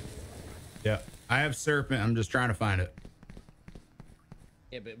egg. Yeah, I have serpent. I'm just trying to find it.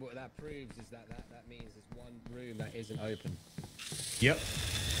 Yeah, but what that proves is that means there's one room that isn't open. Yep,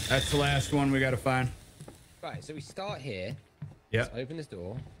 that's the last one we got to find. Right, so we start here. Yep. Let's open this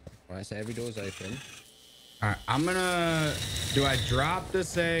door. Right, so every door's open. All right, I'm gonna. Do I drop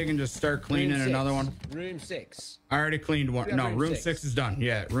this egg and just start cleaning another one? Room 6. I already cleaned one. No, room 6 is done.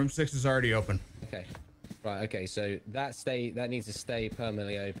 Yeah, room 6 is already open. Okay. Right. Okay. So that needs to stay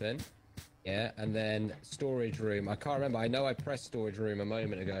permanently open. Yeah, and then storage room. I can't remember. I know I pressed storage room a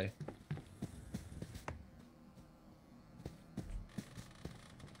moment ago.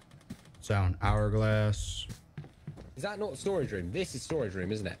 Sound hourglass. Is that not storage room? This is storage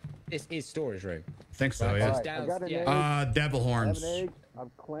room, isn't it? This is storage room. I think so. Right, Yeah. Right, I got an egg. Devil horns. I have an egg.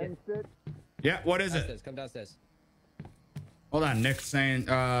 I've cleansed it. Yeah. What is Downstairs, it? come downstairs. Hold on. Nick's saying.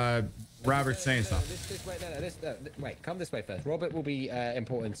 Robert's saying something. This way. No, wait. Come this way first. Robert will be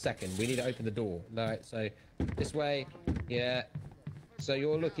important second. We need to open the door. All right. So this way. Yeah. So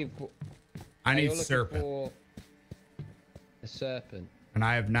you're looking for. I need serpent. For a serpent. And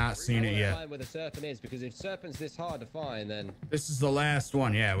I have not seen it yet. Find where the serpent is, because if serpent's this hard to find, then This is the last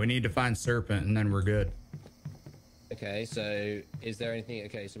one. Yeah, we need to find serpent, and then we're good. okay. So is there anything?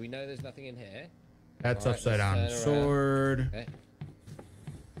 Okay, so we know there's nothing in here. That's All right, upside let's down. turn Sword. around. Okay.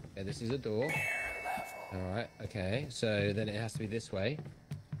 Okay, this is a door. All right. Okay. So then it has to be this way.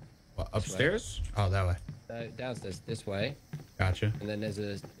 What, upstairs? Oh, that way. Downstairs this way. Gotcha. And then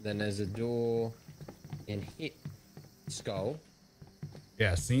there's a door in hit skull.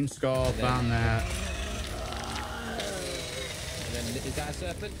 Yeah, seen skull. Found that. And then is that a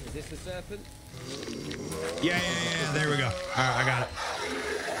serpent? Is this the serpent? Yeah. There we go. All right, I got it.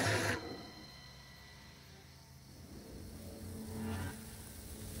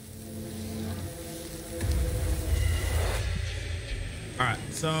 All right,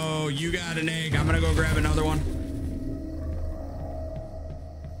 so you got an egg. I'm gonna go grab another one.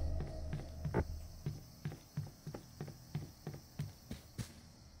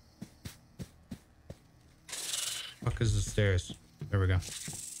 Fuck is the stairs? There we go.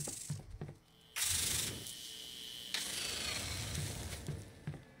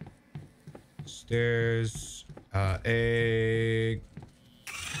 Stairs. Egg.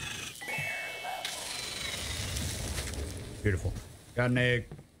 Beautiful. Got an egg.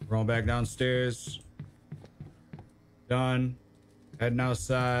 Rolling back downstairs. Done. Heading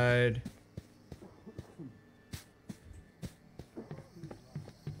outside.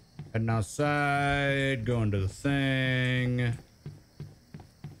 Heading outside. Going to the thing.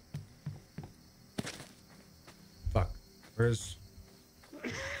 Fuck. Where's...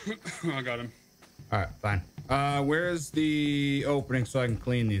 I got him. All right, fine. Where's the opening so I can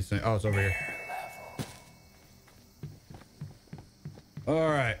clean these things? Oh, it's over here. All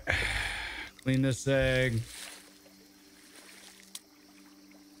right. Clean this egg.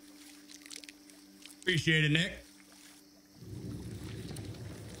 Appreciate it, Nick.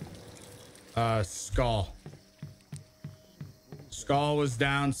 Skull. Skull was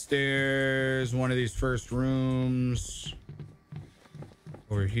downstairs, one of these first rooms.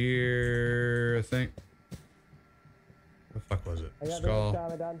 Over here, I think. What the fuck was it? Skull.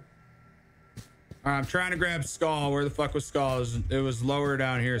 All right, I'm trying to grab Skull. Where the fuck was Skull? It was lower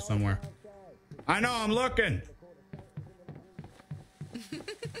down here somewhere. I know, I'm looking.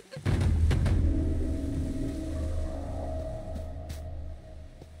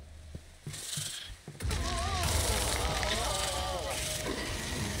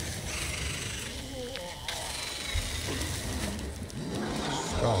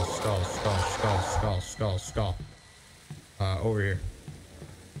 Skull. Over here.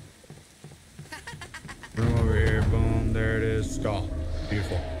 Room over here. Boom. There it is. Skull.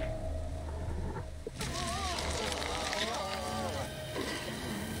 Beautiful.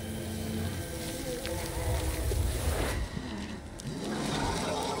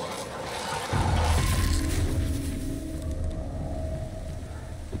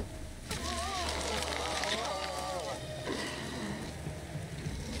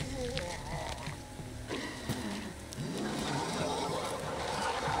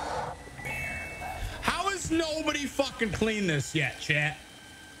 Nobody fucking clean this yet, chat.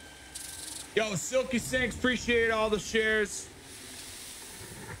 Yo, Silky Sinks, appreciate all the shares.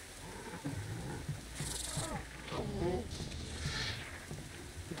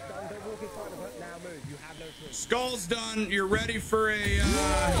 Skull's done. You're ready for a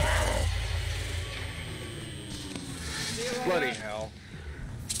bloody hell.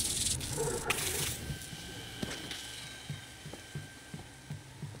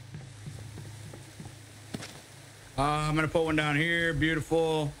 I'm gonna put one down here.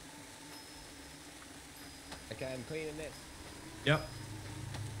 Beautiful. Okay, I'm cleaning this. Yep.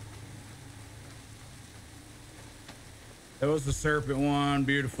 That was the serpent one.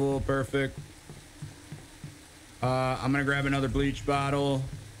 Beautiful. Perfect. I'm gonna grab another bleach bottle.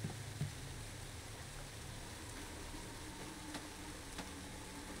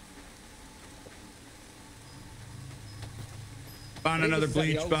 Found another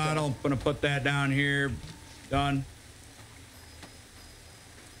bleach bottle. I'm gonna put that down here. Done.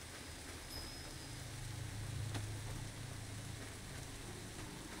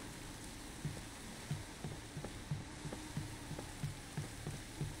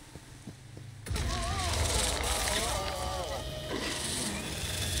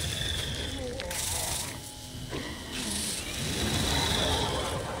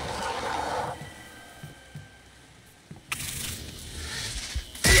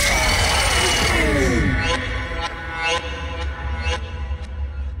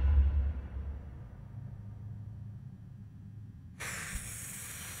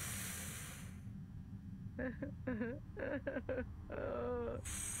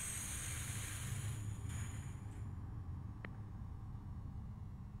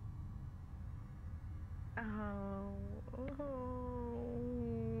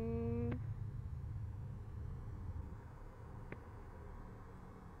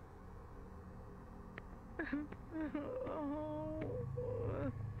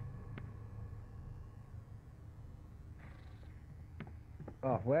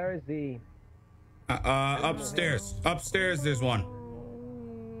 Oh, where is the... Upstairs. Upstairs, there's one.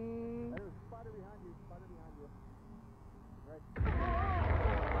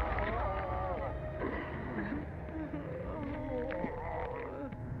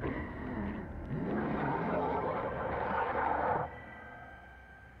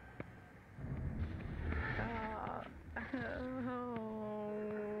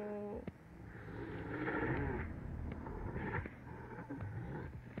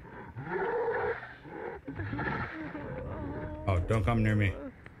 Oh, don't come near me.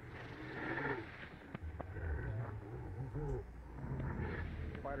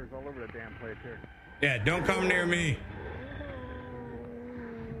 Spiders all over the damn place here. Yeah, don't come near me.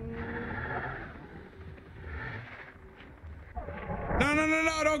 No, no, no,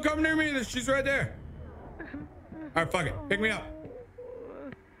 no, don't come near me. She's right there. All right, fuck it. Pick me up.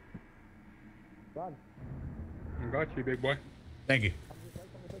 I got you, big boy. Thank you.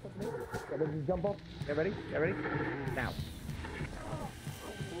 Jump up. Get ready? Get ready? Now.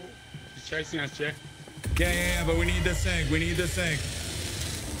 She's chasing us, Jay. Yeah, but we need this egg. We need this egg.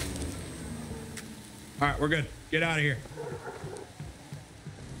 All right, we're good. Get out of here.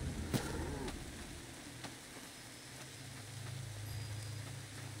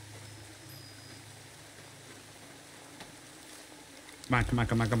 Come on, come on,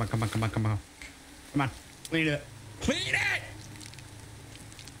 come on, come on, come on, come on, come on. Come on. Clean it. Clean it!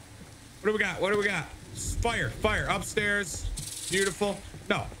 What do we got? What do we got? Fire, fire, upstairs. Beautiful.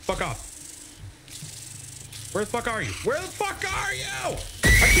 No, fuck off. Where the fuck are you? Where the fuck are you?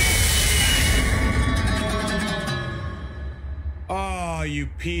 Oh, you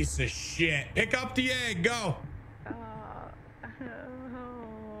piece of shit. Pick up the egg, go.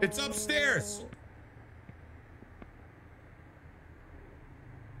 It's upstairs.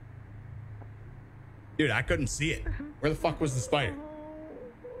 Dude, I couldn't see it. Where the fuck was the spider?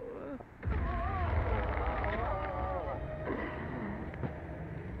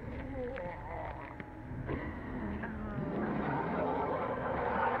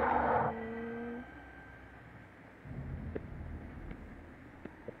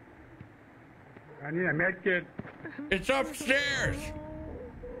 I need a med kit. It's upstairs.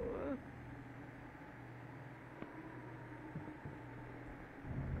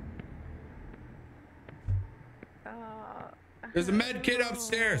 There's a med kit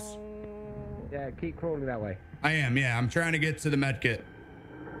upstairs. Yeah, keep crawling that way. I am, yeah. I'm trying to get to the med kit.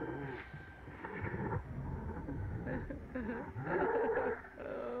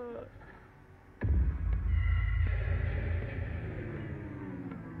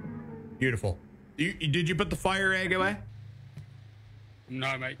 Beautiful. Did you put the fire egg away?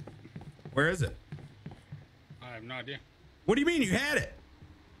 No, mate. Where is it? I have no idea. What do you mean you had it?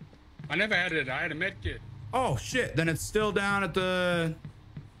 I never had it. I had a med kit. Oh shit! Then it's still down at the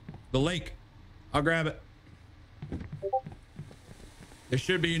lake. I'll grab it. There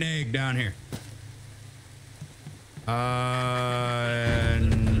should be an egg down here.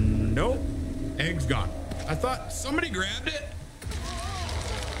 Nope. Egg's gone. I thought somebody grabbed it.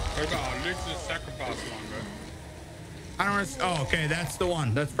 Oh, this is a sacrifice one, bro. I don't want to. Oh, okay. That's the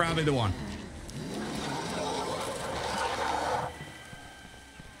one. That's probably the one.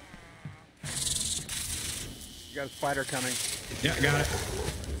 got a spider coming. Yeah, got it.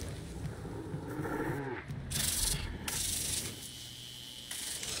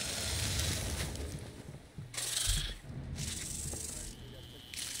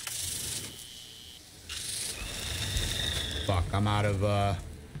 Fuck, I'm out of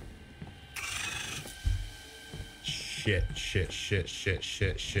shit.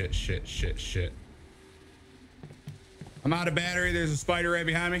 I'm out of battery. There's a spider right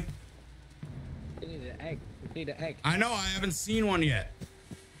behind me. You need an egg. You need an egg. I know, I haven't seen one yet.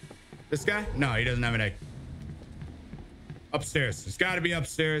 This guy? No, he doesn't have an egg. Upstairs. It's got to be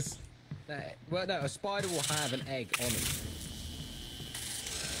upstairs. Well, no, a spider will have an egg on it.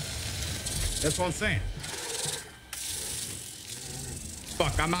 That's what I'm saying.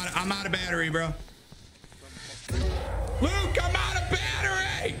 Fuck, I'm out of battery, bro. Luke, I'm out of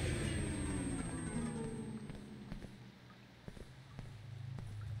battery!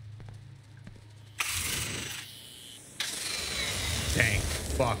 Thank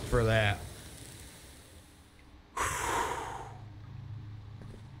fuck for that.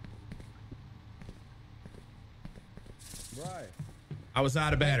 Right. I was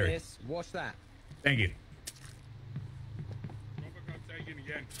out of battery. Watch that. Thank you.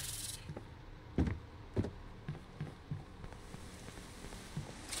 Again.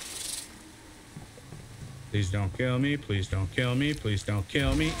 Please don't kill me. Please don't kill me. Please don't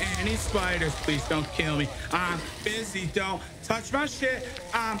kill me. Any spiders, please don't kill me. I'm busy. Don't touch my shit.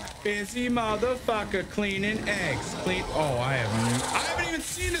 I'm busy, motherfucker, cleaning eggs. Oh, I haven't even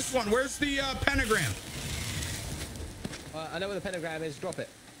seen this one. Where's the pentagram? I know where the pentagram is. Drop it.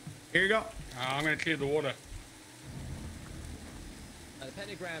 Here you go. I'm gonna clear the water. The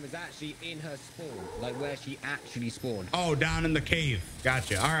pentagram is actually in her spawn, like where she actually spawned. Oh, down in the cave.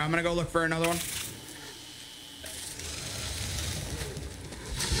 Gotcha. All right, I'm gonna go look for another one.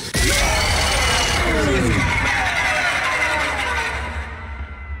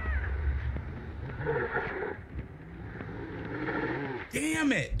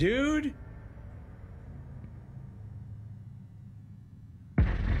 Damn it, dude.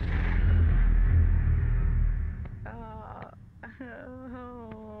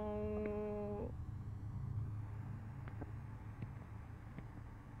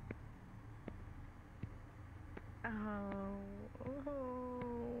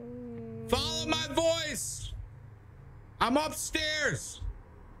 Follow my voice. I'm upstairs.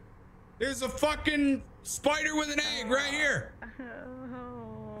 There's a fucking spider with an egg right here.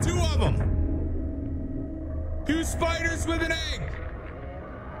 2 of them. 2 spiders with an egg.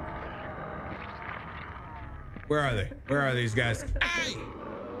 Where are they? Where are these guys? Hey!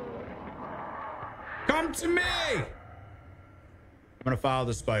 Come to me! I'm gonna follow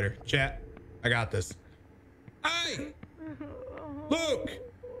the spider. Chat, I got this. Hey! Luke!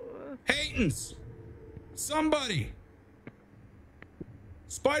 Haytons! Somebody!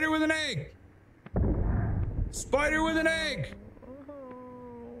 Spider with an egg! Spider with an egg!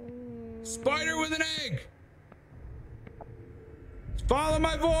 Spider with an egg! Follow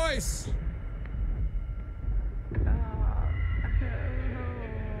my voice!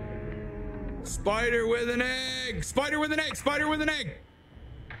 Spider with an egg! Spider with an egg! Spider with an egg!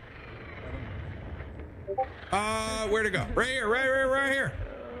 Where to go? Right here, right here.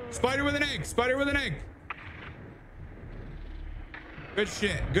 Spider with an egg! Spider with an egg! Good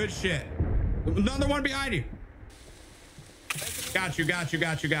shit, good shit. Another one behind you. Got you.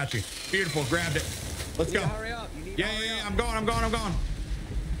 Beautiful, grabbed it. Let's go. Hurry up. Yeah, I'm going.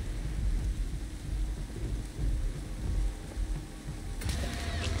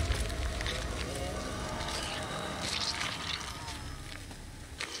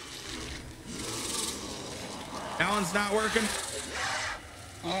 That one's not working.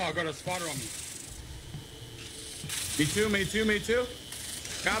 Oh, I got a spider on me. Me too.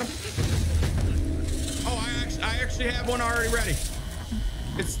 Got him. Oh, I actually have one already ready.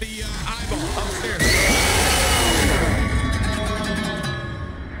 It's the eyeball upstairs.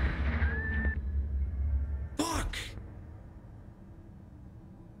 Fuck.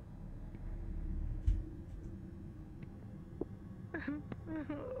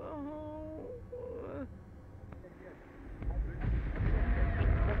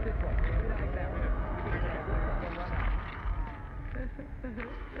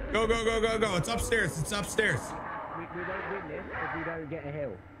 Go. It's upstairs. We don't win this if we don't get a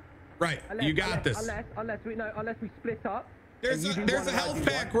hill. Right. You got this. Unless we split up. There's a health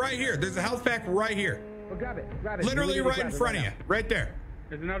pack right here. There's a health pack right here. Well, grab it. Literally right in front of you. Right there.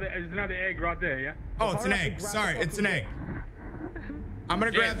 There's another egg right there, yeah? Oh, it's an egg. Sorry, it's an egg. I'm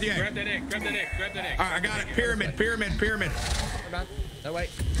gonna grab the egg. Grab that egg. All right, I got it. Pyramid. No,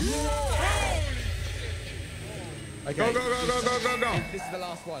 wait. Okay. Go, go, go, go, go, go, go. This is the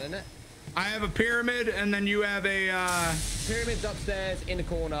last one, isn't it? I have a pyramid, and then you have a pyramid's upstairs in the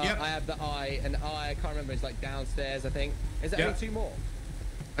corner. Yep. I have the eye, and the eye, I can't remember, it's like downstairs, I think. Is there only 2 more?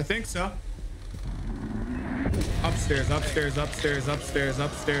 I think so. Upstairs, upstairs, upstairs, upstairs,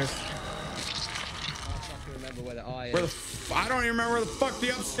 upstairs. I can't remember where the eye is. Where the I don't even remember where the fuck the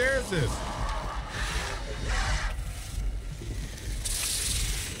upstairs is.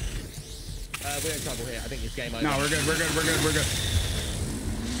 We're in trouble here. I think it's game over. No, we're good. We're good. We're good. We're good.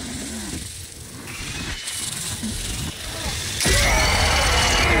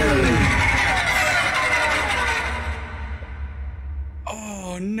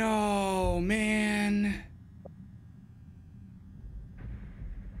 Oh no, man.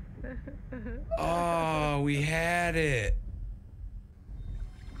 Oh, we had it.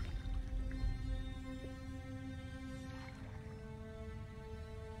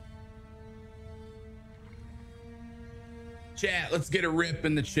 Chat, let's get a rip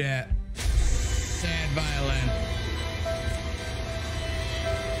in the chat. Sad violin.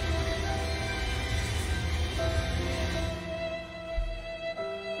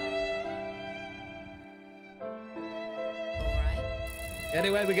 The only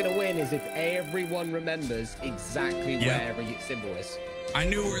way we're going to win is if everyone remembers exactly where every symbol is. I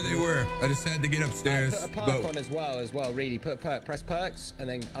knew where they were. I just had to get upstairs. Put a perk on as well, really. Put perk, press perks, and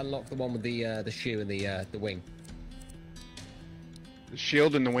then unlock the one with the shoe and the wing. The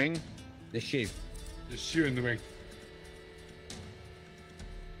shield and the wing? The shoe. The shoe and the wing.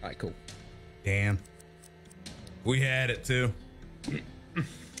 All right, cool. Damn. We had it too.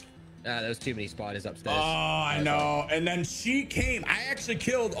 There was too many spiders upstairs. Oh, I know. And then she came. I actually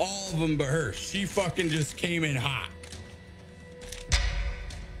killed all of them but her. She fucking just came in hot.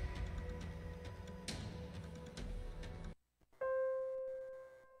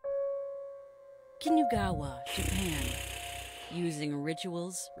 Kinugawa, Japan. Using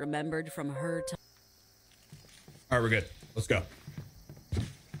rituals remembered from her time. All right, we're good. Let's go.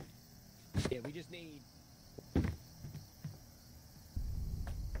 Yeah, we just need...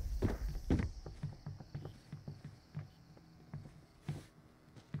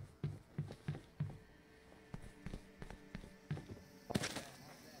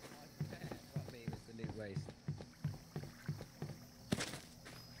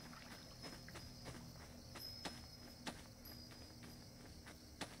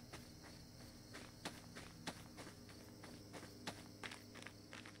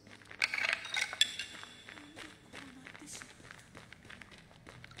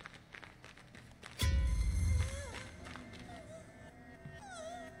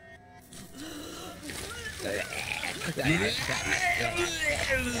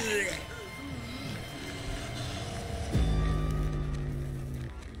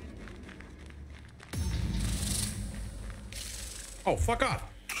 Oh, fuck off.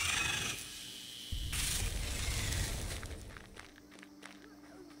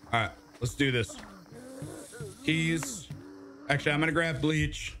 All right, let's do this. Keys. Actually, I'm gonna grab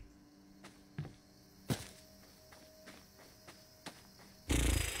bleach.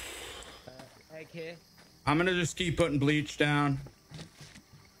 Egg here. I'm gonna just keep putting bleach down.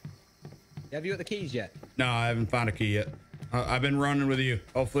 Have you got the keys yet? No, I haven't found a key yet. I've been running with you.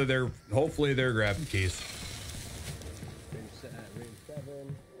 Hopefully they're grabbing keys. Room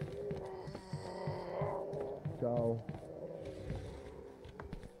 7. Go.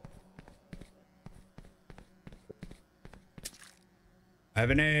 I have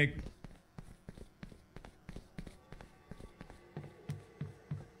an egg.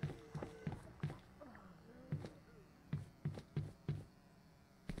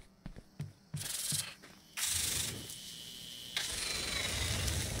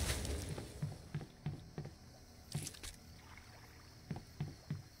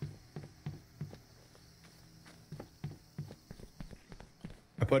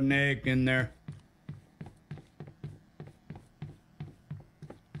 I put an egg in there.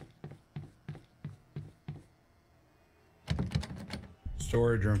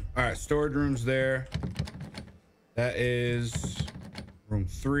 Storage room. All right, storage room's there. That is room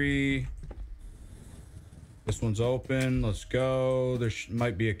 3. This one's open. Let's go. There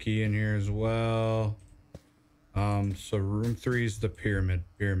might be a key in here as well. So room 3 is the pyramid.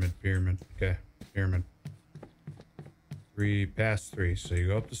 Pyramid. Okay, pyramid. 3 past 3. So you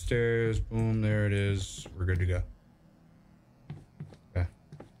go up the stairs. Boom, there it is. We're good to go. Okay.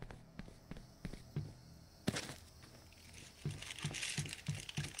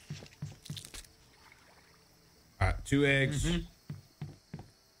 All right, 2 eggs.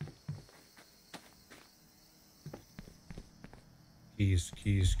 Keys,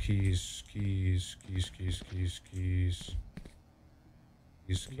 keys, keys, keys, keys, keys, keys, keys.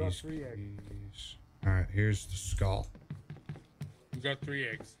 Keys, keys, keys. All right, here's the skull. We got 3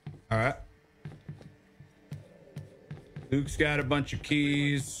 eggs. All right. Luke's got a bunch of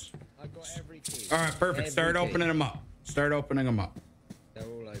keys. I've got every key. All right, perfect. Start opening them up. Start opening them up. They're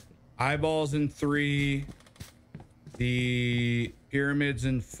all open. Eyeballs in 3. The pyramids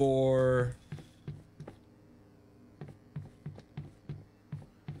in 4.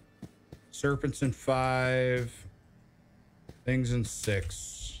 Serpents in 5. Things in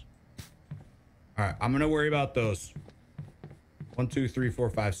 6. All right, I'm gonna worry about those. 1, 2, 3, 4,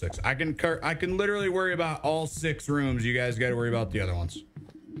 5, 6. I can literally worry about all 6 rooms. You guys got to worry about the other ones.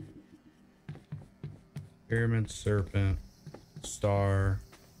 Pyramid, serpent, star.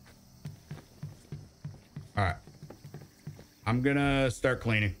 All right. I'm gonna start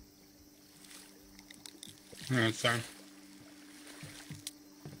cleaning. No, it's time.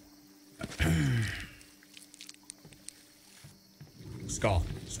 Skull.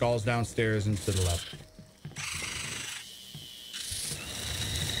 Skull's downstairs and to the left.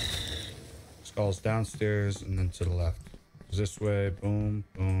 Skull's downstairs and then to the left. This way. Boom,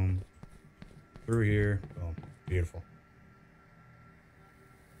 boom. Through here. Boom. Beautiful.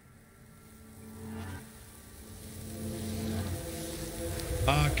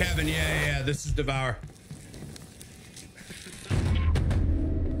 Kevin, yeah. This is Devour.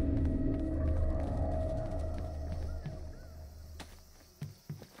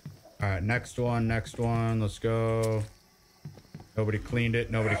 All right, next one. Let's go. Nobody cleaned it.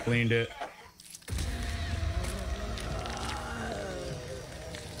 Oh,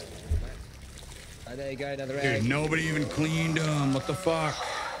 there you go, another Dude, egg. nobody even cleaned them. What the fuck?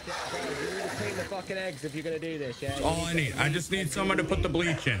 You need to clean the fucking eggs if you're gonna do this, yeah? That's all I need. I just need someone to put the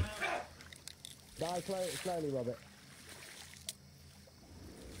bleach in. Die slowly, Robert.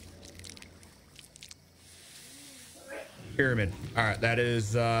 Pyramid. All right, that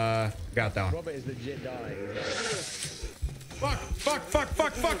is, got that one. Robert is legit dying. Fuck.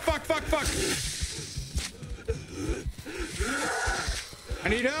 I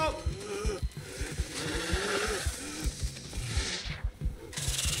need help.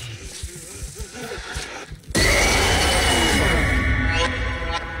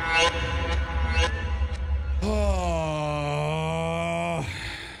 Oh,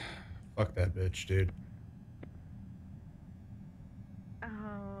 fuck that bitch, dude.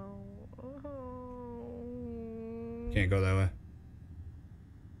 Can't go that way.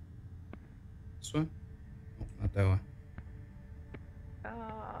 This way? Oh, not that way.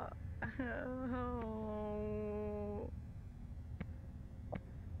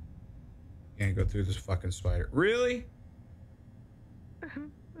 Can't go through this fucking spider. Really?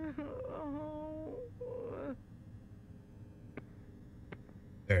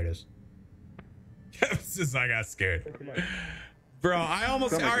 There it is. Just I got scared. Bro, I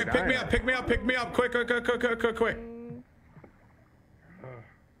almost... All right, pick me up. Quick.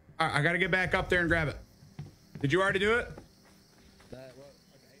 All right, I gotta get back up there and grab it. Did you already do it?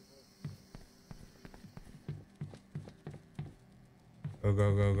 Go.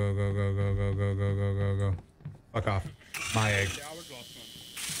 Fuck off. My egg.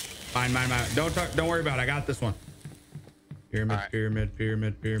 Mine. Don't worry about it. I got this one. Pyramid. Right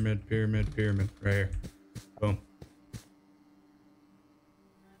here. Boom.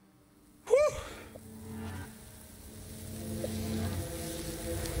 Whew.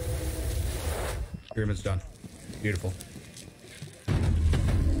 Pyramid's done. Beautiful. All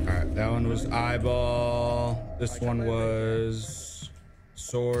right, that one was eyeball. This one was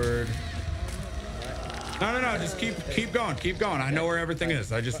sword. No. Just keep going. I know where everything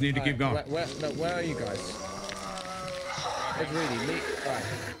is. I just need to keep going. Where are you guys? It's really meet. Right.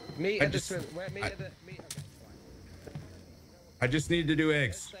 Meet at the swim. I just need to do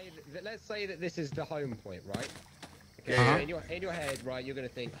eggs. Let's say that this is the home point, right? Okay. In your head, right, you're gonna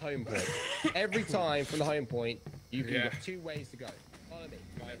think home point. Every time from the home point, you can get 2 ways to go. Follow me.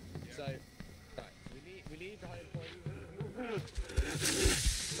 Right. Yeah. So, right, we leave the home point.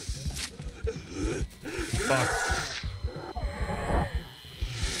 Fuck.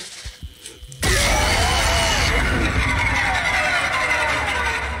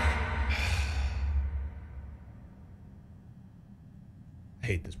 I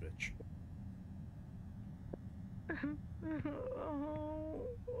hate this bitch.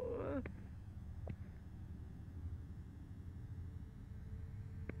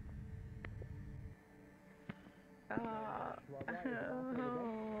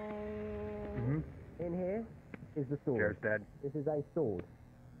 In here is the sword. Jared's dead. This is a sword.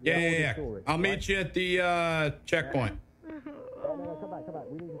 Yeah. I'll meet you at the checkpoint. No,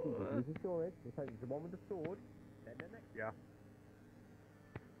 side. This is the one with the sword. Then the next. Yeah.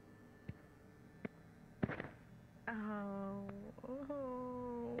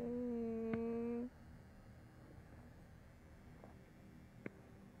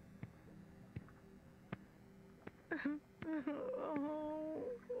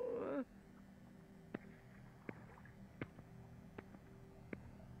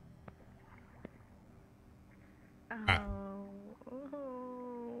 Right.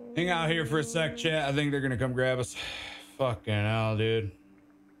 Hang out here for a sec, chat. I think they're gonna come grab us. Fucking hell, dude.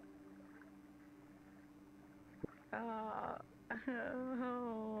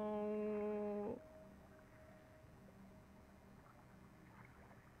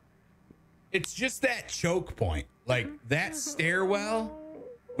 It's just that choke point. Like that stairwell,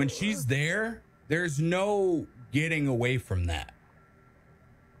 when she's there, there's no getting away from that.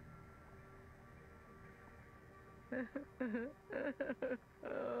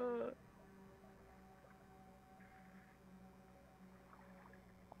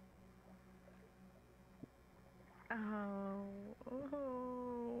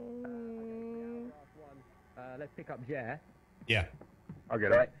 Let's pick up Jer. Yeah. I'll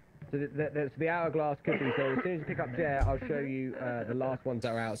get it. So the hourglass could be. So as soon as you pick up Jer, I'll show you the last ones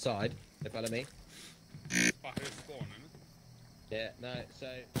that are outside. You follow me? Yeah. No. So.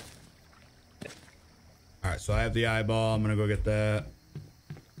 All right. So I have the eyeball. I'm gonna go get that.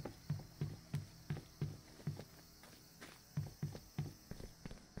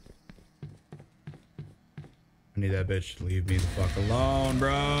 I need that bitch to leave me the fuck alone,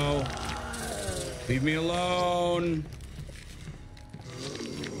 bro. Leave me alone.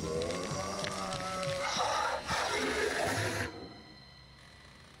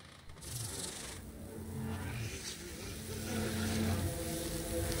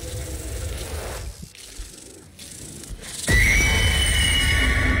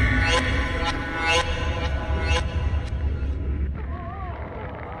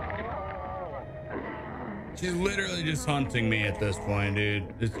 She's literally just hunting me at this point,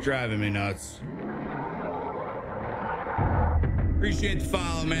 dude. It's driving me nuts. Appreciate the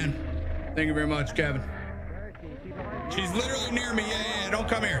follow, man. Thank you very much, Kevin. She's literally near me. Yeah. Don't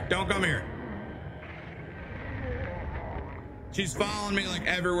come here. Don't come here. She's following me like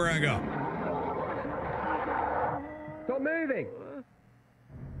everywhere I go. Stop moving.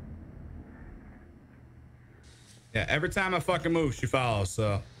 Yeah, every time I fucking move, she follows,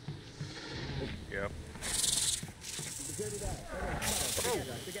 so. Yep.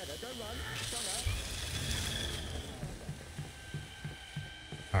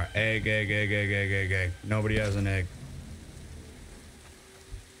 All right, egg. Nobody has an egg.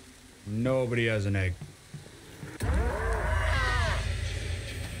 Nobody has an egg.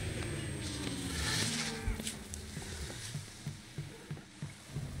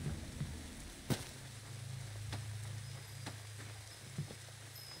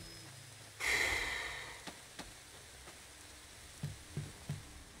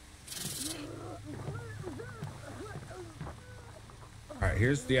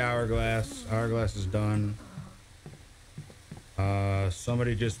 Here's the hourglass. Hourglass is done.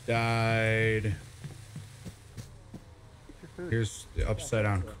 Somebody just died. Here's the upside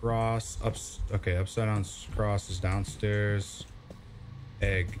down cross. Okay, upside down cross is downstairs.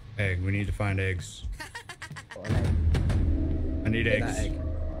 Egg. We need to find eggs. I need eggs. Egg.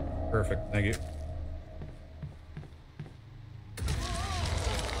 Perfect. Thank you.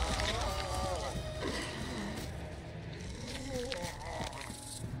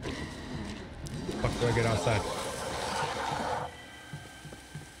 Fuck, do I get outside?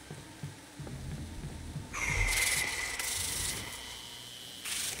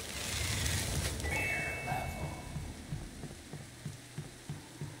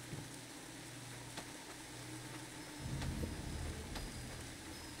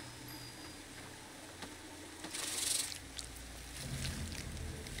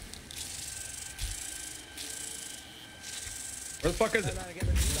 Where the fuck is it?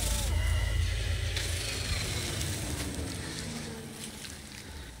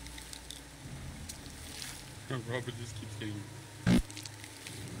 Robert just keeps getting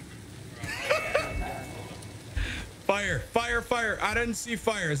Fire. I didn't see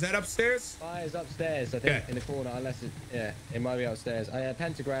fire. Is that upstairs? Fire's upstairs, I think, in the corner, unless it, yeah, it might be upstairs. Oh, yeah,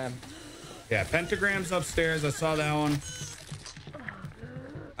 pentagram. Yeah, pentagram's upstairs. I saw that one.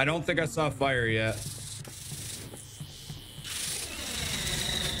 I don't think I saw fire yet.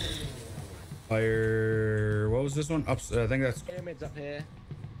 Fire. What was this one? I think that's Pyramid's up here.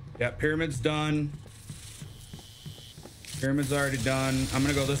 Yeah, pyramid's done. Pyramid's already done. I'm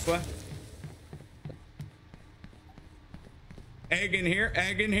gonna go this way. Egg in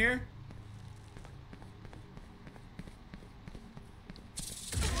here.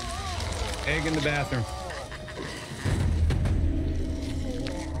 Egg in the bathroom.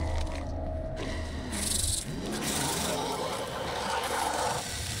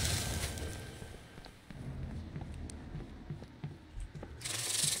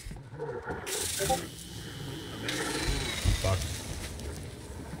 Fuck.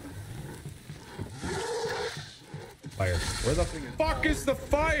 Fire. Where the fuck is the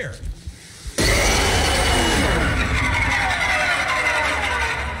fire?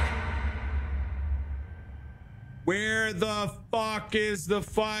 Where the fuck is the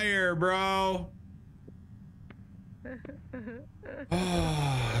fire, bro?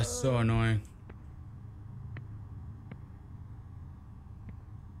 Oh, that's so annoying.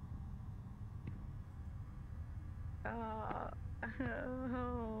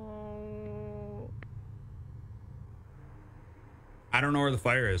 I don't know where the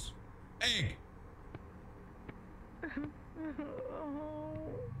fire is. Egg.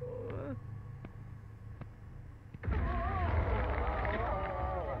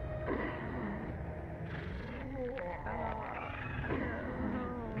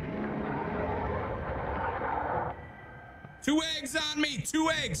 Two eggs on me. 2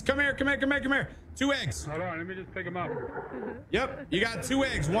 eggs. Come here. Come here. Come here. Come here. 2 eggs. Hold on. Let me just pick them up. Yep. You got 2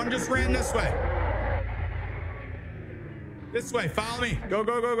 eggs. One just ran this way. This way. Follow me. Go,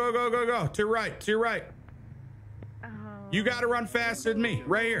 go, go, go, go, go, go. To your right. To your right. You got to run faster than me.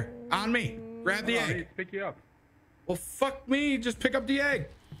 Right here. On me. Grab the egg. I need to pick you up. Well, fuck me. Just pick up the egg.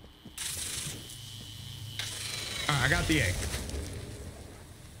 All right, I got the egg.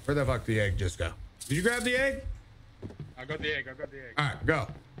 Where the fuck did the egg just go? Did you grab the egg? I got the egg. I got the egg. All right, go.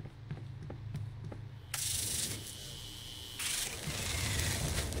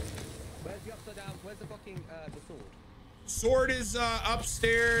 Where's the upside down? Where's the fucking the sword? Sword is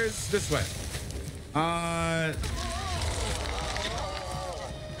upstairs this way.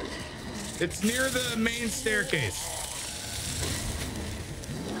 It's near the main staircase.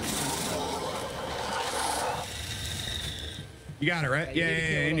 You got it, right? Yeah,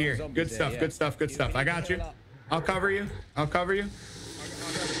 in here. Good stuff, good stuff, good stuff. I got you. I'll cover you. I'll cover you.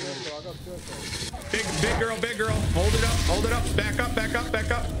 Big girl, big girl. Hold it up, hold it up. Back up, back up,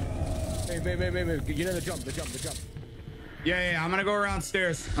 back up. Wait. You know the jump. Yeah, I'm gonna go around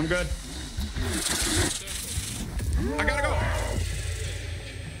stairs. I'm good. I gotta go.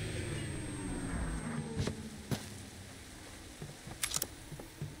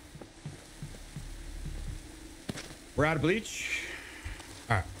 We're out of bleach.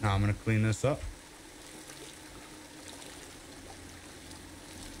 All right, now I'm gonna clean this up.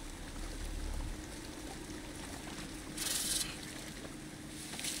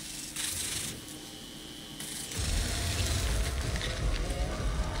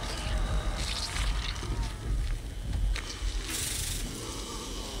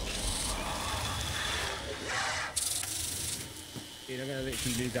 Dude, I'm gonna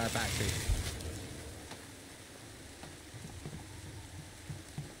literally lose our battery.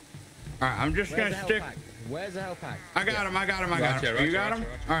 All right, I'm just gonna stick. Where's the health pack? I got him. You got him?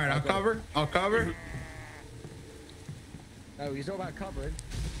 All right, I'll cover. I'll cover. No, he's not about covering.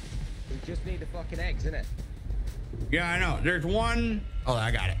 We just need the fucking eggs, innit? Yeah, I know. There's one. Oh,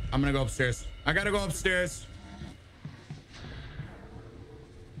 I got it. I'm gonna go upstairs. I gotta go upstairs.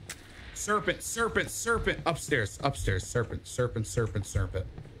 Serpent. Upstairs. Serpent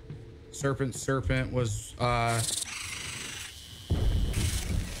was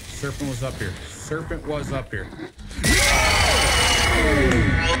Serpent was up here. Serpent was up here.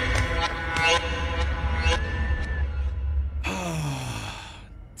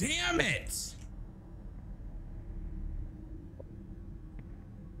 Damn it!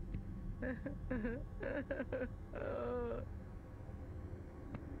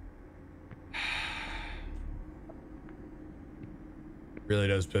 Really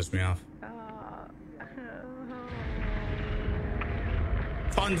does piss me off.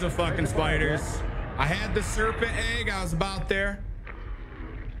 Tons of fucking spiders. I had the serpent egg. I was about there.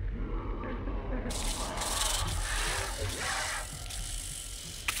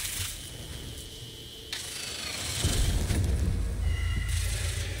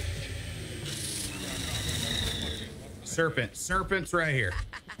 Serpent's right here.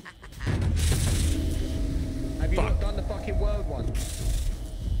 Have you not done the fucking world one?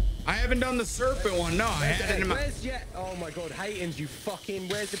 I haven't done the serpent one. No, I had it in my. Where's yet? Oh my god, Haytons, you fucking.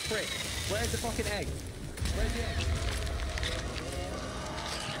 Where's the prick? Where's the fucking egg? Where's the egg?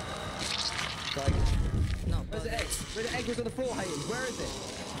 No, where's the egg? Where the egg was on the floor, Haytons? Where is it?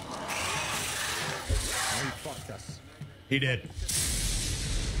 Oh, he fucked us. He did.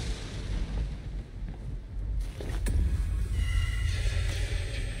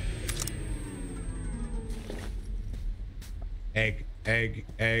 Egg, egg,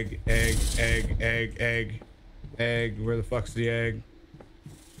 egg, egg, egg, egg, egg, egg. Where the fuck's the egg?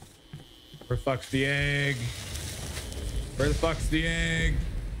 Where the fuck's the egg? Where the fuck's the egg?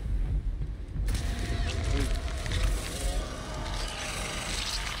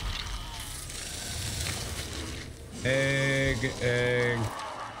 Egg, egg.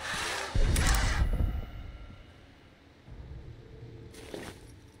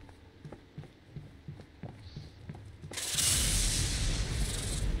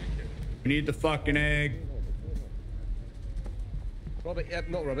 We need the fucking egg. Robert,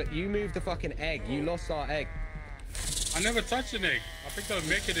 not Robert. You moved the fucking egg. You lost our egg. I never touched an egg. I think I was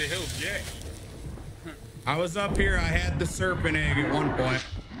making the hills, yeah. I was up here. I had the serpent egg at one point.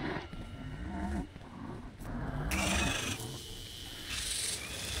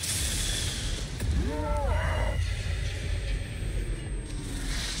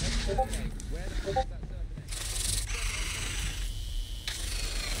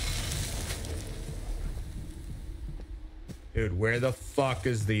 Dude, where the fuck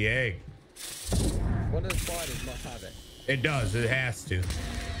is the egg? One of the spiders must have it. It does. It has to.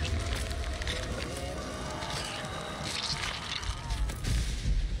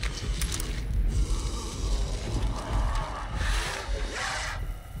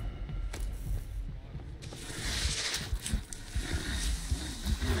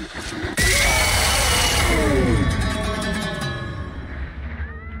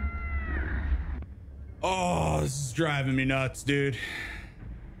 Oh, this is driving me nuts, dude.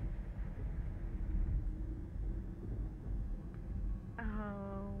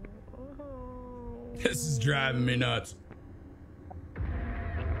 This is driving me nuts.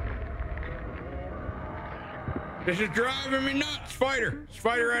 This is driving me nuts. Spider.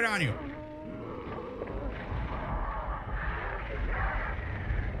 Spider right on you.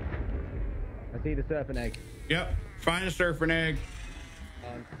 I see the serpent egg. Yep. Find the serpent egg.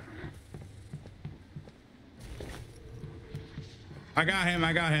 I got him.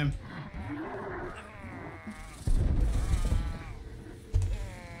 I got him.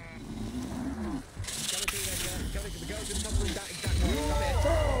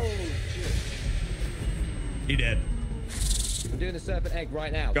 He dead. I'm doing the serpent egg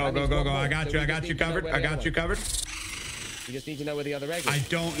right now. Go, go, go, go. I got you. I got you covered. I got you covered. You just need to know where the other egg is. I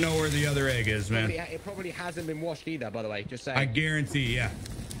don't know where the other egg is, man. It probably hasn't been washed either, by the way. Just saying. I guarantee, yeah.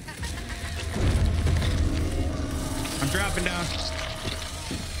 I'm dropping down.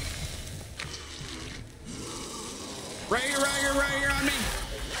 Right here, right here, right here on me.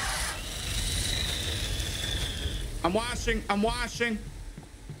 I'm washing. I'm washing.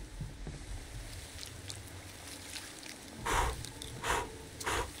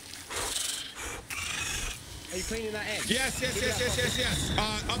 Are you cleaning that egg? Yes, yes, yes, yes, yes, yes.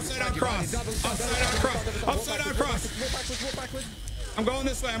 Upside down cross. Upside down cross. Upside down cross. Walk backwards. I'm going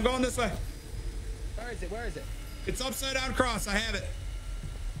this way. I'm going this way. Where is it? Where is it? It's upside down cross. I have it.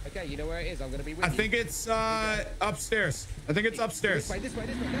 Okay, you know where it is. I'm going to be with I you. think it's upstairs. I think it's upstairs. This way, this way,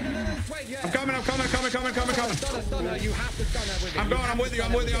 this way. No, this way, yeah. I'm coming, I'm coming, coming, coming, coming, coming. Stun her. You have to stun her with it. I'm going, I'm with you,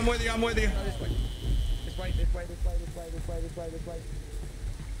 I'm with you, I'm with you, I'm with you. This way. This way, this way, this way, this way, this way, this way, this way.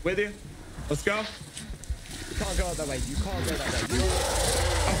 With you. Let's go. You can't go that way. You can't go that way.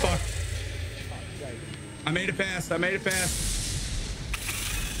 I'm fucked. I made it past. I made it past.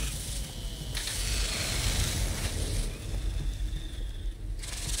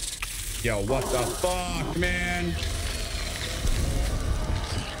 Yo, what the fuck, man?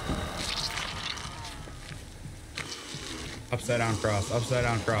 Upside down cross, upside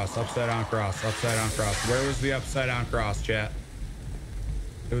down cross, upside down cross, upside down cross. Where was the upside down cross, chat?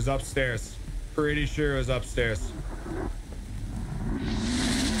 It was upstairs. Pretty sure it was upstairs.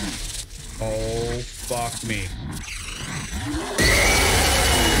 Oh, fuck me.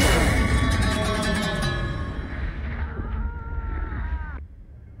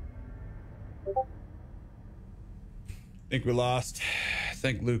 I think we lost. I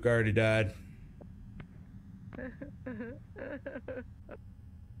think Luke already died.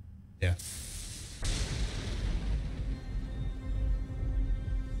 Yeah.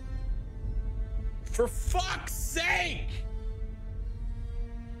 For fuck's sake!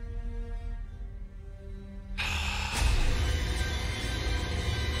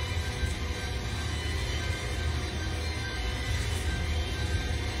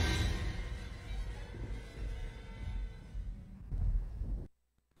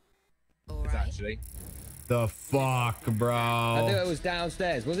 It's actually. The fuck, bro. I think it was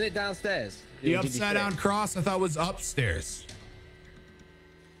downstairs. Wasn't it downstairs? The upside down cross I thought was upstairs.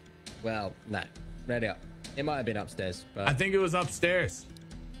 Well, no. Ready up. It might have been upstairs. But I think it was upstairs.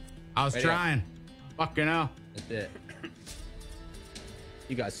 I was trying. Fucking hell. That's it.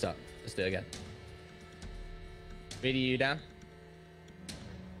 You guys suck. Let's do it again. Ready, you down?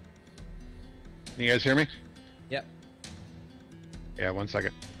 You guys hear me? Yep. Yeah, 1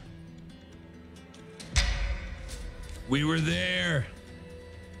 second. We were there.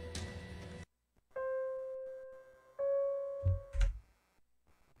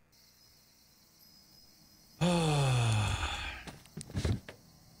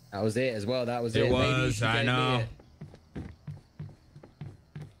 That was it as well. That was it. It was. I know.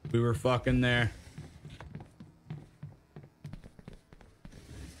 We were fucking there.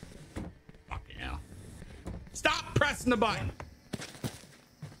 Fucking hell. Stop pressing the button.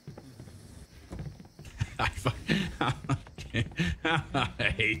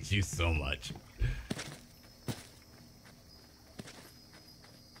 I hate you so much.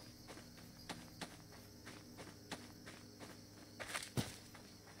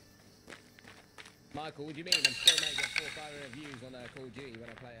 Michael, what do you mean? I'm still making 4 or 5 reviews on Call of Duty when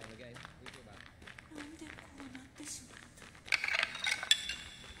I play it on the game. What are you talking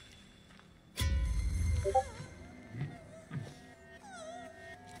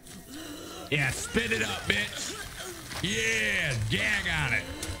about? Yeah, spit it up, bitch. Yeah, gag on it.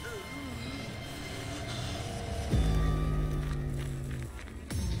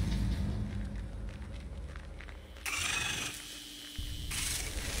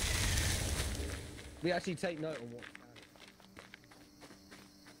 We actually take note of what.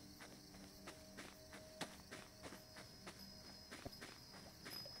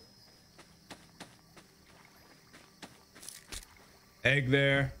 Egg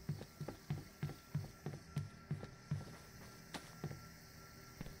there.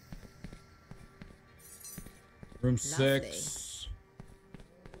 Room 6.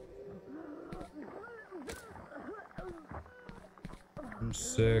 Room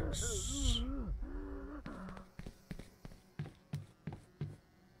 6.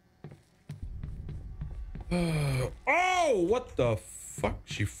 Oh, what the fuck?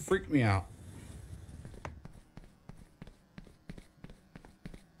 She freaked me out.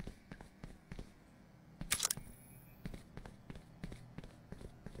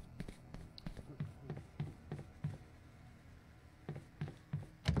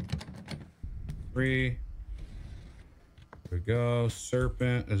 Three. There we go.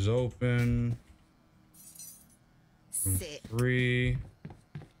 Serpent is open. Room 3.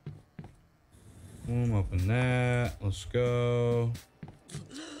 Boom, open that. Let's go.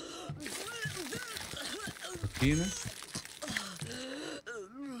 Key.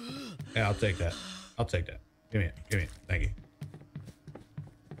 Yeah, I'll take that. I'll take that. Give me it. Give me it. Thank you.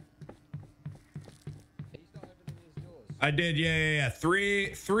 I did. Yeah.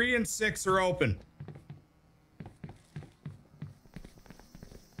 3 and 6 are open.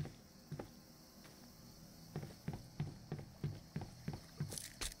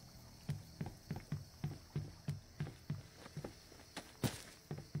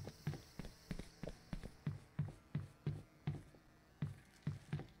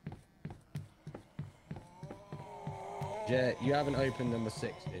 Yeah, you haven't opened number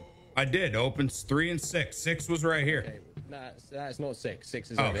 6, dude. I did. Opens 3 and 6. 6 was right here. Okay. Nah, that's not 6.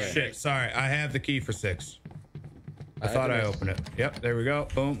 6 is Oh over here. shit! Sorry, I have the key for 6. I Right, thought open I this. opened it. Yep, there we go.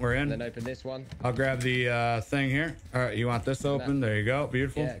 Boom, we're in. Then open this one. I'll grab the thing here. All right, you want this open? There you go.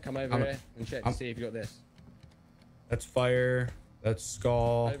 Beautiful. Yeah, come over here and check to see if you got this. That's fire. That's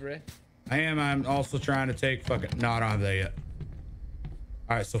skull. Over here. I'm also trying to take fucking. No, I don't have that yet.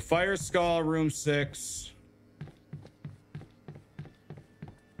 All right, so fire, skull, room 6.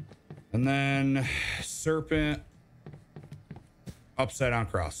 And then serpent, upside down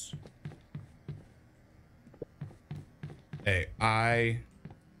cross. Hey,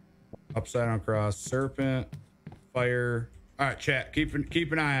 upside down cross, serpent, fire. All right, chat. Keep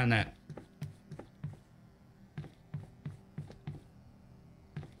an eye on that.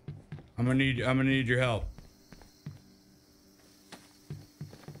 I'm gonna need your help.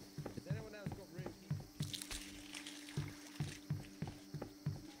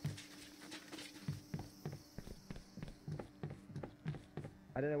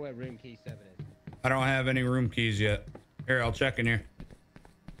 I don't know where room key 7 is. I don't have any room keys yet. Here, I'll check in here.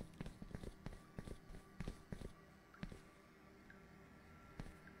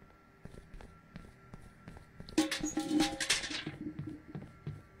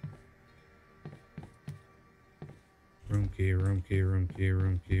 Room key, room key, room key,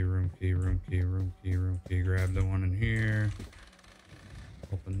 room key, room key, room key, room key, room key. Grab the one in here.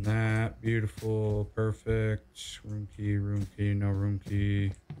 Open that. Beautiful. Perfect. Room key, no room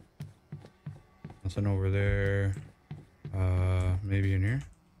key. Nothing over there. Maybe in here.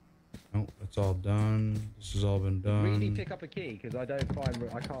 Nope, that's all done. This has all been done. Really pick up a key because I can't find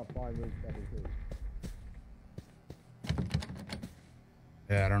room 7 keys.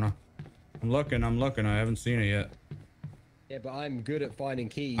 Yeah, I don't know. I'm looking. I haven't seen it yet. Yeah, but I'm good at finding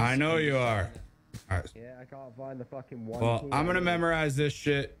keys. I know you are. All right. Yeah, I can't find the fucking one. Well, I'm gonna memorize this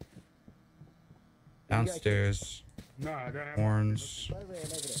shit. Downstairs. No, I don't have Horns.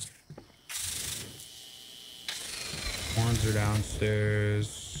 Horns are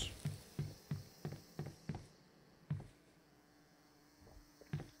downstairs.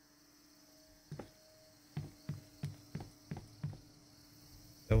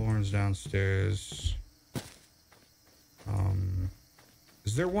 Devil horns downstairs.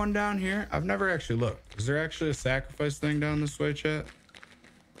 Is there one down here? I've never actually looked. Is there actually a sacrifice thing down this way, chat?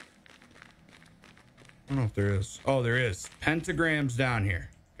 I don't know if there is. Oh, there is. Pentagrams down here.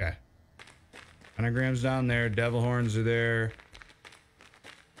 Okay. Pentagrams down there. Devil horns are there.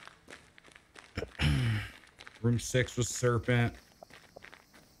 Room 6 was serpent.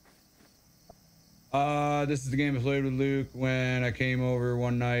 This is the game I played with Luke when I came over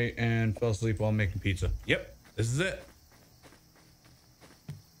one night and fell asleep while making pizza. Yep, this is it.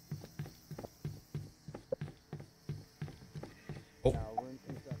 Oh,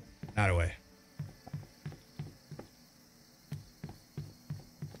 not away.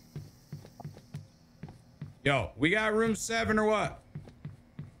 Yo, we got room 7 or what?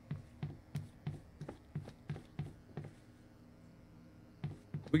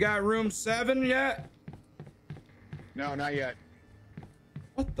 We got room 7 yet? No, not yet.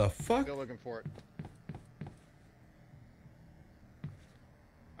 What the fuck? Still looking for it.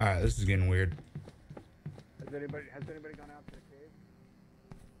 All right, this is getting weird. Has anybody gone out to the cave?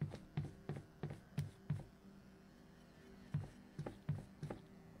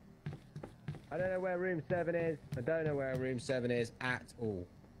 I don't know where room 7 is. I don't know where room 7 is at all.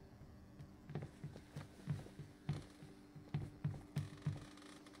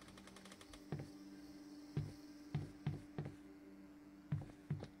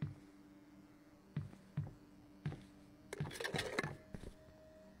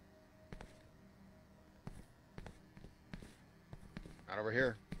 Not over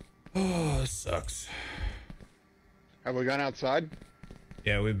here. Oh, this sucks. Have we gone outside?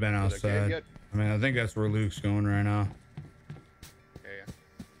 Yeah, we've been To the cave outside. yet? I mean, I think that's where Luke's going right now. Yeah.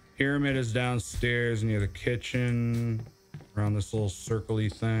 Pyramid is downstairs near the kitchen, around this little circle-y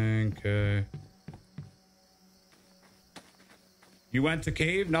thing. Okay. You went to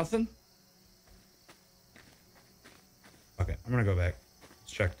cave? Nothing? Okay, I'm gonna go back.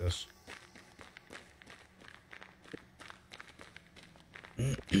 Let's check this.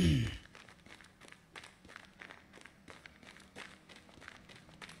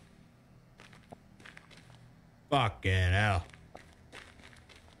 Fucking hell.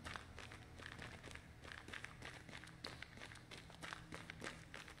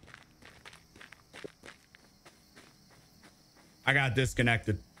 I got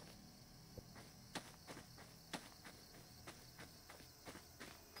disconnected.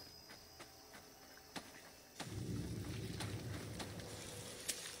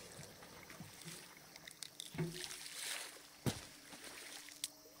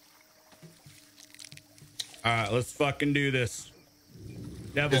 All right, let's fucking do this.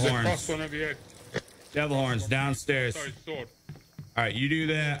 Devil There's a horns. cross one over your head. Devil horns downstairs. Sorry, sword. All right, you do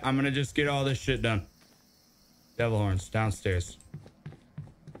that. I'm gonna just get all this shit done. Devil horns downstairs.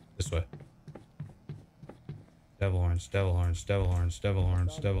 This way. Devil horns, devil horns, devil horns, devil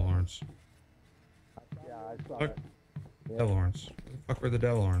horns, devil horns. Yeah, I saw Fuck. it. Devil horns. Where the fuck were the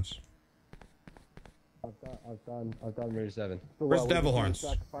devil horns? I've done room 7. Where's devil horns?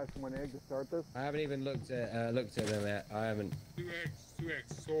 Sacrifice one egg to start this? I haven't even looked at them yet. I haven't. 2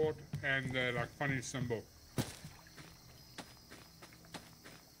 eggs, sword, and like funny symbol.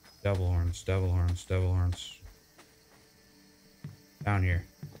 Devil horns, devil horns, devil horns. Down here.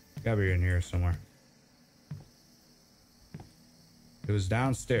 Gotta be in here somewhere. It was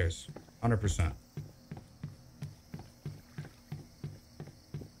downstairs. 100%.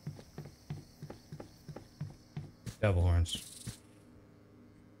 Devil horns.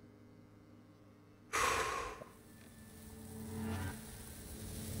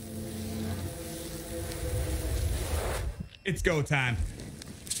 It's go time.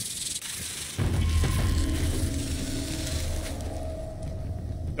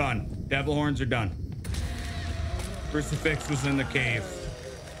 Done. Devil horns are done. Crucifix was in the cave.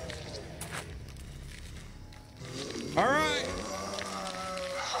 All right.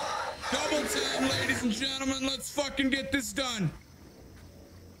 Double time, ladies and gentlemen. Let's fucking get this done.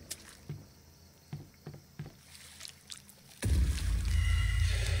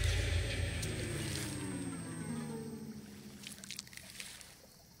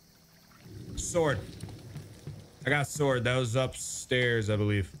 sword. I got sword. That was upstairs, I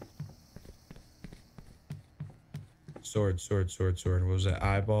believe. Sword. What was that?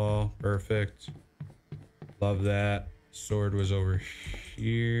 Eyeball. Perfect. Love that. Sword was over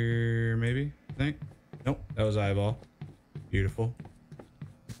here, maybe? I think. Nope. That was eyeball. Beautiful.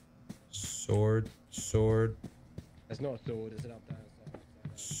 Sword. It's not a sword, it's an up down.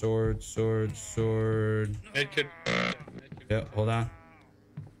 Sword. Naked. Yeah, hold on.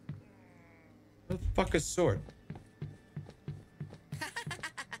 What the fuck is sword?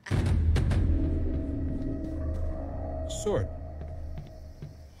 Sword.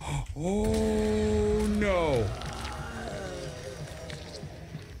 Oh no.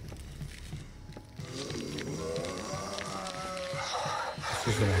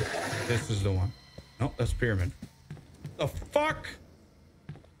 This is the one. Nope, that's pyramid. The fuck?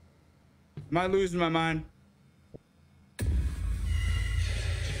 Am I losing my mind?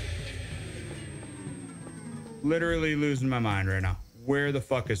 Literally losing my mind right now. Where the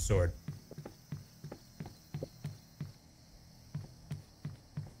fuck is sword?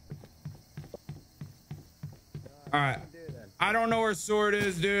 All right. I don't know where sword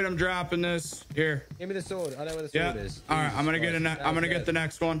is, dude. I'm dropping this. Here. Give me the sword. I know where the sword is. All right, I'm gonna get the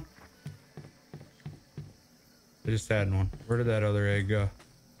next one. I just had one. Where did that other egg go?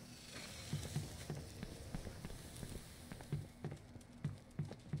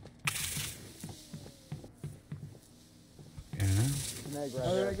 Yeah.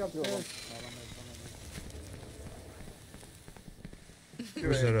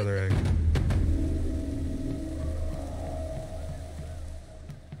 Where's that other egg?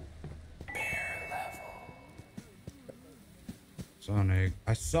 Saw an egg.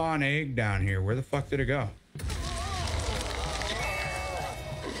 I saw an egg down here. Where the fuck did it go?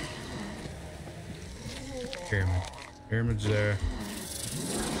 Pyramid. Pyramid's there.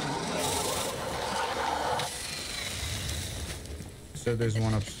 Said there's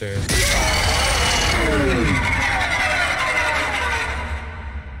one upstairs.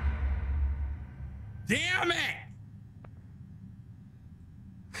 Damn it!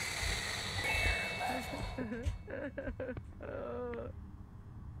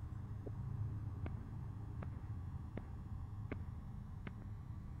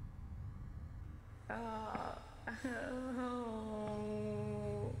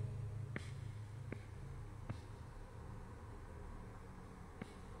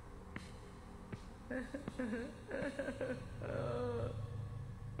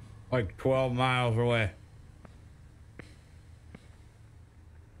 Like 12 miles away.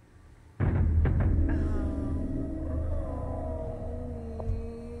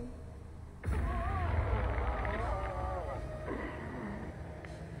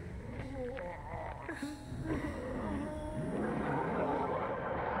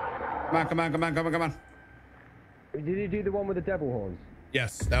 Come on. Did you do the one with the devil horns?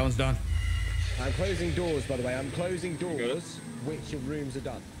 Yes, that one's done. I'm closing doors, by the way. I'm closing doors. Which rooms are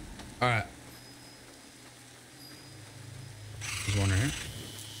done? All right. There's one right here.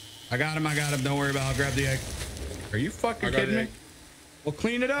 I got him. Don't worry about it. I'll grab the egg. Are you fucking kidding me? Well,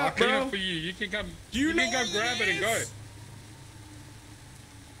 clean it up, I'll clean bro. it for you. You can come. You can come grab it and go.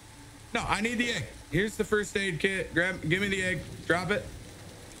 No, I need the egg. Here's the first aid kit. Give me the egg. Drop it.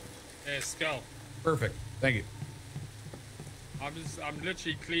 Skull. Perfect. Thank you. I'm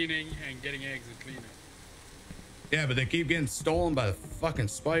literally cleaning and getting eggs and cleaning. Yeah, but they keep getting stolen by the fucking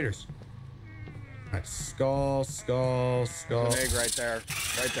spiders. All right, skull. There's an egg right there.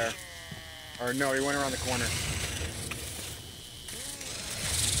 Or no, he went around the corner.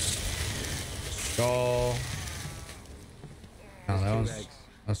 Skull. No,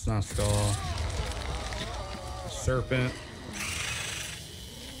 that's not skull. Serpent.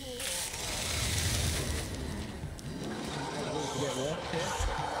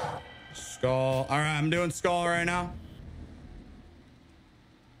 Skull. All right, I'm doing skull right now.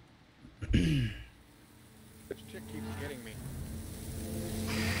 This chick keeps getting me.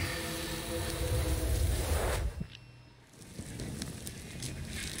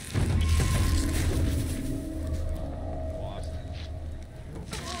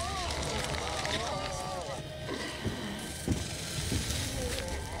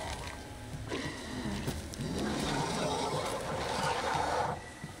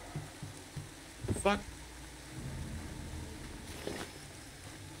 Fuck.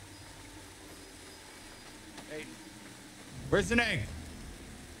 Hey. Where's an egg?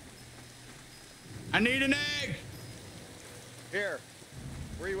 I need an egg. Here.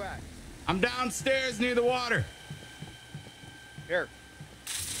 Where you at? I'm downstairs near the water. Here.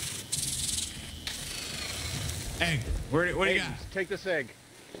 Egg. What do you got? Take this egg.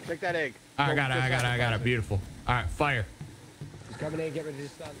 Take that egg. I got it. Beautiful. All right, fire. He's coming in. Get rid of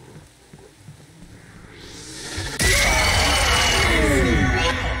his stun.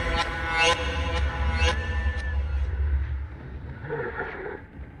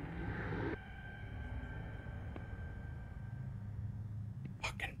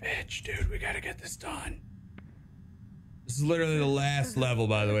 Fucking bitch, dude. We gotta get this done. This is literally the last level,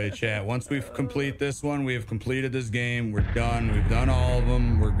 by the way, chat. Once we complete this one, we have completed this game. We're done. We've done all of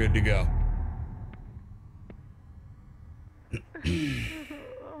them. We're good to go.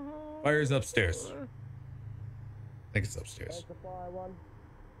 Fire's upstairs. I think it's upstairs.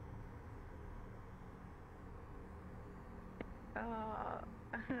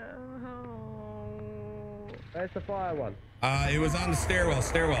 Where's the fire one? It was on the stairwell.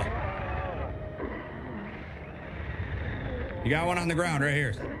 You got one on the ground right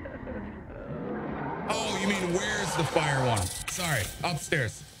here. Oh, you mean where's the fire one? Sorry,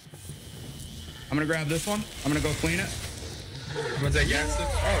 upstairs. I'm gonna grab this one. I'm gonna go clean it. I'm gonna take acid.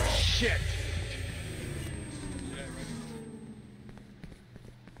 Oh shit.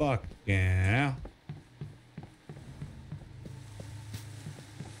 Fuck yeah.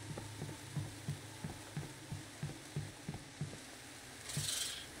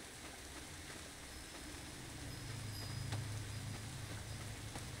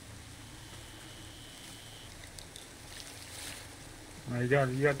 You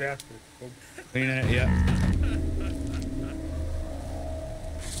got the acid. Cleaning it, yeah.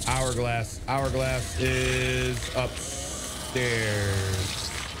 Hourglass. Hourglass is upstairs.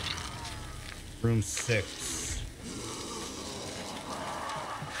 Room 6.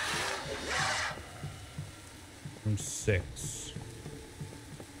 Room 6.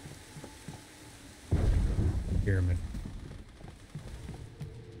 Pyramid.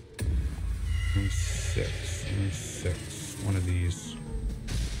 Room 6. Room 6. One of these.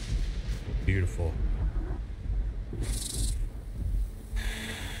 Beautiful.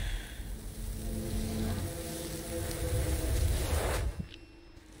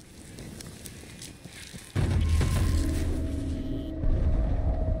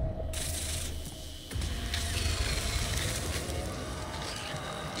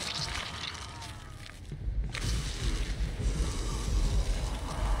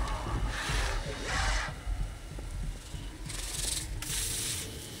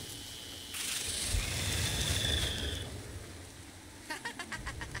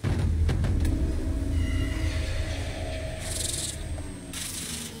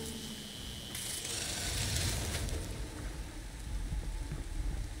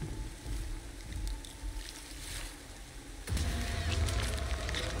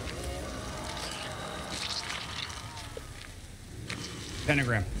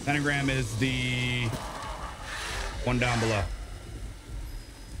 Pentagram. Pentagram is the one down below.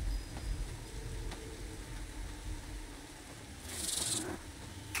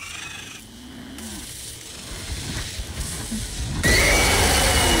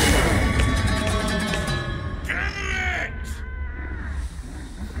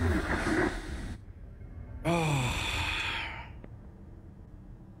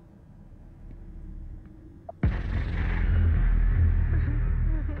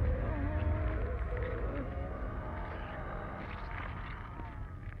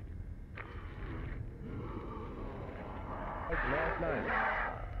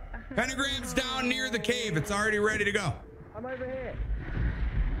 Pentagram's down near the cave. It's already ready to go. I'm over here.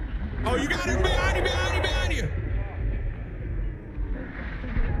 Oh, you got it behind you, behind you, behind you.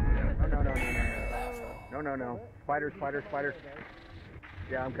 No. Spiders.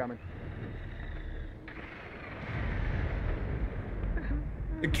 Yeah, I'm coming.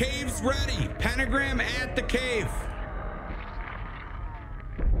 The cave's ready. Pentagram at the cave.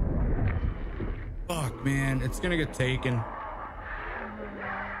 Fuck, man. It's gonna get taken.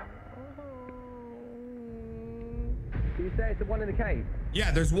 You say it's the one in the cave?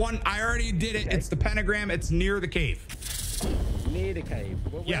 Yeah, there's one. I already did it. Okay. It's the pentagram. It's near the cave. Near the cave?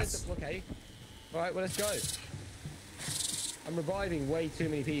 Yes. Okay. All right, well, let's go. I'm reviving way too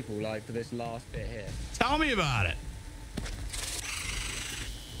many people, like, for this last bit here. Tell me about it.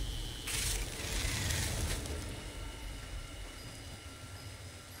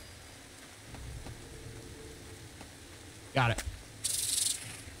 Got it.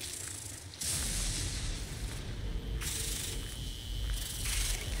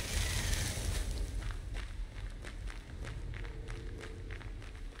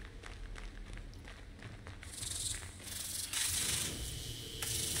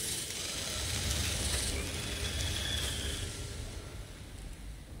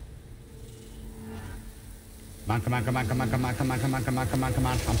 Come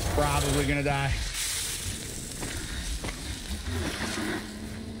on. I'm probably gonna die.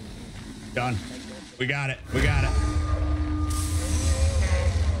 Done. We got it.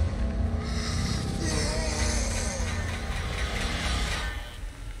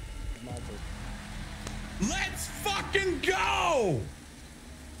 Let's fucking go!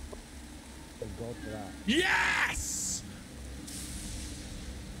 Yes!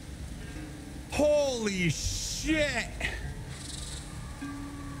 Holy shit!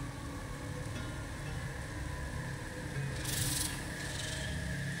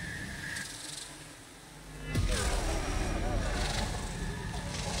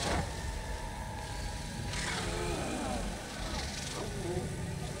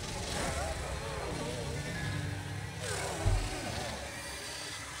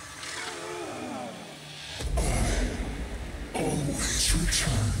 Always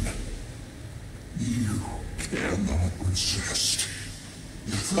return. You cannot resist.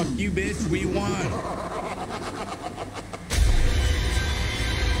 Fuck you, bitch. We won.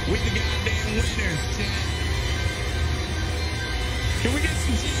 We the goddamn winners, chat. Can we get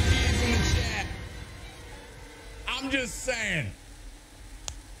some GGs in the chat? I'm just saying.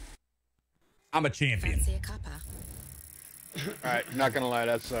 I'm a champion. All right, not gonna lie,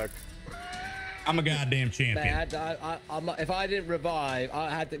 that sucked. I'm a goddamn champion. If I didn't revive,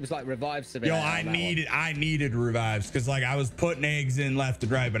 it was like revive severe. Yo, I needed revives because like I was putting eggs in left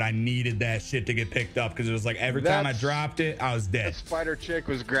and right, but I needed that shit to get picked up because it was like every time I dropped it, I was dead. That spider chick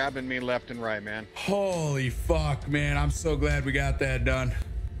was grabbing me left and right, man. Holy fuck, man! I'm so glad we got that done.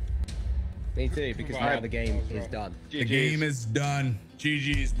 Me too, because now the game is done. The game is done.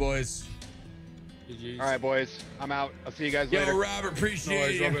 GG's, boys. GG's. All right, boys. I'm out. I'll see you guys later. Yo, Robert,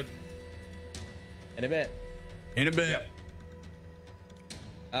 appreciate you. Robert. In a bit. Yep.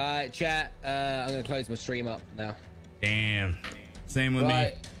 Chat. I'm gonna close my stream up now. Damn. Same with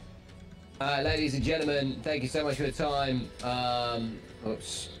me. Ladies and gentlemen, thank you so much for your time. I'm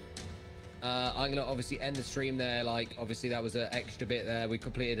gonna obviously end the stream there. Like, obviously that was an extra bit there. We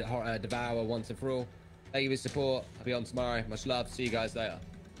completed Devour once and for all. Thank you for your support. I'll be on tomorrow. Much love. See you guys later.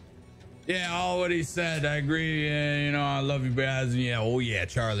 Yeah, all what he said. I agree. You know, I love you guys. And yeah, oh yeah,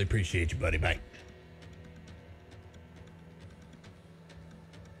 Charlie, appreciate you, buddy. Bye.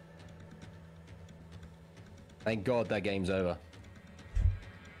 Thank God that game's over.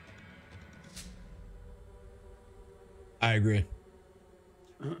 I agree.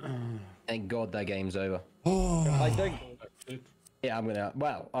 Thank God that game's over. Oh. I think. Yeah, I'm gonna.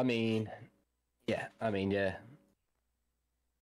 Well, I mean, yeah.